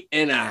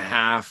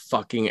 8.5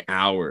 fucking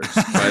hours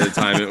by the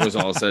time it was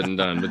all said and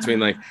done, between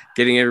like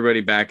getting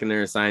everybody back in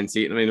their assigned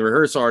seat. I mean, the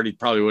rehearsal already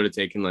probably would have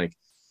taken like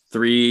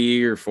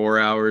 3 or 4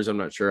 hours. I'm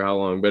not sure how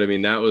long, but I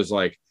mean, that was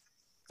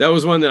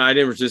one that I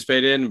didn't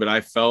participate in, but I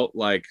felt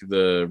like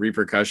the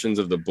repercussions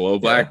of the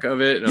blowback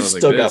of it. And I was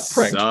like, got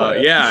pranked.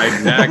 Yeah,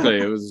 exactly.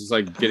 It was just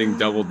like getting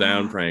double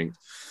down pranked.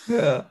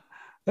 Yeah,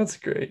 that's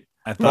great.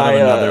 I thought of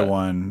another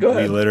one.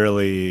 We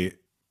literally,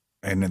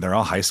 and they're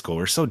all high school.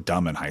 We're so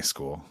dumb in high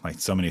school. Like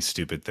so many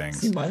stupid things.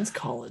 See, mine's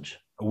college.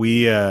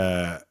 We,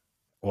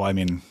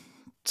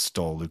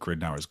 stole Luke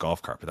Ridnour's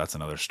golf cart, but that's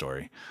another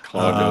story.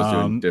 Claude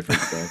doing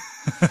different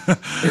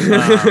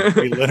stuff.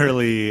 We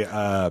literally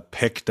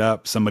picked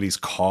up somebody's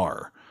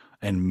car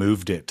and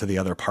moved it to the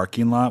other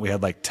parking lot. We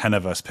had like 10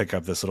 of us pick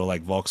up this little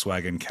like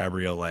Volkswagen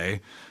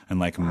Cabriolet and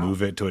like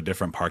move it to a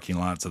different parking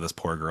lot. So this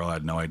poor girl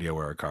had no idea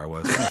where her car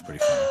was. That was pretty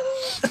funny.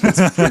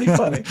 That's pretty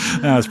funny.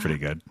 That was pretty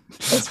good.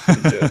 That's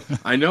pretty good.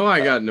 I know I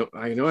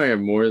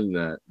have more than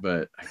that,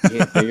 but I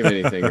can't think of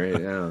anything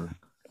right now.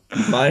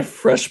 My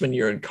freshman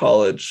year in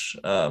college,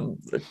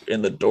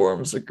 in the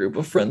dorms, a group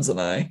of friends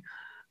and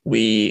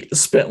we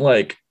spent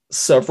like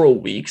several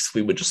weeks.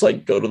 We would just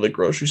like go to the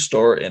grocery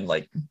store and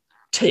like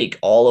take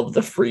all of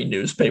the free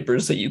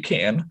newspapers that you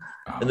can.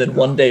 And then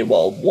one day,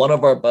 while one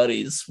of our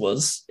buddies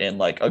was in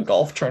like a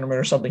golf tournament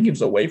or something, he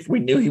was away. We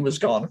knew he was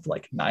gone for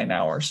like 9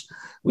 hours.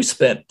 We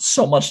spent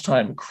so much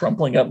time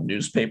crumpling up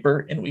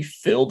newspaper, and we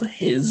filled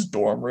his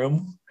dorm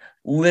room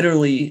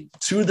literally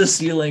to the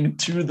ceiling,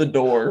 to the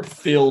door,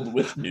 filled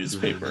with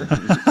newspaper.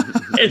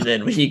 And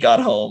then he got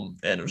home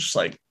and it was just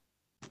like,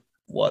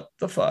 what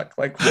the fuck?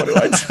 Like, what do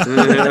I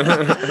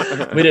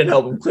do? We didn't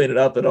help him clean it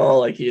up at all.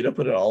 Like, he had to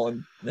put it all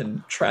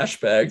in trash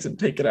bags and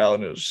take it out.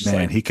 And it was just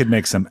he could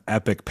make some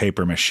epic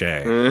paper mache.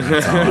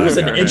 It was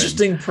an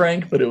interesting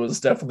prank, but it was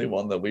definitely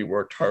one that we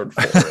worked hard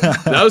for.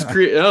 That was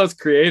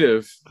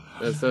creative.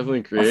 That's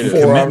definitely creative.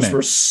 Our forearms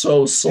were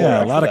so sore.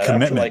 Yeah, a lot of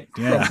commitment.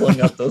 After, like,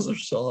 crumpling up those are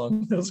so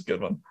long. That was a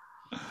good one.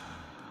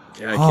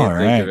 Yeah, I can't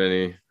think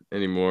of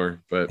any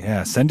more. But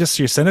yeah, send us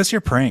your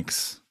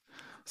pranks.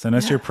 Send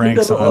us your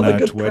pranks on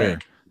Twitter.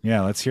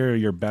 Yeah, let's hear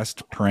your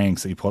best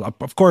pranks that you pulled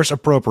up. Of course,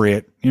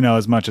 appropriate,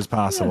 as much as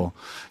possible.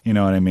 You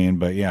know what I mean?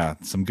 But yeah,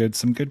 some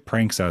good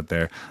pranks out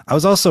there. I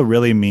was also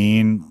really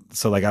mean.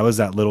 So like I was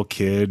that little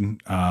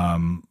kid.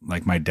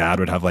 Like my dad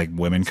would have like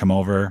women come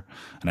over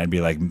and I'd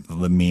be like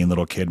the mean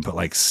little kid, put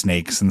like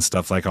snakes and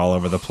stuff like all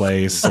over the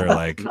place or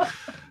like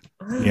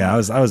yeah, I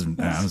was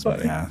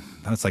yeah,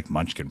 that's like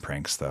munchkin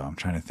pranks though. I'm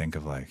trying to think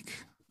of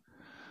like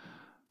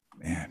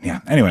yeah.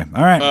 Anyway,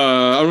 all right.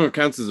 I don't know if it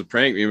counts as a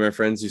prank. Me and my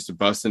friends used to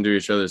bust into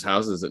each other's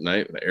houses at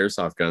night with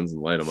airsoft guns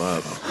and light them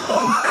up.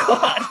 Oh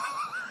God.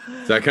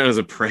 Does that count as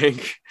a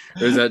prank?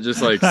 Or is that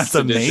just like that's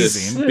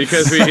seditious? amazing?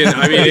 Because we can.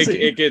 I mean,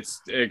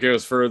 it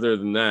goes further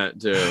than that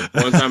too.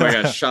 One time I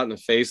got shot in the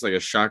face like a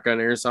shotgun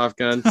airsoft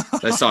gun.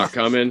 I saw it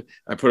coming.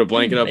 I put a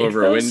blanket up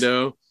over a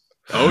window.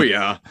 Oh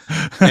yeah,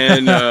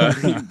 and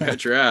you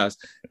bet your ass.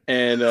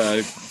 And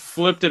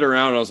flipped it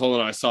around. I was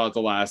holding it. I saw it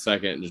the last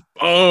second. And just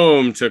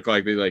boom, took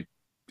like the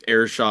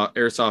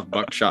airsoft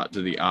buckshot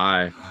to the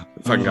eye. It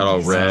fucking got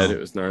all red. It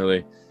was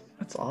gnarly.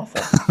 That's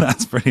awful.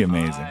 That's pretty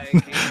amazing.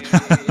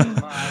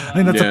 I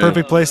think that's a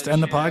perfect place to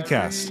end the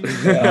podcast.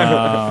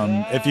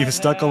 If you've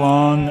stuck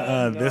along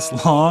this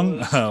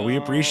long, we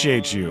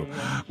appreciate you.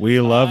 We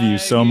love you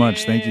so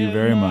much. Thank you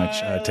very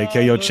much. Take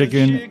care of your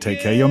chicken.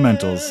 Take care of your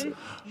mentals.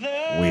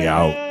 We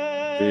out.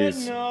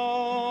 Peace.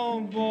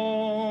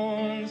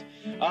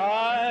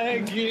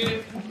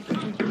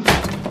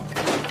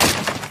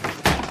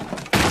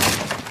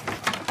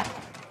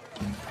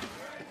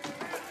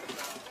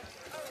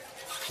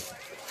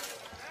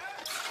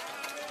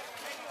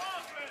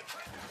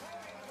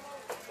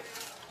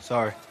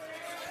 Sorry.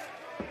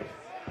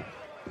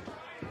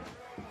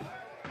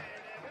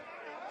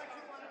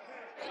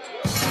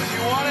 Do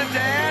you want to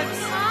dance?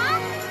 Huh?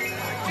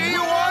 Do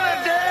you want to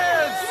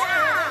dance?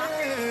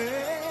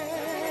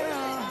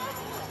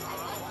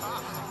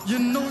 Yeah. You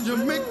know you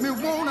make me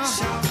wanna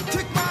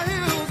kick my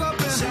heels up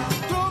and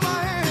throw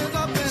my hands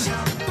up and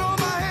throw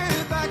my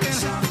head back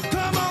and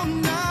come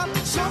on now.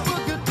 Don't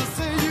forget to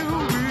say you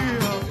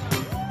will.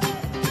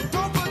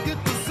 Don't forget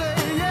to say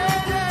yeah.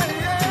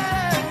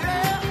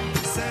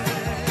 Say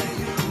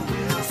you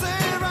will. Say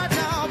it right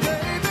now,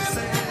 baby.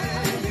 Say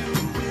you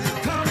will.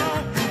 Come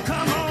on.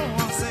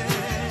 Say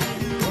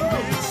you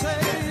will.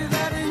 Say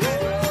that you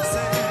will.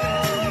 Say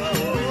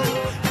you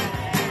will.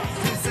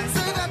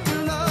 Say that you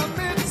love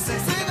me. Say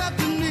that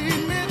you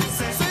need me.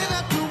 Say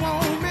that you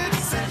want me.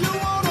 You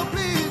wanna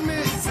please me.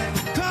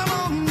 Come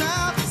on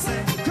now.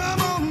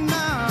 Come on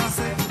now.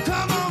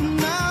 Come on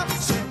now.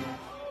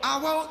 I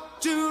want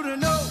you to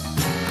know.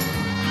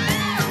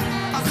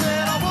 I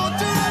said I want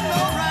you to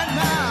know right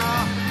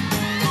now.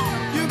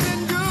 You've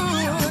been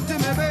good to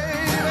me,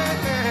 baby.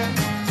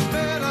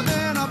 Better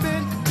than I've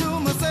been to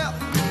myself.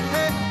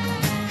 Hey.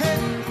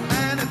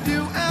 And if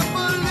you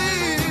ever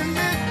leave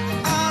me,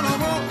 I don't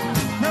want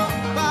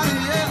nobody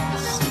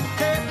else.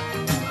 Hey.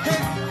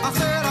 I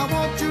said I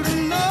want you to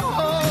know.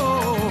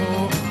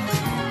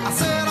 I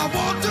said I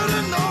want you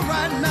to know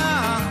right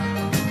now.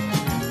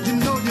 You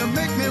know you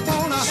make me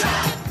wanna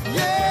shout.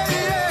 Yeah,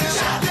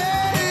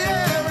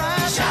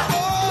 right.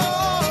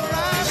 All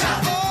right.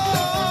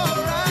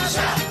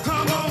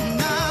 Come on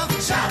now.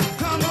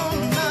 Come on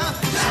now.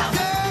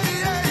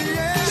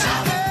 Yeah.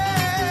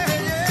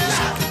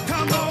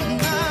 Come on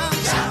now.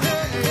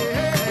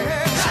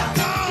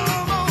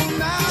 Come on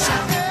now.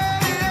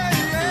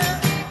 Yeah.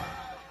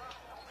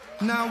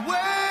 Now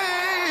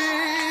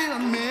wait a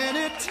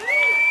minute.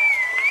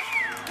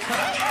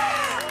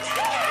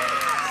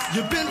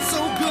 You've been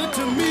so good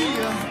to me.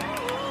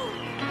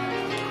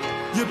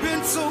 You've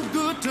been so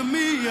good to me.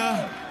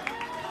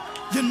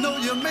 You know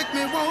you make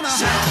me wanna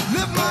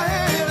lift my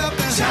head up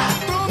and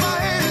throw my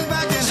hands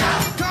back and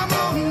come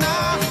on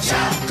now.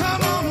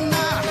 Come on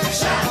now.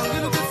 A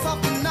little bit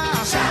softer now.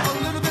 A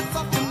little bit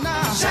softer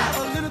now.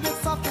 A little bit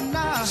softer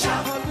now. A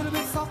little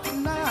bit softer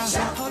now.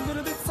 A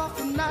little bit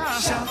softer now. A little bit softer now.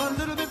 A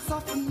little bit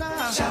softer now. A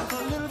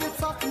little bit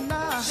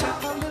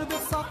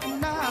softer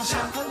now. A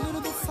little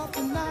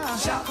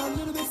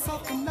bit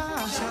softer now. A little bit softer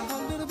now.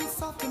 A little bit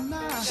softer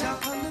now.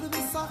 A little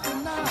bit softer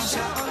now.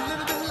 A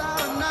little bit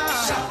louder now.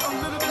 A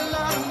little bit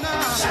louder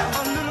now.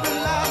 A little bit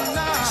louder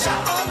now.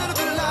 A little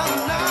bit louder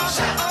now.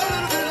 A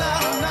little bit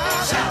louder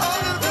now. A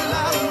little bit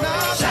louder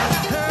now.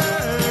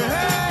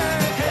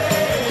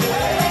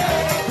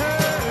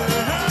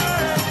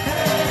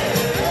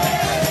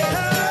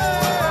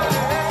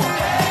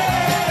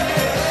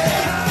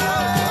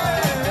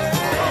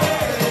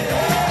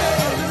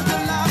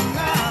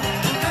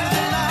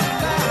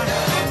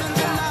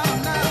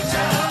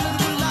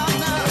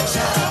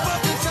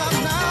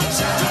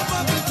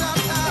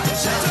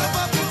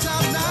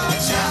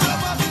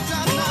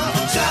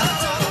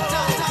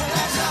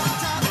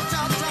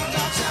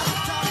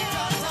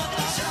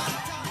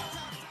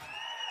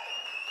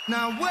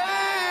 Now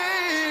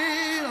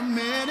wait a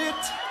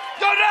minute.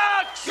 Go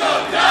Ducks! Go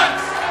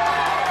Ducks!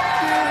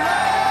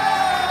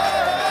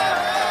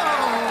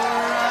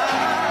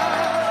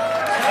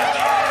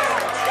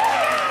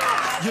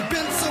 You've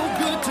been so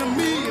good to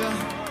me.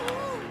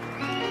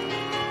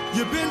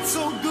 You've been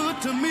so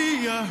good to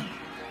me.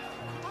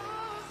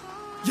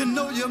 You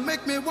know you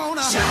make me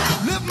wanna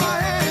lift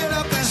my head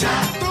up and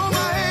throw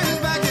my hands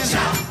back and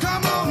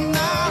come on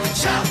now,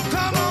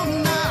 come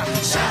on now,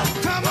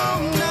 come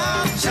on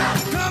now,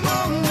 come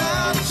on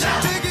now,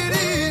 take it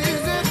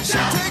easy,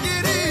 take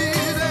it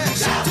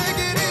easy,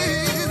 take it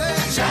easy,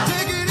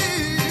 take it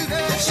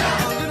easy,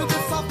 a little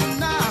bit softer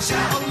now,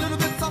 a little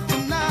bit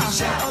softer now,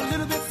 a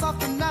little bit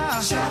softer now,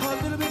 a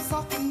little bit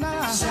softer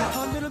now,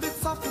 a little bit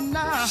softer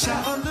now,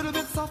 a little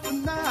bit softer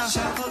now, a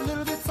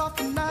little bit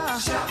softer now,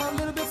 a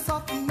little bit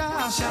softer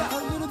now,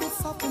 a little bit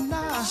softer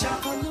now,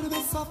 a little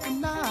bit softer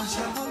now,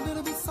 a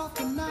little bit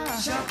softer now,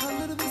 a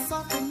little bit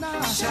softer now,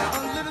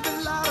 a little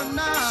bit louder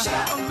now,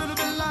 a little bit